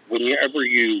plastic, but whenever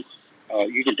you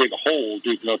can dig a hole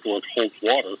deep enough where it holds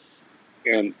water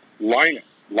and line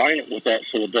it with that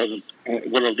so it doesn't,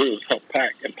 and what it'll do is help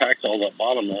pack and packs all that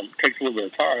bottom there. It takes a little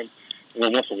bit of time, and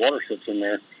then once the water sits in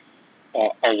there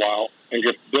a while, and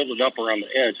just build it up around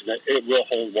the edge, that it will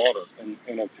hold water, and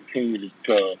it'll continue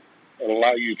to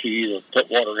allow you to either put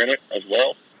water in it as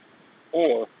well,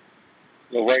 or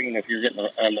the rain, if you're getting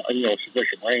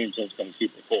sufficient rain, so it's going to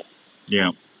keep it full.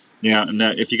 Yeah. Yeah, and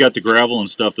that if you got the gravel and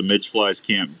stuff, the midge flies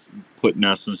can't put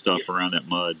nests and stuff around that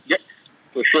mud. Yep,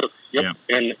 for sure. Yep. Yeah.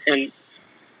 And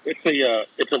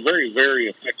it's a very, very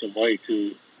effective way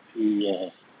to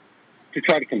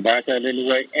try to combat that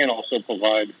anyway, and also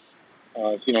provide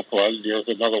deer with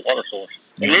another water source.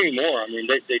 And anymore, I mean,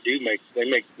 they make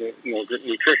the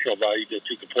nutritional value that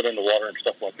you can put in the water and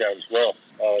stuff like that as well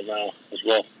now as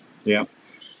well. Yeah.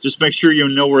 Just make sure you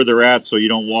know where they're at so you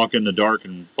don't walk in the dark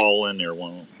and fall in there.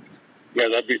 Yeah,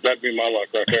 that'd be my luck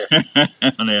right there.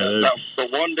 The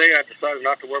one day I decided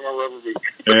not to wear my rubber boots.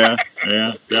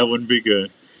 yeah, that wouldn't be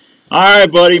good. All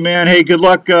right, buddy, man. Hey, good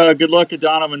luck at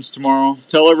Donovan's tomorrow.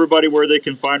 Tell everybody where they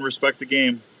can find Respect the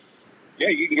Game. Yeah,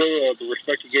 you can go to the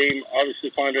Respect the Game. Obviously,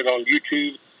 find it on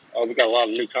YouTube. We got a lot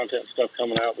of new content stuff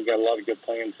coming out. We got a lot of good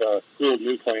plans, cool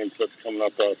new plans that's coming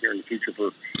up here in the future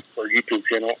for our YouTube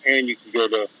channel. And you can go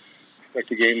to Respect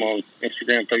the Game on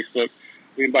Instagram, Facebook.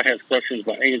 If anybody has questions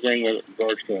about anything with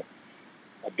regards to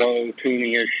a bow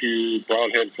tuning issue,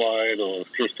 broadhead flight, or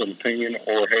just an opinion,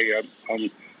 or hey,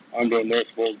 I'm doing this,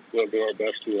 we'll do our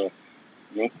best to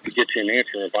get you an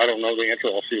answer. If I don't know the answer,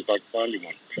 I'll see if I can find you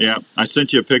one. So. Yeah, I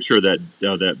sent you a picture of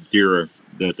that deer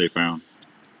that they found.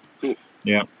 Cool.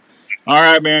 Yeah. All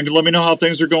right, man. Let me know how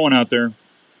things are going out there.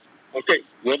 Okay,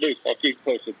 will do. I'll keep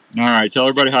you posted. All right. Tell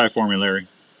everybody hi for me, Larry.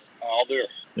 I'll do it.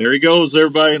 There he goes,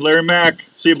 everybody. Larry Mack.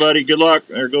 See you, buddy. Good luck.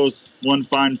 There goes one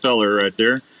fine feller right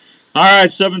there. All right,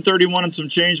 7:31 and some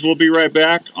change. We'll be right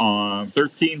back on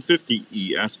 1350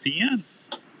 ESPN.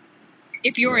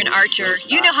 If you're an archer,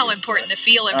 you know how important the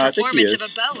feel and performance of a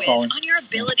bow is on your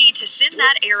ability to send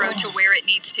that arrow to where it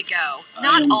needs to go.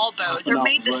 Not all bows are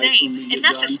made the same, and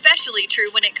that's especially true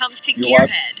when it comes to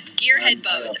gearhead. Gearhead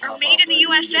bows are made in the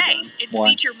USA and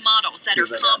feature models that are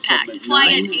compact,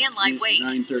 pliant, and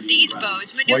lightweight. These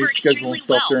bows maneuver extremely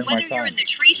well, whether you're in the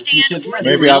tree stand or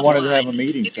the maybe I wanted to have a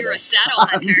meeting. If you're a saddle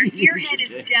hunter, Gearhead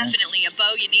is definitely a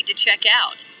bow you need to check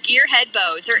out. Gearhead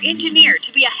bows are engineered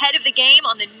to be ahead of the game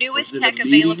on the newest tech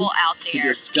available out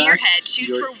there. Gearhead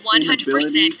shoots for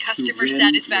 100% customer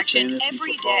satisfaction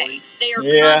every day. They are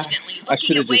constantly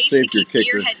looking at ways to keep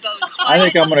Gearhead bows quiet. I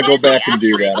think I'm going to go back and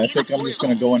do that. I think I'm just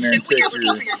going to go in there and when you're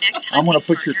looking for your next I'm going to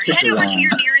put your head kicker over on. to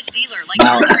your nearest dealer like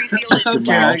Archery Field and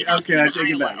Sports in Okay, I take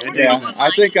it back. Yeah, I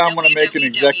think I'm going to make an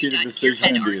executive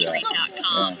decision and do that.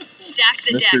 Yeah. Stack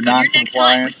the Mr. deck on your next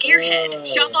hunt with Gearhead.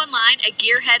 Shop online at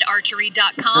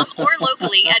gearheadarchery.com or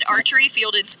locally at Archery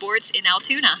Field and Sports in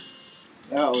Altoona.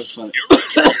 That was fun.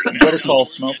 Better call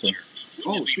Smelter.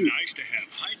 Oh, shoot.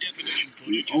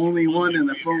 The only one in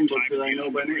the phone book that I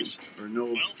know by name. Or know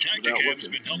without Tacticam's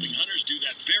looking. been helping hunters do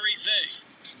that very thing.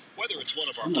 Whether it's one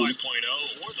of our 5.0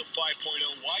 or the 5.0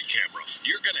 wide camera,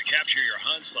 you're going to capture your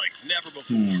hunts like never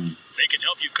before. They can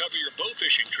help you cover your bow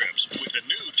fishing trips with a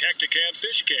new Tacticam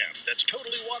fish cam that's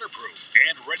totally waterproof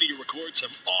and ready to record some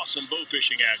awesome bow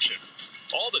fishing action.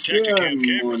 All the Tacticam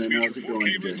cameras feature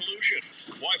 4K resolution,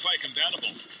 Wi-Fi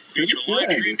compatible, feature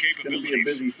live stream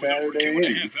capabilities with over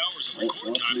 2.5 hours of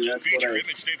record time and feature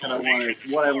image stabilization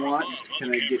that's far above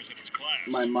other cameras in its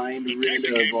class. My mind rid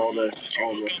of all the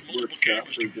work stuff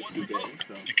for just a day.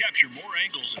 So. To capture more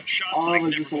angles and shots All like of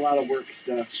never just a lot of work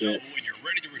stuff. So when you're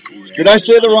ready to record, Did I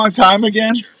say the wrong time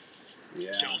again?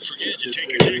 Yeah. Don't forget to take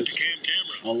your Tacticam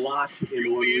camera a lot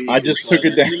in 1 week. I just took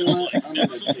it down. You know what? I'm going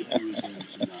to take you again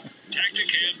tonight.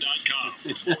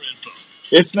 Tacticam.com for more info.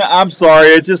 It's not. I'm sorry.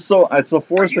 It's just so. It's a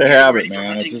force of habit,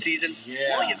 man. Hunting It's just, season?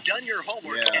 Well, you've done your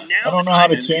homework, and now I don't know the how time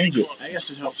to is change getting it. close. I guess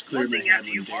it helps clear One my thing head after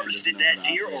when you've Dan harvested doesn't know that how to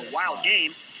deer or operate wild a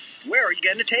game, where are you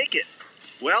going to take it?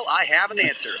 Well, I have an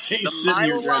answer. He's The sitting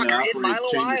here Milo trying to Locker in operate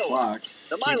Milo, change the Iowa. clock.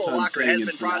 The Keeps Milo on Locker saying has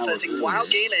it's been an hour processing earlier. wild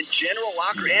game and general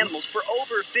locker animals for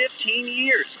over 15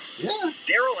 years. Yeah.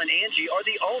 Daryl and Angie are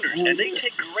the owners, and they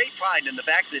take great pride in the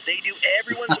fact that they do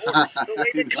everyone's order the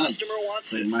way the customer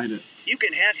wants it. You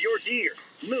can have your deer,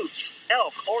 moose,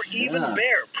 elk, or even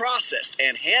bear processed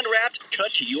and hand-wrapped,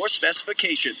 cut to your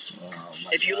specifications.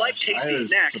 If you like tasty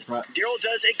snacks, Daryl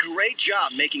does a great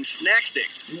job making snack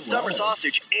sticks, summer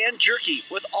sausage, and jerky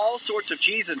with all sorts of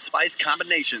cheese and spice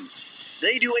combinations.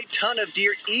 They do a ton of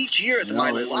deer each year at the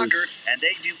Milo Locker, and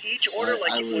they do each order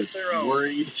like it was their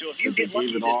own. So if you get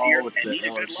lucky this year and need a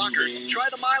good locker, try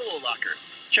the Milo Locker.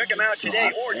 Check them out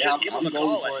today, or just give them a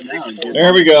call at 641.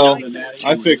 there we go.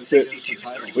 I fixed it.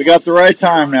 We got the right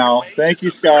time now. Thank you,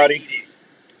 Scotty.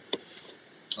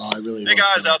 Hey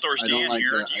guys, Outdoors Dan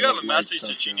here. Do you have a message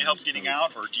that you need help getting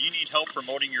out, or do you need help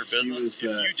promoting your business? If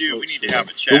you do, we need to have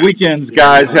a chat. The weekends,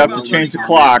 guys, have to change the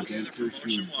clocks.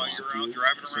 While you're out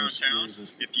driving around town,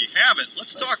 if you haven't,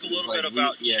 let's talk a little bit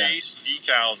about Chase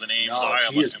Decals in Ames,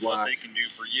 Iowa, and what they can do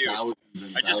for you.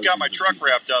 I just got my truck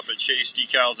wrapped up at Chase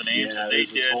Decals in Ames, and they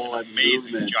did an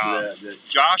amazing job.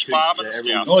 Josh, Bob, and the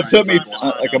staff. Well, it took me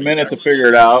like a minute to figure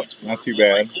it out. Not too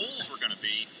bad.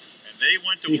 They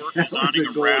went to work designing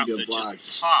a wrap that just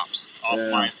pops off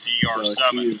my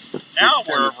CR7. Now,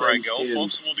 wherever I go,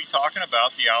 folks will be talking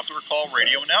about the Outdoor Call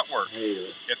Radio Network.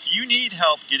 If you need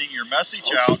help getting your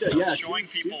message out and showing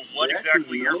people what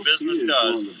exactly your business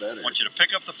does, I want you to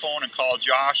pick up the phone and call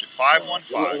Josh at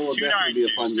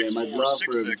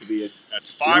 515-292-6466.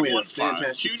 That's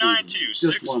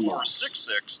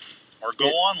 515-292-6466. Or go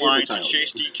online to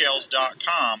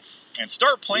chasedecals.com and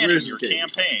start planning your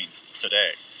campaign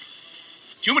today.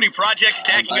 Too many projects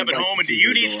stacking up at home, and do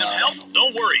you need some help?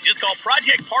 Don't worry. Just call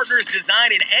Project Partners Design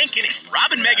in Ankeny.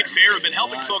 Rob and Megan Fair have been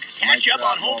helping folks catch up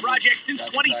on home projects since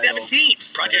 2017.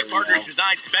 Project Partners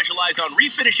Design specialize on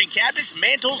refinishing cabinets,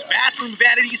 mantles, bathroom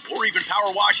vanities, or even power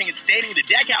washing and staining the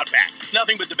deck out back.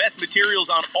 Nothing but the best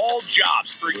materials on all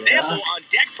jobs. For example, on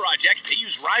deck projects, they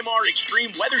use Rymar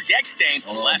Extreme Weather Deck Stain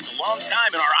that will last a long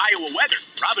time in our Iowa weather.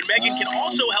 Rob and Megan can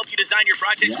also help you design your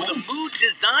projects with a mood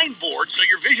design board, so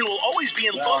your vision will always be in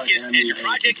focus as your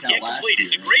projects get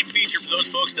completed. A great feature for those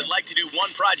folks that like to do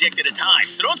one project at a time.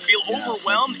 So don't feel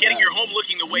overwhelmed getting your home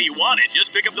looking the way you want it.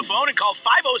 Just pick up the phone and call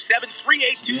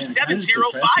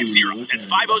 507-382-7050. That's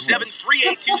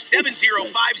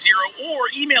 507-382-7050, or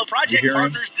email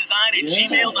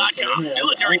projectpartnersdesign@gmail.com.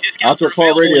 Military discounts Outdoor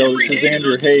Call Radio. This is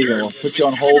Andrew Hagen. We'll put you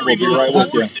on hold. We'll be right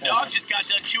with you. The dog just got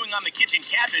done chewing on the kitchen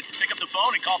cabinets. Pick up the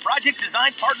phone and call Project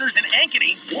Design Partners in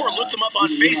Ankeny, or look them up on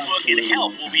Facebook, and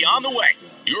help will be on the way.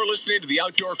 You're listening to the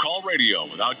Outdoor Call Radio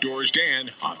with Outdoors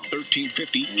Dan on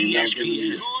 1350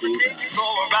 ESPN.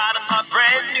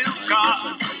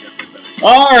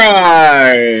 All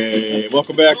right.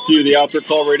 Welcome back to the Outdoor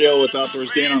Call Radio with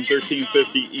Outdoors Dan on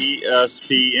 1350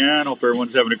 ESPN. Hope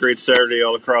everyone's having a great Saturday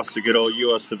all across the good old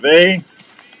US of A.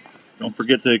 Don't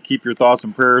forget to keep your thoughts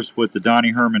and prayers with the Donnie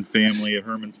Herman family at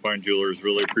Herman's Fine Jewelers.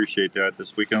 Really appreciate that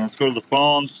this weekend. Let's go to the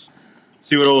phones.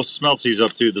 See what old Smelty's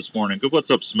up to this morning. Good.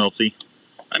 What's up, Smelty?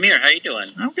 I'm here. How you doing?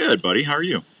 I'm good, buddy. How are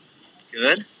you?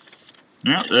 Good.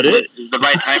 Yeah, that it? Is it the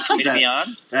right time for me to be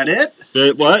on? That it?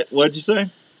 What? What'd you say? I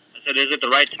said, is it the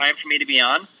right time for me to be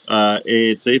on?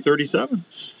 It's 8:37.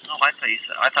 Oh, I thought you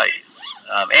said.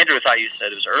 Andrew thought you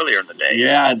said it was earlier in the day.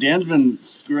 Yeah, Dan's been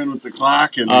screwing with the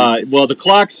clock. And well, the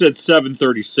clock said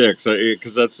 7:36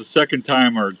 because that's the second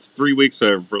time or 3 weeks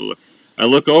I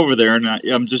look over there, and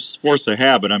I'm just forced a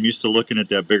habit. I'm used to looking at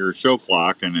that bigger show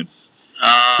clock, and it's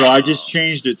so I just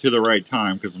changed it to the right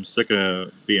time because I'm sick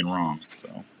of being wrong.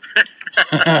 So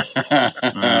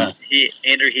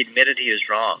Andrew, he admitted he was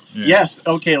wrong. Yeah. Yes.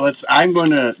 Okay. This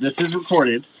is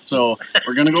recorded, so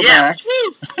we're gonna go back.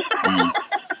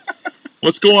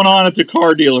 What's going on at the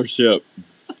car dealership?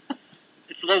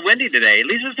 It's a little windy today. At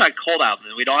least it's not cold out.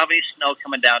 We don't have any snow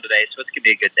coming down today, so it's gonna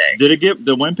be a good day. Did it get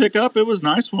the wind pick up? It was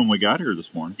nice when we got here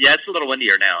this morning. Yeah, it's a little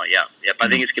windier now. Yeah. Yep. I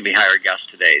think it's gonna be higher gusts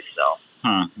today. So.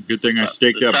 Huh. Good thing I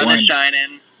staked that sun blind. is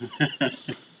shining.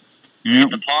 Yeah.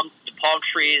 The palm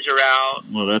trees are out.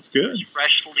 Well, that's good. There's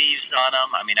fresh leaves on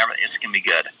them. I mean, it's gonna be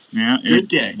good. Yeah. Good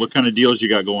day. What kind of deals you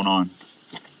got going on?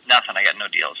 Nothing. I got no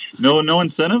deals. No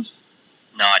incentives?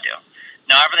 No, I do.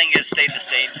 No, everything is stayed the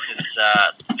same since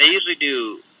they usually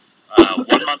do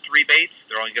 1 month rebates.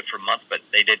 They're only good for a month, but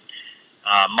they did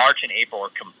March and April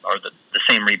are the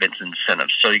same rebates and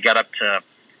incentives. So you got up to,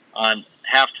 on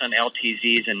half-ton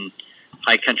LTZs and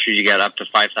high countries, you got up to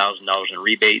 $5,000 in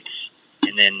rebates.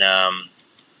 And then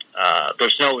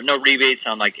there's no rebates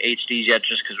on like HDs yet,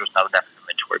 just because there's not enough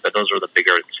inventory. But those are the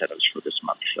bigger incentives for this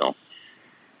month. So,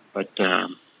 but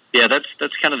yeah,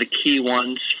 that's kind of the key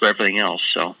ones for everything else.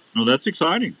 So, well, that's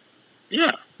exciting.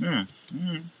 Yeah. Yeah.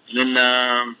 Mm. And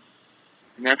then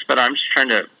that's better. I'm just trying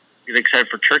to get excited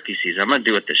for turkey season. I'm going to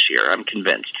do it this year. I'm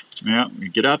convinced. Yeah,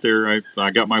 get out there.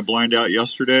 I got my blind out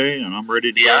yesterday, and I'm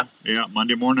ready to go. Yeah,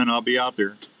 Monday morning I'll be out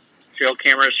there. Trail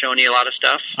camera is showing you a lot of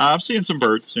stuff? I've seen some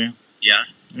birds, yeah. Yeah?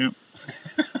 Yep.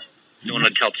 Don't want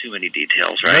to tell too many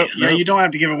details, right? Yeah, you don't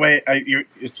have to give away.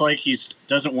 It's like he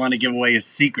doesn't want to give away his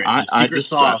secret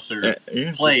sauce or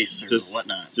place or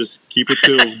whatnot. Just keep it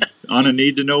to on a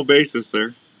need-to-know basis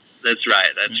there. That's right.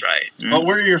 That's right. Yeah. But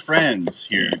we're your friends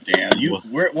here, Dan.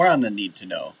 We're on the need to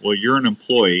know. Well, you're an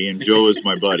employee, and Joe is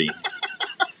my buddy.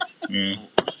 Yeah.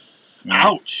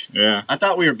 Ouch. Yeah. I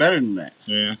thought we were better than that.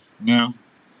 Yeah. No.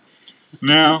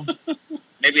 No.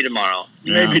 Maybe tomorrow.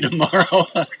 Yeah. Maybe tomorrow.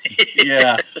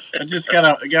 Yeah. I just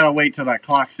gotta wait till that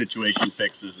clock situation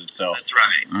fixes itself. That's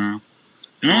right.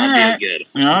 All right. Good.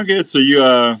 Yeah, good. So you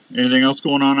anything else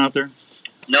going on out there?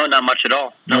 No, not much at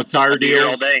all. No tire I'll be here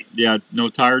deals? all day. Yeah, no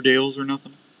tire deals or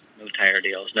nothing? No tire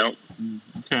deals, no.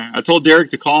 Okay. I told Derek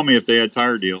to call me if they had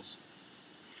tire deals.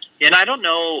 And I don't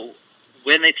know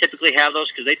when they typically have those,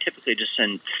 because they typically just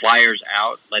send flyers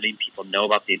out letting people know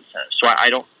about the incentives. So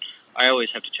I always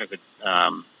have to check with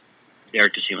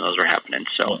Derek to see when those are happening.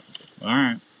 So. All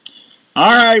right.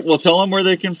 All right. Well, tell them where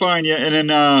they can find you. And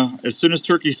then as soon as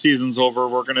turkey season's over,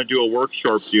 we're going to do a work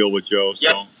sharp deal with Joe.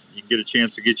 So you can get a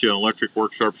chance to get you an electric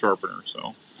work sharp sharpener.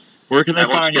 So where can they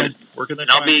find you? Where can they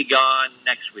I'll be gone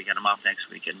next weekend. I'm off next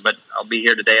weekend. But I'll be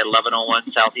here today at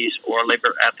 1101 Southeast or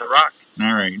Labor at the Rock.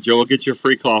 All right. Joe will get you a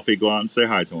free coffee. Go out and say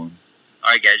hi to him.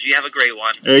 All right, guys. You have a great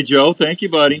one. Hey, Joe. Thank you,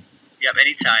 buddy. Yep,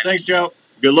 anytime. Thanks, Joe.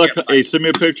 Good luck. Hey, send me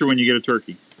a picture when you get a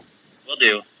turkey. Will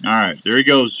do. All right. There he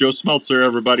goes. Joe Smeltzer,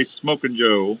 everybody. Smoking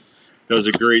Joe. Does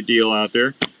a great deal out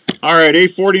there. All right.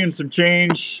 8:40 and some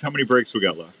change. How many breaks we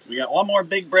got left? We got one more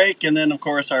big break, and then, of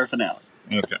course, our finale.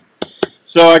 Okay.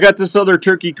 So I got this other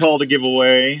turkey call to give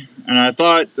away, and I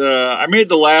thought I made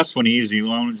the last one easy.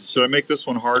 Should I make this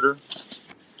one harder?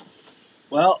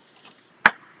 Well,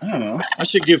 I don't know. I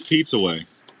should give Pete's away.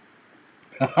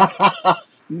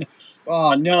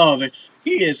 Oh no,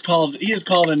 he is called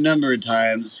a number of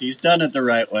times. He's done it the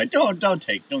right way. Don't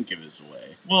give this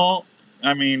away. Well,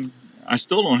 I mean, I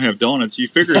still don't have donuts. You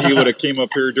figure he would have came up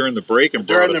here during the break and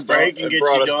brought us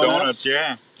donuts.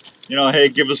 Yeah. You know, hey,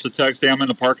 give us a text. Hey, I'm in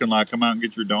the parking lot. Come out and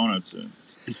get your donuts.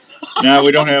 Now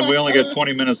we only got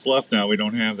 20 minutes left now. We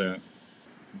don't have that.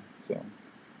 So.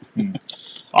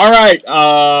 All right.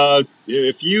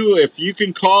 If you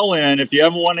can call in, if you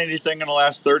haven't won anything in the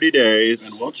last 30 days.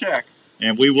 And we'll check.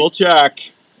 And we will check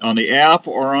on the app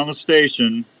or on the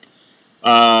station.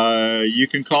 You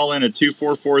can call in at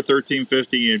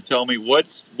 244-1350 and tell me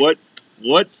what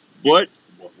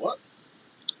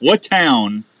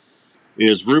town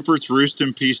is Rupert's Roost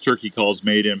and Peace Turkey Calls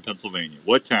made in Pennsylvania?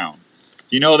 What town?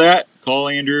 Do you know that? Call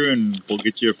Andrew and we'll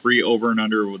get you a free over and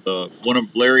under with one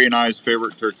of Larry and I's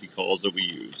favorite turkey calls that we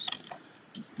use.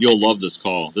 You'll love this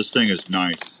call. This thing is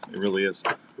nice. It really is.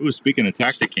 Ooh, speaking of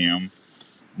Tacticam,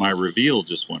 my reveal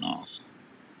just went off.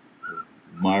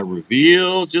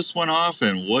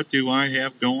 And what do I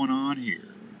have going on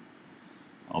here?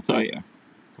 I'll tell you.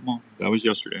 Come on. That was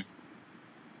yesterday.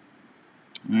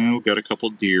 Oh, got a couple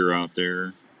deer out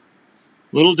there.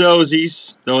 Little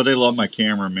dozies. Oh, they love my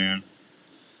camera, man.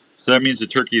 So that means the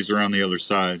turkeys are on the other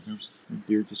side. There's the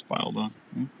deer just filed on.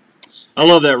 Yeah. I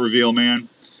love that reveal, man.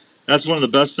 That's one of the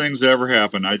best things that ever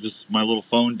happened. My little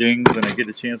phone dings and I get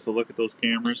a chance to look at those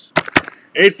cameras.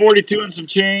 8:42 and some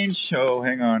change. Oh,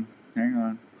 hang on.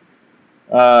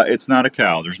 It's not a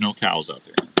cow. There's no cows out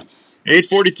there.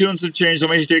 8:42 and some change.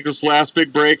 Let me take this last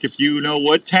big break. If you know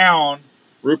what town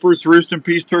Rupert's Roost and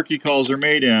Peace Turkey Calls are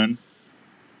made in.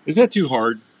 Is that too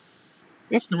hard?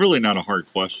 That's really not a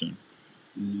hard question.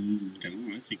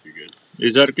 I think you're good.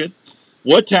 Is that good?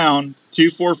 What town?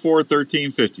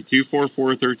 244-1350.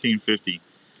 244-1350.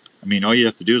 I mean, all you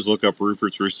have to do is look up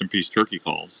Rupert's Roost and Peace Turkey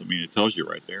Calls. I mean, it tells you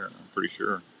right there. I'm pretty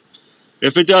sure.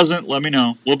 If it doesn't, let me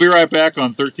know. We'll be right back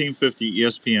on 1350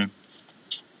 ESPN.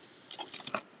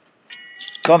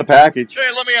 It's on the package.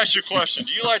 Hey, let me ask you a question.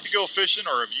 Do you like to go fishing,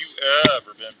 or have you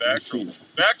ever been backtrolling?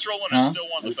 Backtrolling is still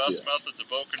one of the best methods of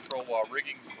boat control while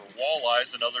rigging for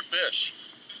walleyes and other fish.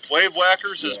 Wave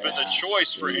Whackers has been the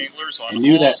choice for anglers on I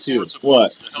knew all that too. sorts of What?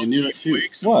 boats to help I knew keep that too.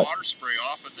 wakes and What? water spray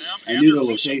off of them I and knew their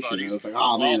the fishing location. I buddies was like, oh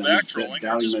while man, back I'm trolling or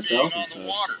doubting just being myself. on the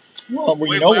water. Well, you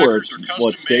Wave know where Whackers it's, are what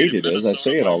custom state made it in is. I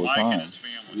say it Minnesota all the by Mike and time. his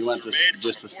family. You want They're this, made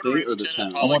just from the a state or quarter-inch the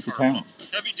tinted town? I want the polycarbonate, town.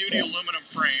 heavy-duty Yeah. aluminum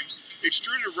frames,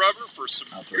 extruded rubber for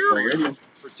superior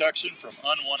protection from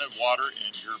unwanted water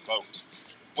in your boat.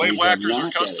 Wave Whackers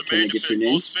are custom made to fit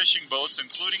most fishing boats,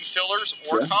 including tillers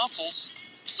or consoles.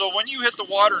 So when you hit the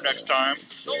water next time,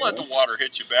 don't let the water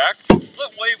hit you back.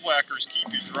 Let Wave Whackers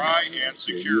keep you dry and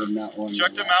secure.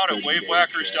 Check them out at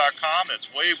wavewhackers.com. That's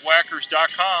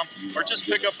wavewhackers.com. Or just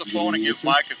pick up the phone and give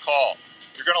Mike a call.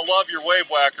 You're going to love your Wave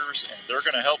Whackers, and they're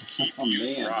going to help keep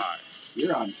you dry.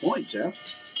 You're on point, Jeff.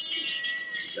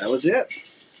 That was it.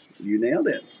 You nailed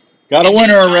it. Got a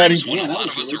winner already. When a lot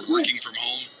of us are working from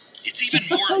home, it's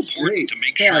even more important to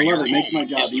make sure your home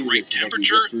is the right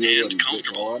temperature and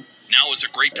comfortable. Now is a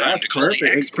great time to call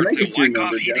the experts at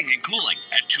Wyckoff Heating and Cooling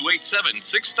at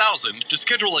 287-6000 to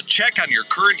schedule a check on your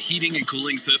current heating and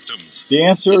cooling systems. The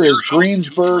answer is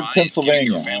Greensburg,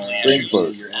 Pennsylvania.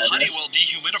 Greensburg. A Honeywell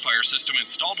dehumidifier system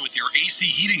installed with your AC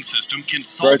heating system can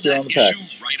solve Right there on that the pack.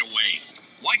 issue right away.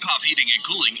 Wyckoff Heating and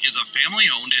Cooling is a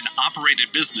family-owned and operated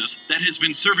business that has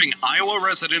been serving Iowa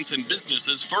residents and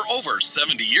businesses for over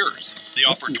 70 years. They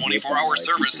offer 24-hour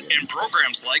service and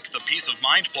programs like the Peace of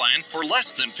Mind Plan for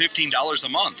less than $15 a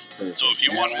month. So if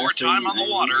you want more time on the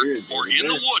water or in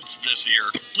the woods this year,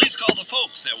 please call the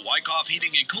folks at Wyckoff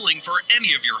Heating and Cooling for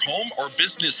any of your home or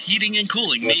business heating and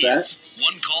cooling needs.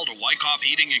 One call to Wyckoff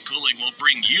Heating and Cooling will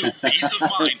bring you peace of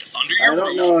mind under your I don't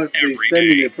roof know if they every send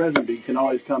day. you a present, but you can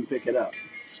always come pick it up.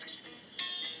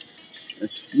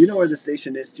 You know where the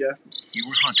station is, Jeff? You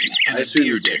were hunting, and I a assume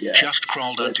deer you did, tick yeah. just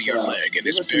crawled onto your leg and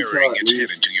is give us until burying at its head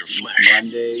least into your flesh.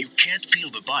 Monday. You can't feel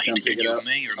the bite, Come and pick it you up.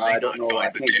 may or I may don't not know. I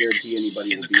find the can't tick. guarantee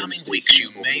anybody In will the be in coming the weeks, you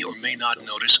station. may or may not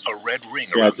notice a red ring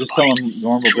Yeah, around the just tell bite. them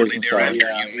normal Shortly business thereafter,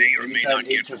 hours. you may or may anytime not 8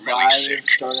 get to really 5, sick.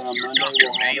 starting on Your Monday, doctor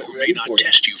we'll may have it or may ready not for you.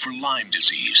 test you for Lyme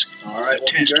disease. All right, The well,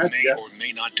 test congrats, may Jeff. or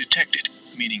may not detect it,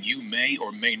 meaning you may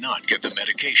or may not get the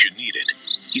medication needed.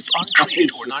 If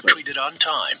untreated or not treated on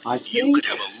time, you could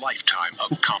have a lifetime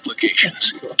of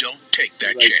complications. Don't take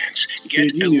that chance. Get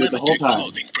Dude, you knew it the whole Limited time.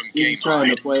 clothing from He was trying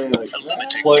to Game play like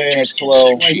Limited Playing it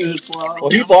slow.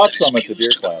 Well, he bought some at the deer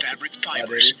class. fabric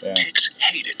fibers. Yeah. Ticks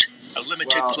hate it. A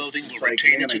limited clothing will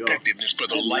retain its effectiveness for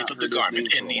the life of the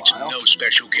garment and needs no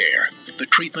special care. The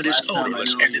treatment is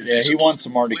odorless and Yeah, he invisible. won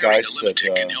some Arctic Wearing Ice a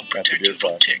Limited can help at the protect deer you from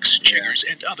class. ticks, chiggers,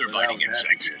 and other biting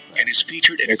insects, and is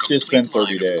featured in It's a just complete been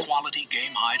 30 line days. of quality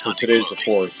Game Hide Because hunting today's the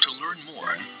clothing. 4th. To learn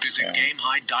more, visit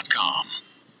GameHide.com.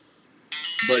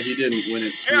 But he didn't win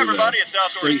it. Hey everybody, it's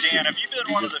Outdoors Dan. Have you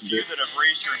been one of the few that have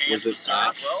raised your hands to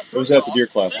serve? Well, It was at the deer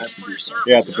class. thank you for your service.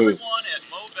 Yeah, at the booth. Everyone at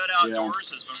MoVet Outdoors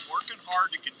has been working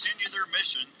hard to continue their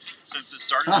mission since it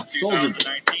started in Soldier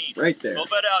 2019. right there.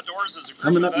 MoVet Outdoors is a group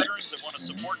Coming of up veterans that want to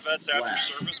support vets after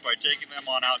service by taking them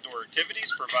on outdoor activities,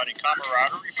 providing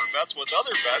camaraderie for vets with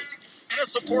other vets, and a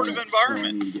supportive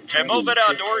environment. At MoVet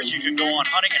Outdoors, you can go on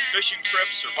hunting and fishing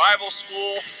trips, survival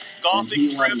school, golfing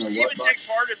trips, even take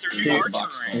part at their new archery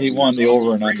range. He won the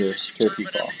over and under turkey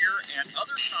call. And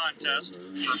other contests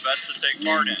for vets to take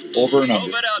part in. Over and under.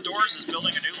 MoVet Outdoors is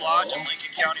building a new lodge in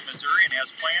Lincoln County, Missouri, and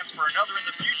has plans for another in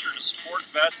the future to support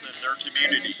vets in their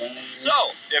community. So,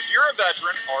 if you're a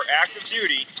veteran or active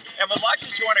duty and would like to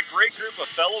join a great group of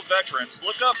fellow veterans,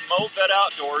 look up MoVet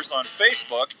Outdoors on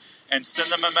Facebook and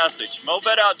send them a message.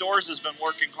 MoVet Outdoors has been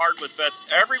working hard with vets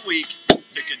every week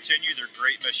to continue their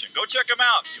great mission. Go check them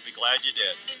out. You'll be glad you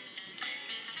did.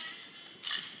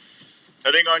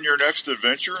 Heading on your next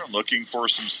adventure and looking for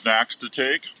some snacks to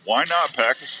take? Why not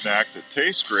pack a snack that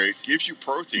tastes great, gives you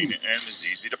protein, and is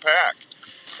easy to pack?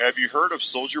 Have you heard of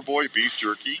Soldier Boy Beef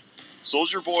Jerky?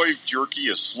 Soldier Boy Jerky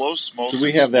is slow smoked. Do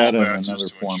we have that in another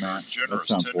format? That Generous,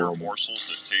 sounds tender horrible. morsels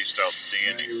that taste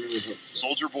outstanding.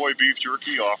 Soldier Boy Beef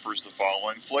Jerky offers the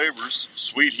following flavors: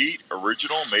 sweet heat,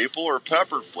 original, maple, or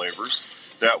peppered flavors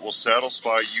that will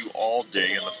satisfy you all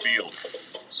day in the field.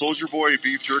 Soldier Boy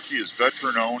Beef Jerky is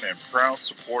veteran-owned and proud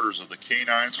supporters of the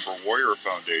Canines for Warrior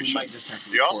Foundation.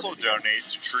 They also donate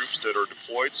to troops that are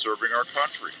deployed serving our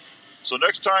country. So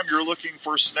next time you're looking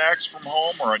for snacks from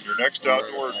home or on your next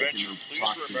outdoor adventure,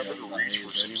 please remember to reach for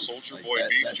some Soldier Boy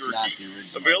Beef Jerky,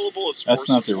 available at That's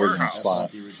not the Sportsman's original Warehouse.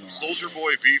 spot. Soldier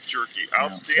Boy Beef Jerky, that's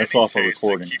outstanding off a taste that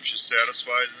recording. keeps you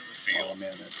satisfied in the field.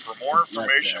 For more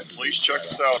information, please check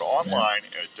us out online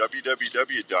at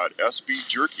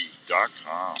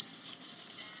www.sbjerky.com.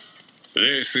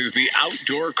 This is the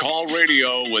Outdoor Call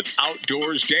Radio with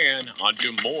Outdoors Dan on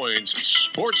Des Moines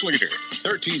Sports Leader,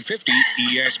 1350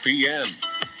 ESPN.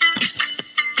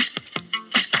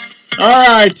 All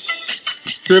right.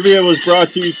 Trivia was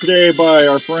brought to you today by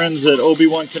our friends at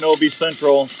Obi-Wan Kenobi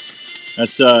Central.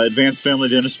 That's Advanced Family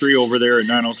Dentistry over there at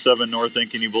 907 North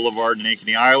Ankeny Boulevard in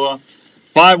Ankeny, Iowa.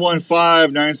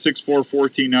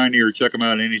 515-964-1490 or check them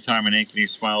out anytime at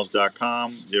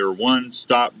AnkenySmiles.com. They're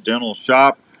one-stop dental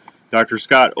shop. Dr.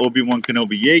 Scott, Obi-Wan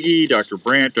Kenobi Yagi, Dr.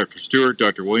 Brandt, Dr. Stewart,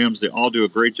 Dr. Williams, they all do a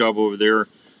great job over there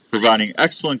providing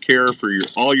excellent care for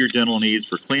all your dental needs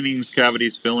for cleanings,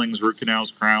 cavities, fillings, root canals,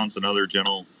 crowns, and other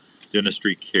dental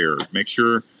dentistry care. Make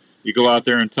sure you go out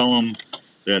there and tell them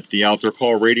that the Outdoor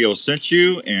Call Radio sent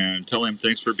you and tell him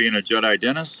thanks for being a Jedi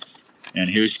dentist. And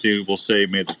here's to, we'll say,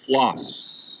 may the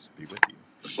floss be with you.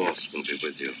 The Force will be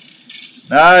with you.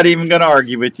 Not even going to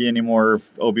argue with you anymore,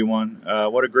 Obi-Wan.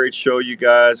 What a great show, you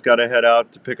guys. Got to head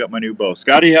out to pick up my new bow.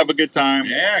 Scotty, have a good time.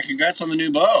 Yeah, congrats on the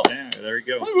new bow. Yeah, there you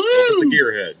go. Hope it's a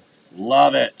gearhead.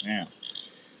 Love it. Yeah.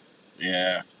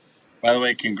 Yeah. By the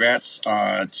way, congrats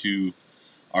to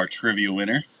our trivia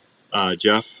winner.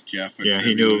 Jeff. Jeff. Yeah,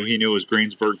 he knew it was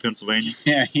Greensburg, Pennsylvania.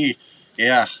 Yeah,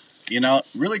 You know,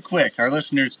 really quick, our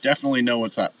listeners definitely know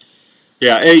what's up.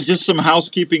 Yeah, hey, just some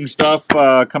housekeeping stuff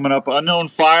coming up. Unknown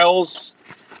Files.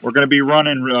 We're going to be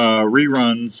running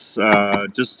reruns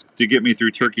just to get me through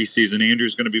turkey season.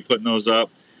 Andrew's going to be putting those up.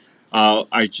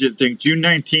 I think June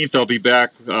 19th I'll be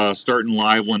back starting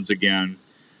live ones again.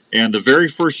 And the very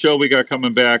first show we got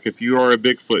coming back, if you are a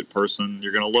Bigfoot person,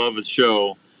 you're going to love his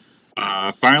show.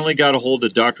 Finally got a hold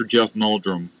of Dr. Jeff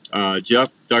Meldrum.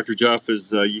 Dr. Jeff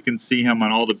is, you can see him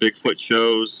on all the Bigfoot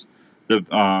shows. The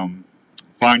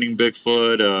Finding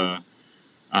Bigfoot,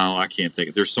 I can't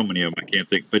think. There's so many of them I can't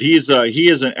think. But he is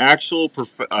an actual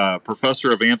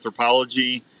professor of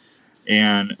anthropology,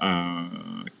 and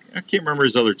I can't remember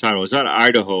his other title. He's out of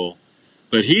Idaho,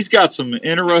 but he's got some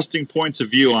interesting points of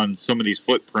view on some of these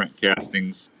footprint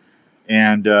castings.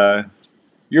 And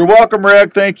you're welcome,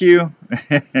 Rick. Thank you.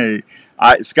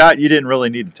 Scott, you didn't really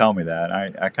need to tell me that.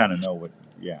 I kind of know what.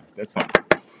 Yeah, that's fine.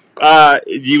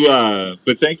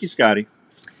 But thank you, Scotty.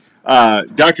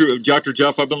 Dr.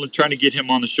 Jeff, I've been trying to get him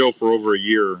on the show for over a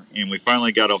year, and we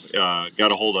finally got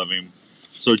a hold of him.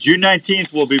 So June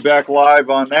 19th, we'll be back live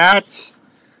on that,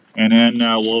 and then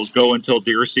we'll go until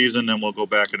deer season, and we'll go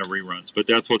back into reruns. But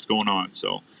that's what's going on.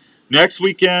 So next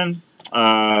weekend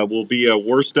will be a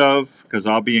worst of, because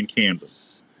I'll be in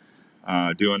Kansas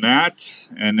doing that.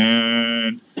 And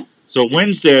then, so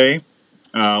Wednesday,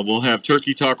 we'll have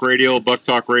Turkey Talk Radio, Buck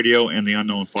Talk Radio, and the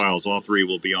Unknown Files. All three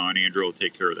will be on. Andrew will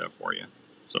take care of that for you.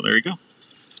 So there you go.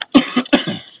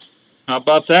 How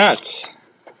about that?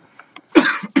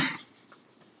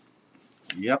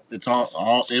 Yep, it's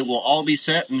all. It will all be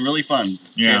set and really fun.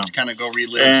 Yeah, just kind of go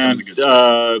relive and, some of the good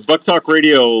stuff. Buck Talk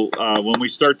Radio, when we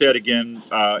start that again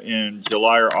in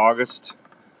July or August,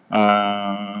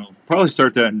 probably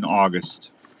start that in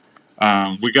August.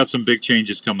 We got some big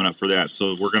changes coming up for that,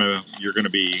 so you're gonna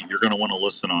want to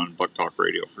listen on Buck Talk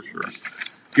Radio for sure.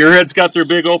 Gearhead's got their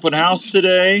big open house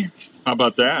today. How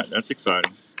about that? That's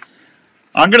exciting.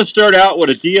 I'm gonna start out with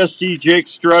a DSD Jake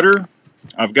Strutter.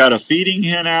 I've got a feeding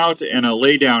hen out and a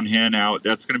laydown hen out.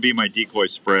 That's gonna be my decoy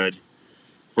spread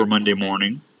for Monday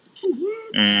morning,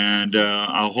 and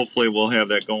hopefully we'll have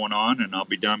that going on, and I'll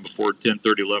be done before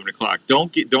 10:30, 11 o'clock.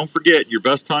 Don't forget, your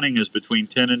best hunting is between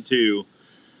 10 and 2.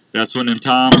 That's when them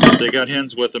toms, if they got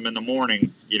hens with them in the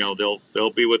morning, you know,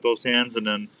 they'll be with those hens, and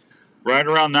then right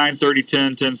around 9:30,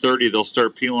 10:30, they'll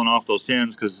start peeling off those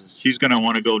hens, because she's going to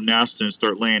want to go nest and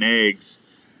start laying eggs,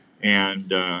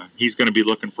 and he's going to be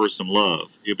looking for some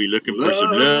love. He'll be looking for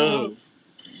some love.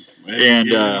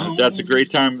 And that's a great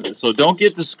time. So don't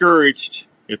get discouraged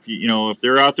if if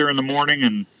they're out there in the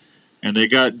morning and they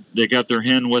got their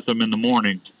hen with them in the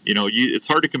morning. You know, it's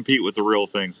hard to compete with the real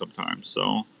thing sometimes.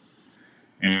 So.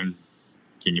 And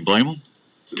can you blame them?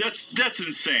 That's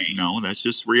insane. No, that's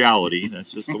just reality.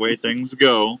 That's just the way things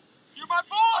go. You're my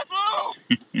boy, Blue.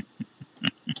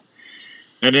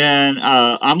 And then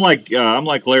I'm like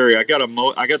Larry. I got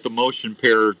the motion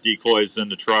pair decoys in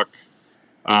the truck.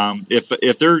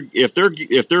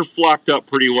 If they're flocked up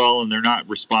pretty well and they're not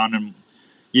responding,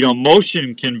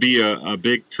 motion can be a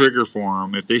big trigger for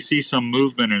them. If they see some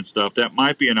movement and stuff, that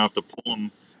might be enough to pull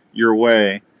them your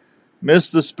way.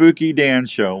 Missed the Spooky Dan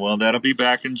show. Well, that'll be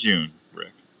back in June,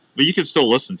 Rick. But you can still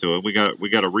listen to it. We got to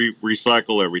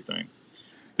recycle everything.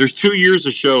 There's 2 years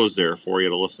of shows there for you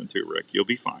to listen to, Rick. You'll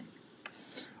be fine.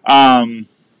 That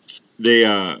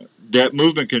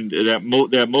movement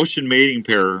that motion mating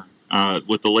pair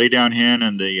with the laydown hen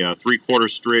and the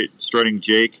 3/4 strutting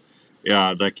Jake,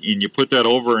 and you put that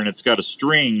over, and it's got a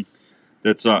string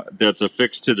that's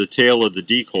affixed to the tail of the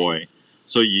decoy.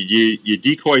 So you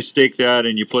decoy stake that,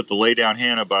 and you put the lay down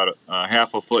hen about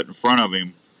half a foot in front of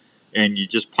him, and you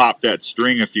just pop that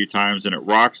string a few times, and it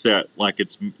rocks that like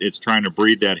it's trying to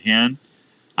breed that hen.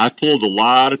 I pulled a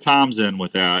lot of toms in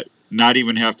with that, not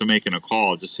even have to making a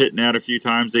call, just hitting that a few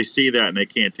times. They see that and they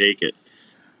can't take it.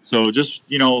 So just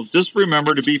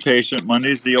remember to be patient.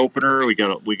 Monday's the opener. We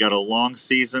got a long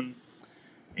season,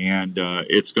 and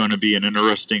it's going to be an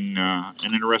interesting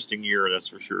year, that's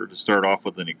for sure. To start off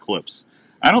with an eclipse,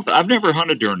 I've never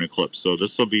hunted during an eclipse, so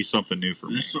this will be something new for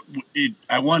me.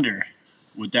 I wonder,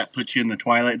 would that put you in the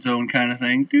Twilight Zone kind of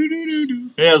thing?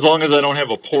 Yeah, as long as I don't have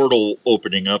a portal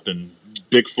opening up and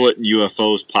Bigfoot and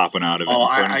UFOs popping out of it. Oh,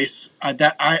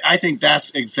 I think that's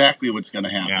exactly what's going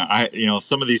to happen. Yeah,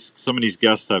 some of these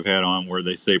guests I've had on where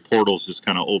they say portals just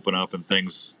kind of open up and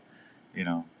things,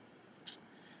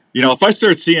 if I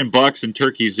start seeing bucks and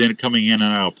turkeys coming in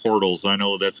and out of portals, I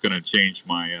know that's going to change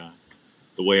my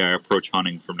the way I approach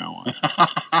hunting from now on.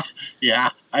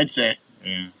 Yeah, I'd say.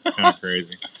 Yeah, kind of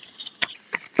crazy.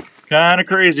 Kind of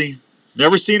crazy.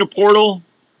 Never seen a portal.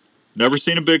 Never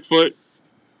seen a Bigfoot.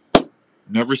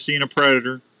 Never seen a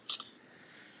predator.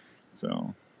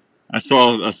 So, I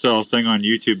saw a thing on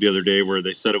YouTube the other day where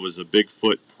they said it was a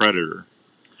Bigfoot predator.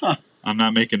 Huh. I'm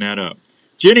not making that up.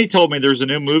 Jenny told me there's a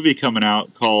new movie coming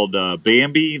out called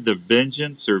Bambi the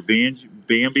Vengeance or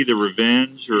Bambi the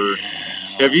Revenge. Or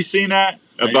have you seen that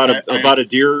about a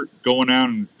deer going out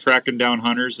and tracking down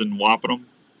hunters and whopping them?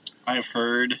 I've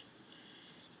heard,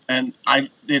 and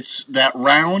it's that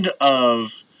round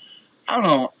of, I don't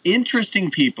know, interesting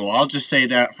people. I'll just say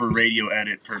that for radio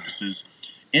edit purposes.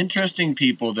 Interesting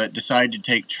people that decide to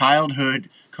take childhood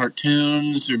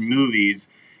cartoons or movies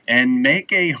and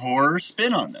make a horror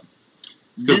spin on them.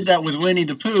 Did that with Winnie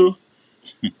the Pooh.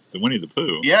 The Winnie the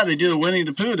Pooh? Yeah, they did a Winnie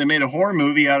the Pooh. They made a horror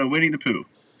movie out of Winnie the Pooh.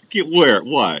 Where?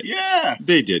 What? Yeah.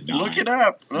 They did not. Look it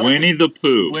up. Winnie the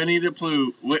Pooh. Winnie the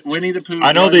Pooh. Winnie the Pooh.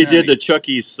 I know they did the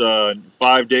Chucky's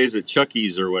 5 Days at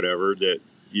Chucky's or whatever that,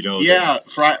 Yeah,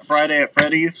 Friday at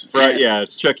Freddy's. Yeah,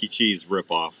 it's Chuck E. Cheese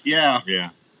ripoff. Yeah.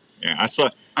 Yeah. Yeah, I saw.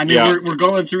 I mean, we're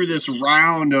going through this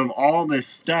round of all this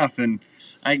stuff, and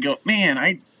I go, man,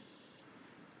 I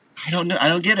don't know. I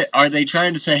don't get it. Are they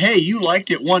trying to say, hey, you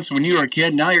liked it once when you were a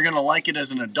kid, now you're going to like it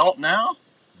as an adult now?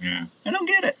 Yeah. I don't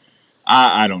get it.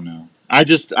 I don't know. I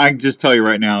can just tell you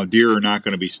right now, deer are not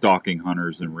going to be stalking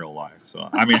hunters in real life. So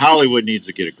I mean, Hollywood needs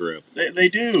to get a grip. They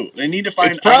do. They need to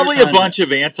find. It's probably a bunch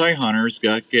of anti-hunters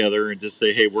got together and just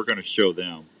say, hey, we're going to show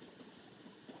them.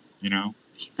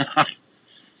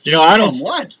 I don't.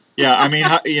 What? Yeah, I mean,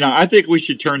 I think we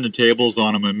should turn the tables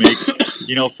on them and make,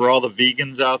 for all the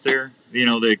vegans out there,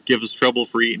 that give us trouble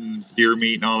for eating deer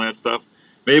meat and all that stuff.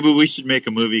 Maybe we should make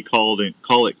a movie call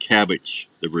it Cabbage,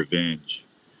 the Revenge.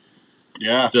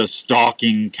 Yeah. The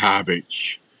stalking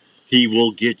cabbage. He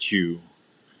will get you.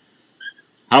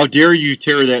 How dare you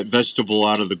tear that vegetable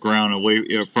out of the ground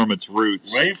away from its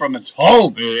roots. Away from its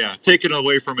home. Yeah, take it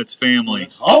away from its family.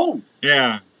 Its home.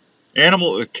 Yeah.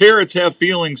 Carrots have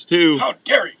feelings too. How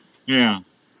dare you? Yeah.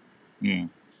 Yeah.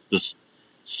 The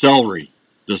celery.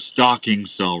 The stalking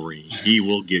celery. He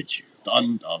will get you.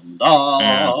 Dun, dun, dun.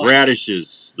 Yeah.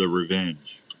 Radishes. The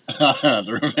Revenge.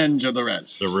 The Revenge of the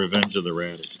Radish. The Revenge of the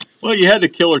Radish. Well, you had the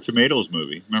Killer Tomatoes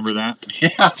movie. Remember that?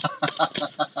 Yeah.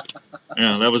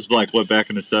 Yeah, that was back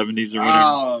in the 70s or whatever.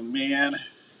 Oh, man.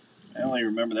 I only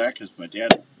remember that because my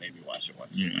dad made me watch it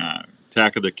once. Yeah,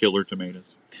 Attack of the Killer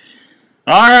Tomatoes.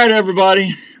 All right,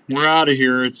 everybody. We're out of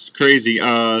here. It's crazy.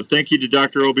 Thank you to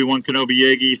Dr. Obi-Wan Kenobi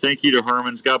Yagi. Thank you to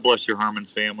Herman's. God bless you, Herman's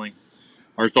family.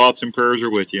 Our thoughts and prayers are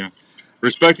with you.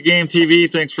 Respect the Game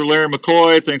TV. Thanks for Larry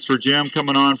McCoy. Thanks for Jim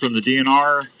coming on from the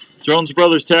DNR. Jones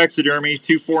Brothers Taxidermy,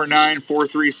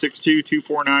 249-4362,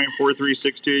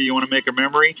 249-4362. You want to make a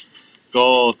memory?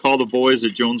 Call the boys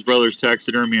at Jones Brothers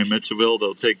Taxidermy in Mitchellville.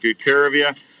 They'll take good care of you.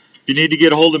 If you need to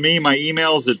get a hold of me, my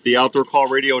email is at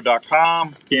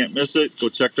theoutdoorcallradio.com. Can't miss it. Go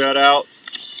check that out.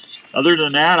 Other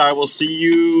than that, I will see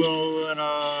you in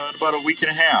about a week and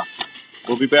a half.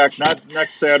 We'll be back not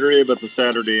next Saturday, but the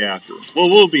Saturday after. Well,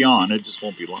 we'll be on. It just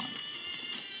won't be live.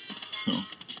 So,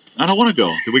 I don't want to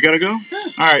go. Do we got to go? Yeah.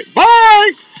 All right.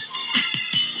 Bye!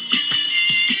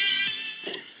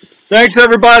 Thanks,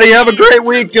 everybody. Have a great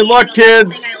week. Good luck,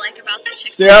 kids.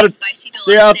 Stay out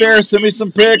there. Send me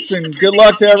some pics, and good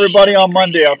luck to everybody on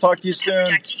Monday. I'll talk to you soon.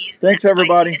 Thanks,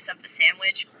 everybody.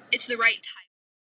 It's the right time.